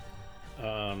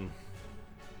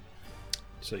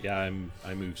 So yeah,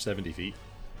 I move 70 feet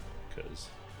because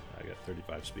I got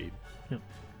 35 speed. Yep.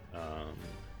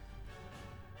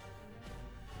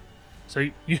 So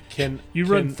you Can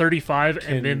run 35,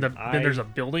 and then can then there's a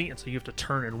building, and so you have to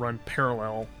turn and run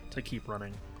parallel to keep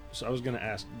running. So I was going to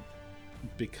ask,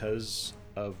 because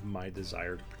of my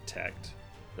desire to protect,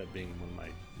 that being one of my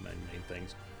main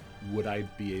things, would I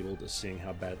be able to, seeing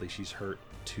how badly she's hurt,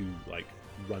 to like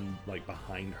run like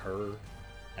behind her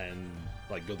and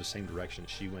like go the same direction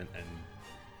she went and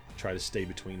try to stay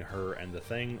between her and the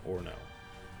thing, or no?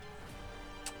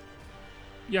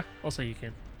 Yeah, I'll say you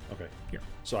can. Okay. Yeah.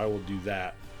 So I will do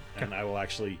that, and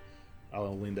Okay.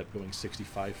 I'll end up going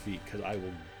 65 feet because I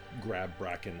will grab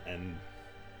Bracken and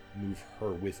move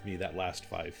her with me that last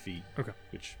 5 feet. Okay.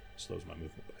 Which slows my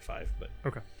movement by 5, but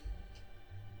Okay.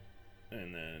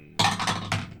 And then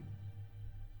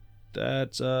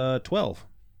that's 12.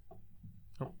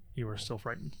 Oh, you are still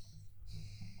frightened.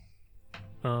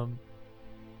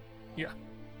 Yeah.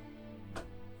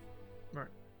 Alright.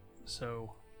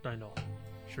 So, Dindal,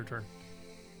 it's your turn.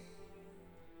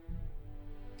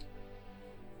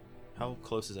 How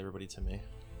close is everybody to me?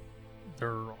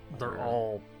 They're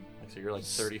all... Like, so you're like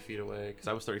 30 feet away, because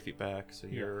I was 30 feet back, so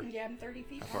you're... Yeah, I'm 30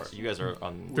 feet. How far? past You guys are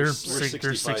on... They're We're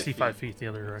 65 feet the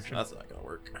other direction. That's not gonna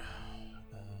work.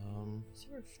 So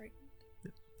we're frightened.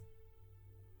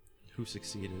 Who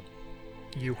succeeded?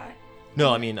 You.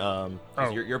 No, I mean, 'cause Oh.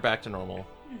 you're back to normal.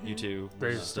 Mhm. You two,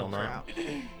 They're still still not.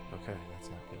 Okay, that's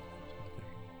not good.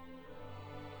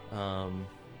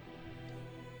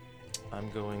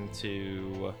 I'm going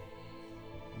to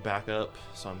back up,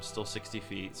 so I'm still 60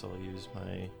 feet. So I'll use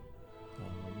my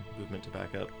movement to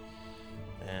back up,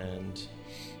 and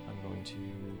I'm going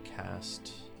to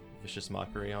cast Vicious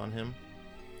Mockery on him.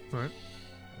 All right.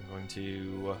 I'm going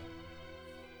to.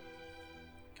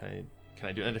 Can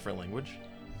I do it in a different language?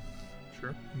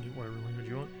 Sure. You do whatever language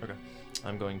you want. Okay.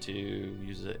 I'm going to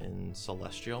use it in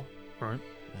Celestial. All right.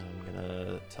 And I'm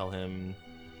gonna tell him.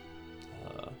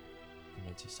 I'm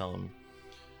going to tell him.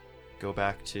 Go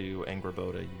back to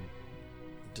Angraboda, you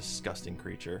disgusting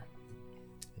creature.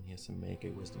 And he has to make a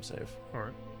Wisdom save. All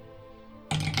right.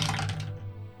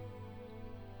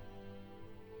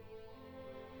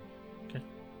 Okay.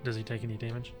 Does he take any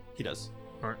damage? He does.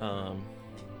 All right.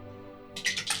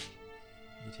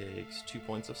 He takes 2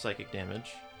 points of psychic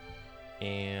damage,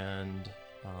 and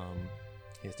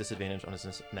he has disadvantage on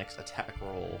his next attack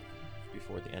roll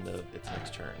before the end of its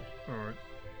next turn. All right.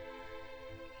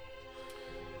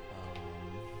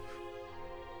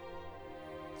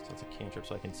 So it's a cantrip,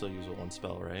 so I can still use one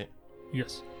spell, right?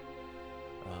 Yes.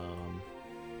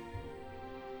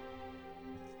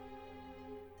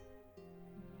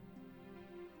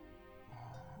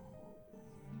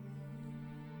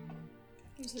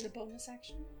 Was it a bonus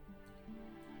action?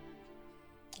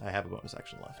 I have a bonus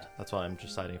action left. That's why I'm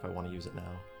deciding if I want to use it now,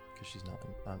 because she's not.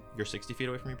 You're 60 feet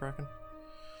away from me, Bracken?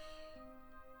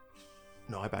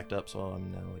 No, I backed up, so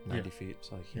I'm now like 90 feet,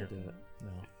 so I can't do it. No.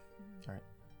 All right.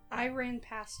 I ran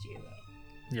past you.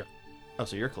 Yeah. Oh,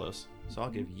 so you're close. So I'll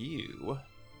give you.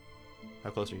 How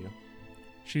close are you?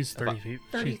 She's 30 feet.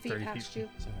 30 She's feet 30 past feet. you.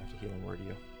 So I have to healing word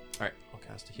you. All right, I'll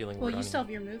cast a healing Well, word you on still you.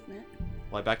 have your movement.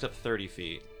 Well, I backed up 30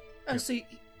 feet. Oh, so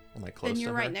Am I close then to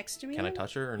you're her? right next to me? Can I then?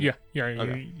 touch her? Or no? Yeah. Yeah.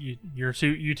 Okay.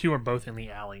 You two are both in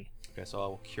the alley. Okay, so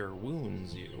I'll cure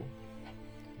wounds you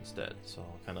instead. So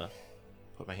I'll kind of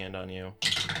put my hand on you.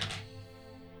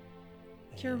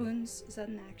 Cure And wounds, is that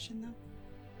an action though?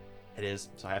 It is.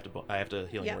 So I have to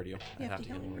healing Yeah, word you. I you have to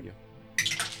healing word you.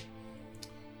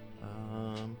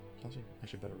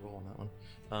 Actually better roll on that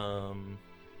one.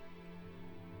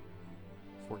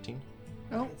 14.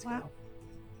 Oh, wow.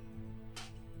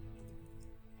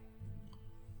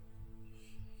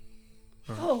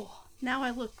 Oh, now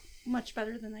I look much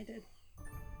better than I did.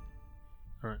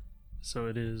 All right. So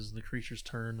it is the creature's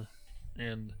turn,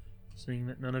 and seeing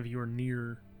that none of you are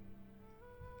near,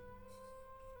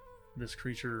 this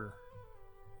creature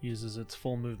uses its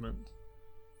full movement,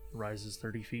 rises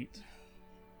 30 feet,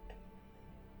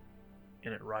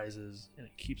 and it rises, and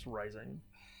it keeps rising,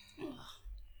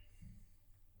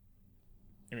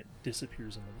 and it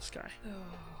disappears into the sky.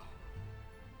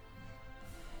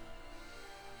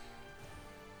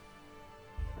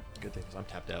 Good thing, because I'm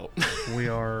tapped out. We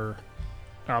are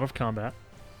out of combat.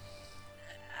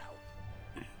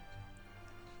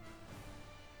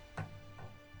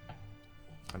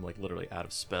 I'm like literally out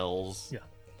of spells. Yeah.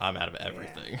 I'm out of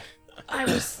everything. I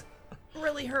was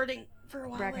really hurting for a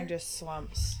while. Bracken there. just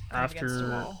slumps kind of against the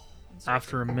wall. and starts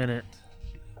After a minute,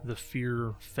 the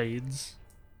fear fades.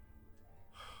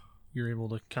 You're able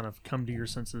to kind of come to your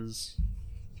senses.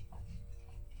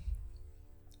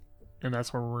 And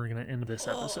that's where we're going to end this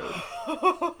episode.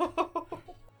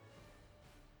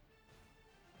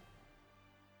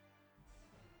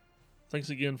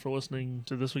 Thanks again for listening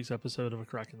to this week's episode of A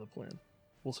Crack in the Plan.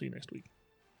 We'll see you next week.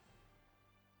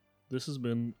 This has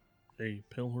been a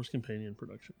Pale Horse Companion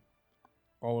production.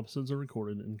 All episodes are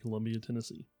recorded in Columbia,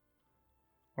 Tennessee.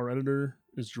 Our editor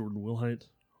is Jordan Wilhite.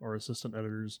 Our assistant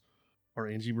editors are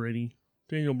Angie Brady,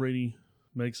 Daniel Brady,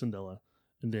 Meg Sandella,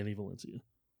 and Danny Valencia.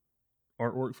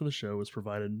 Artwork for the show is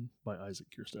provided by Isaac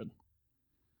Kierstead.